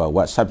ကိုရှာပါ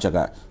what subject က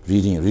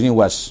reading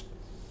was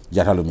ရ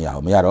ထားလို့မ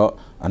ရတော့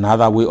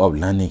another way of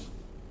learning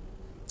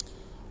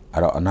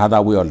အဲ့တော့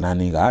another way of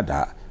learning ကဒါ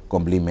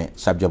complement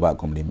subject က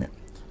complement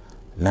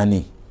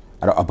learning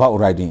အဲ့တော့ about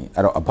writing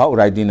အဲ့တော့ about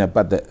writing နဲ့ပ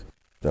တ်သက်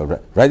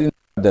writing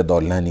ပတ်သက်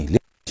တော့ learning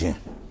လေ့ကျင့်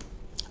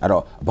အဲ့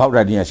တော့ about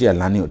writing ရရှိရ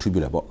learning ကိုထူးပြ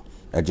တယ်ပေါ့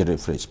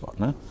adjective phrase ပေါ့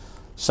နော်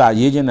စာ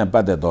ရေးခြင်းနဲ့ပ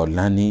တ်သက်တော့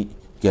learning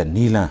က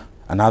နီလန်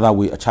another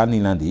way အခြားနီ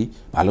လန်ဒီ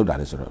ဘာလို့တာ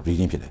လဲဆိုတော့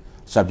reading ဖြစ်တယ်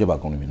subject ပါ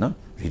ကောင်းနေပြီနော်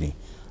reading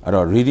အဲ့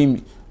တော့ reading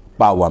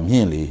power မြ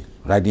င့်လေ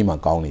writing မှာ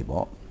ကောင်းနေ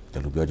ပေါ့ဒီ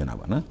လိုပြောချင်တာ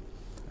ပါနော်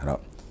အဲ့တော့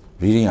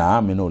reading က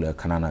မင်းတို့လည်း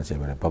ခဏနာဆယ်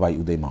ပဲဘဘကြီး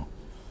ဦးသိမ်းမောင်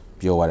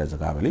ပြောရတဲ့စ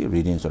ကားပဲလေ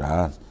reading ဆိုတာ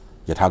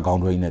ယထာကော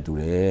င်းတွဲနဲ့တူ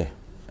တယ်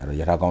အဲ့တော့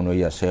ယထာကောင်းတွဲ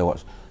ရဆဲ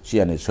ရှေ့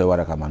ကနေဆွဲသွား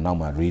တဲ့ခါမှာနောက်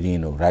မှာ reading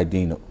တို့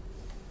writing တို့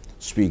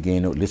speaking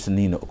တို့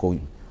listening တို့အကုန်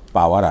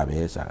ပါသွားတာပဲ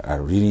ဆိုတာအဲ့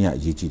reading က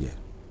အရေးကြီးတယ်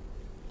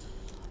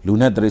လူ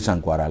နဲ့တိရစ္ဆာန်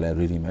ကွာတာလဲ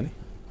reading ပဲလေ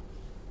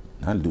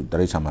နော်လူတိ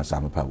ရစ္ဆာန်မှာစာ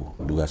မဖတ်ဘူး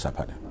လူကစာဖ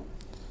တ်တယ်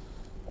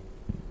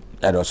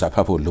အဲ့တော့စာဖ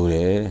တ်ဖို့လိုတ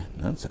ယ်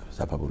နော်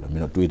စာဖတ်ဖို့လိုမ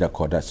င်းတို့တွေးတတ်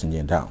ခေါ်တတ်ဆင်ခြ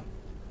င်တတ်အောင်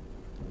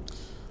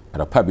အဲ့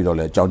တော့ဖတ်ပြီးတော့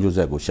လဲအကြောင်းကျိုးဆ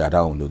က်ကိုရှာတ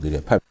တ်အောင်လို့သေးတ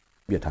ယ်ဖတ်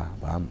ပြထား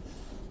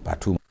ဘာ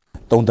ထူး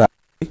သုံးသပ်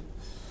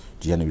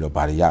ဒီကနေပြီးတော့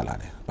ဘာတွေရလာ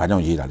လဲဘာကြော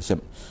င့်ရေးတာလဲ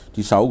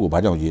ဒီစာအုပ်ကိုဘာ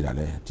ကြောင့်ရေးတာ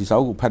လဲဒီစာ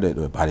အုပ်ကိုဖတ်တဲ့အ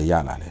တွက်ဘာတွေရ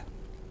လာလဲ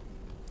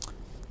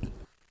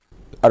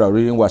အဲ့တော့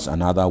reading was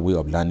another way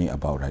of learning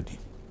about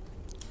writing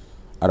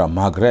အဲ့တော့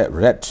Margaret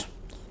read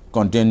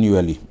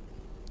continually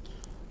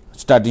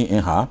studying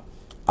in her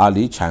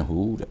early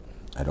childhood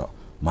အဲ့တော့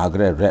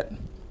Margaret read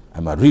အ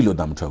မ read လို့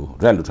တမ်းမထွက်ဘူး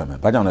read လို့ထွက်မယ်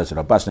ဘာကြောင့်လဲဆို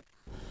တော့ past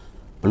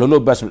ဘလို့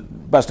လို့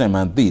past tense မှ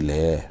သိ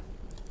လဲ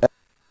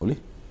ဟုတ်လေ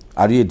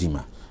RED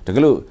မှာတက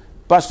ယ်လို့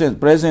past tense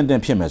present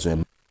tense ဖြစ်မယ်ဆိုရင်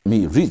me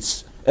reads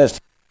as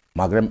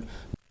Margaret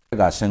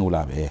က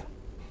singular ပဲ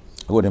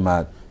အခုဒီမှာ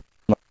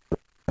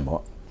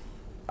ပေါ့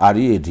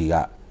RED က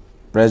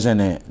present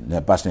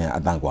နဲ့ past နဲ့အ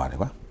တန်ကွာတယ်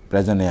ကွာ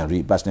present နဲ့ re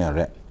past နဲ့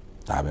red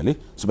ဒါပဲလေ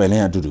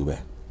spelling အတူတူပဲ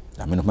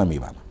ဒါမင်းတို့မှတ်မိ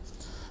ပါမှာ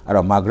အဲ့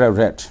တော့ Margaret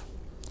read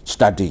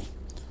study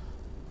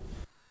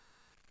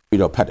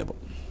ပြီးတော့ဖတ်တယ်ပေါ့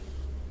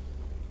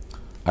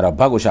အဲ့တော့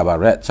ဘာကိုရှာပါ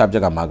read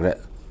subject က Margaret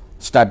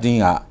starting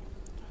က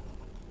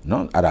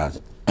နော်အဲ့ဒါ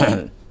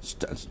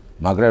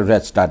Margaret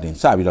read starting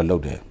စပြီးတော့လု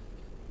ပ်တယ်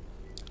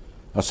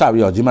စ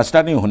ပြီးတော့ဒီမှာ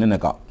starting ကိုဟို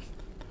နဲ့ကောက်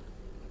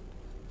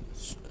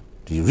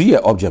ဒီ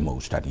real object မ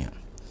ဟုတ် starting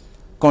က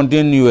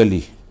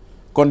continually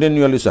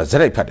ဆိုတာဇ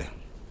က်ရိုက်ဖတ်တယ်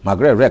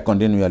Margaret read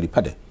continually ဖ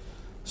တ်တယ်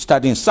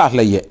starting စ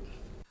လျက်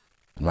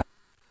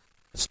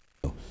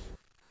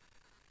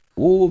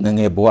အိုးငင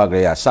ယ်ဘွားက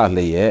လေးကစ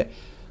လျက်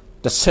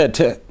တစ်ဆက်ထ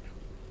က်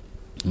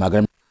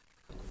Margaret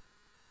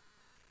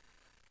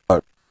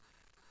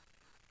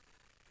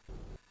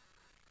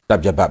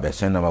subject ပဲ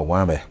sentence number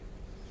 1ပဲ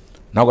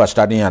နောက်က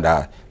starting ကဒါ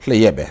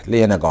လျက်ပဲလျ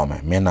က်နဲ့ကောင်းမ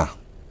ယ်မင်းသား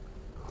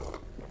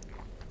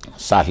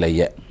စ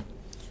လျက်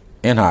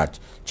in her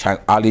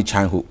early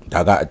childhood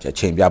ဒါကအ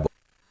ချိန်ပြဖို့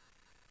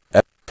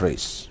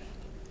phrase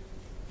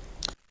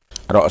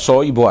အဲ့တော့အစော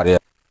ကြီးဘွားတွေ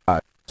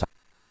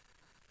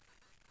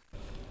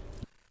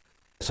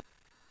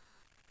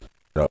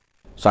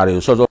စာရီ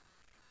စောစော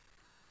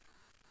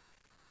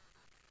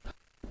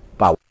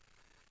ပါ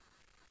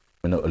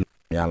မင်းတို့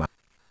များ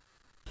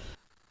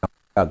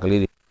လားကလေး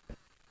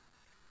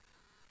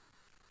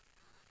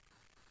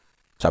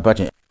စပတ်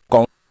ချင်းကော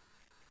င်း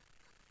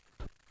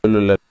လွ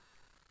ယ်လွယ်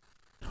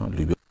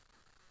လူပြ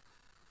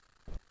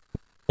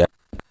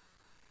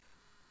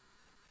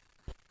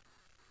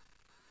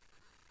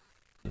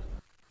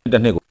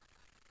တဲ့နေ့ကို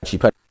ချီ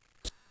ဖတ်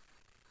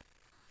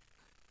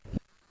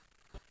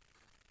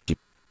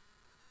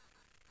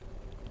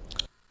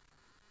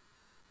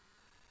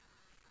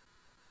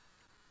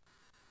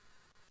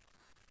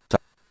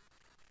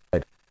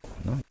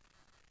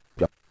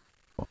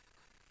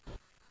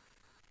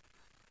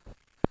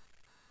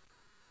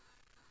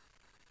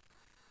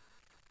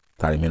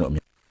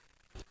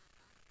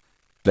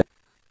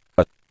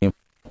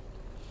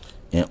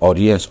in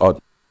audience or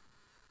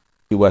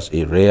he was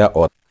a rare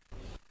or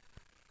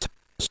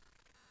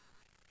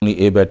only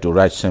able to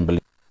write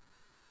simply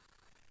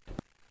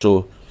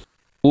so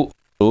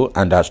who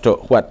understood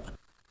what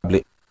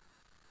public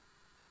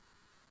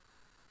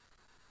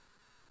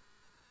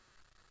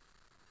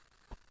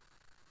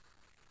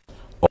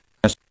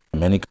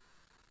many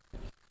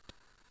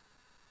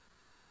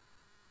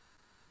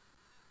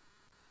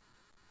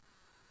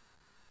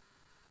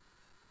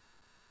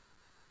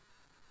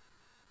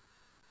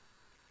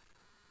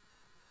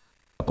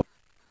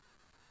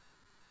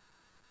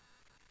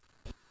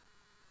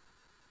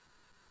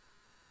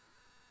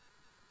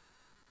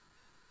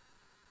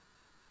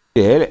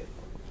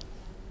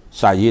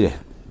တဲ့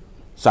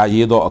စာ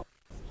ရေးတော့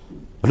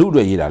ဘလူ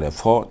တွေရေးတာလဲ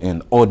for an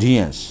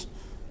audience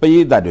ပရိ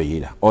သတ်တွေ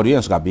ရေးတာ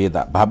audience ကပရိသ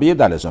တ်ဘာပရိ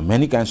သတ်လဲဆို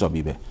many kinds of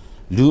people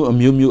လူအ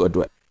မျိုးမျိုးအ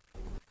တွက်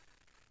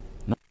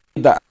နော်ပရိ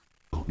သတ်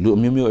လူအ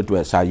မျိုးမျိုးအတွ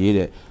က်စာ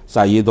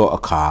ရေးတော့အ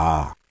ခါ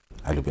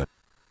အဲ့လိုပြော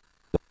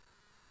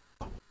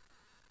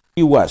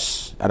he was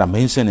အဲ့ဒါ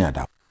main sentence နေ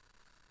တာ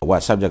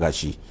what subject က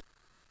ရှိ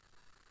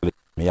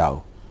မရ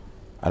ဘူး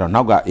အဲ့တော့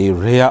နောက်က a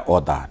rare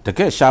author တက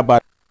ယ်ရှားပါ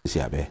ဆ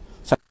ရာပဲ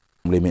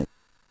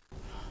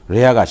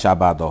ရေယာကရှား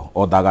ပါတော့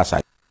အော်ဒါကဆို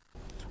င်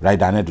ရိုက်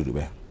တာနဲ့တူတူ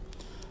ပဲ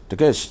တ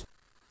ကယ်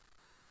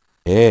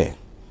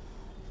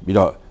ပြီး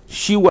တော့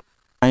she was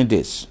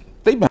scientist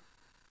သိပ္ပံ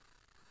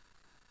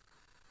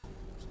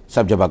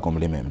subject က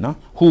complement နော်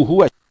who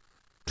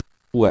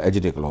was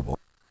adjective global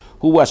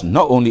who was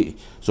not only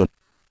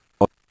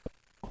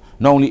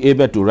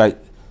able to write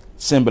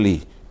simply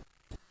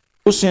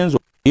who sings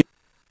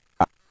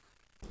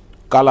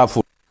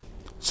colorful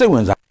စိတ်ဝ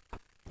င်စား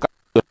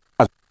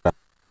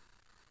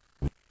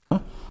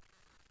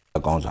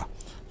ကောင်းစား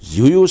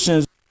ရိုးရိုးစင်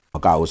မက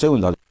ကိုစိတ်ဝ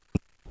င်စား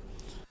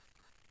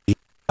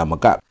မ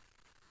က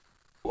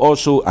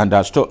also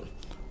understood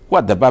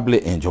what the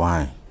public enjoy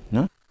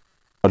နော်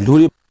လူ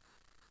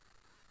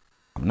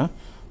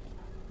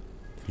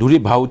တွေ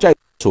ဘာကိုကြိုက်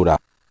ဆိုတာ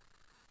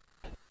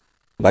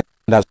ဘာ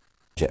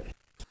ချက်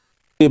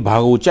ဘာ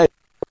ကိုကြိုက်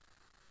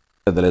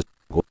တယ်လဲ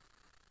ကို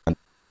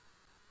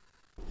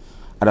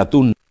အဲ့ဒါသူ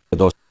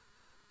တော့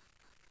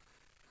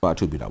ဘာ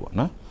ထူပြတာပေါ့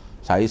နော်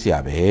စာရေးဆရာ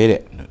ပဲ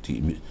တဲ့ဒီ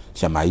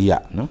ဆရာမကြီးက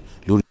နော်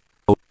လူ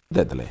တ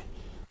က်တယ်လေ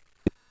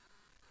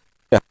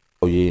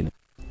ရေး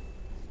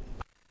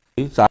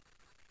နေစာ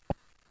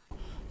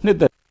နှစ်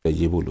သက်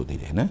ရေးဖို့လိုသေး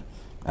တယ်နော်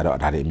အဲ့တော့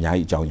ဒါတွေအများ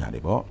ကြီးအကြောင်းညာ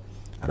တွေပေါ့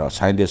အဲ့တော့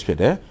scientist ဖြစ်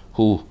တယ်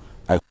who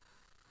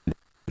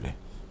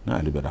နော်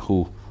အဲ့လိုပြောတာ who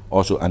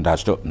also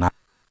understood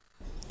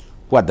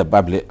what the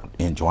public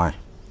enjoy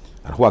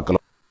အဲ့ဟိုက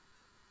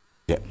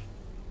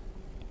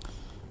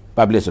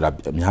public ဆိုတာ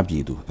အများပြ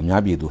ည်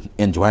သူ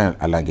enjoy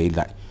အလံကိ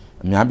လိုက်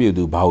အများပြည်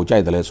သူဘာကိုကြို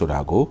က်တယ်လဲဆိုတာ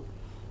ကို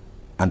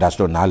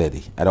understood နားလည်သ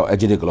ည်အဲ့တော့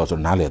adjective clause ဆို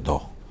နားလည်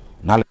တော့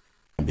နားလည်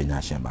ပညာ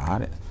ရှင်ပါ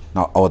တဲ့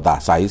နောက် author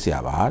စာရေးဆရာ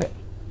ပါတဲ့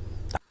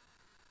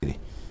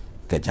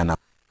ကဲကျန်တာ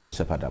ဆ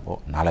က်ဖတ်တာပေါ့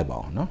နားလိုက်ပါ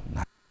အောင်နော်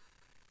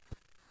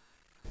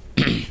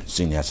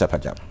senior ဆက်ဖ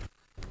တ်ကြပါ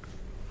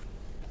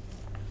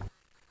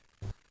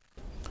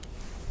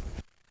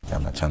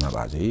ချမ်းသာ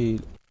ပါစေ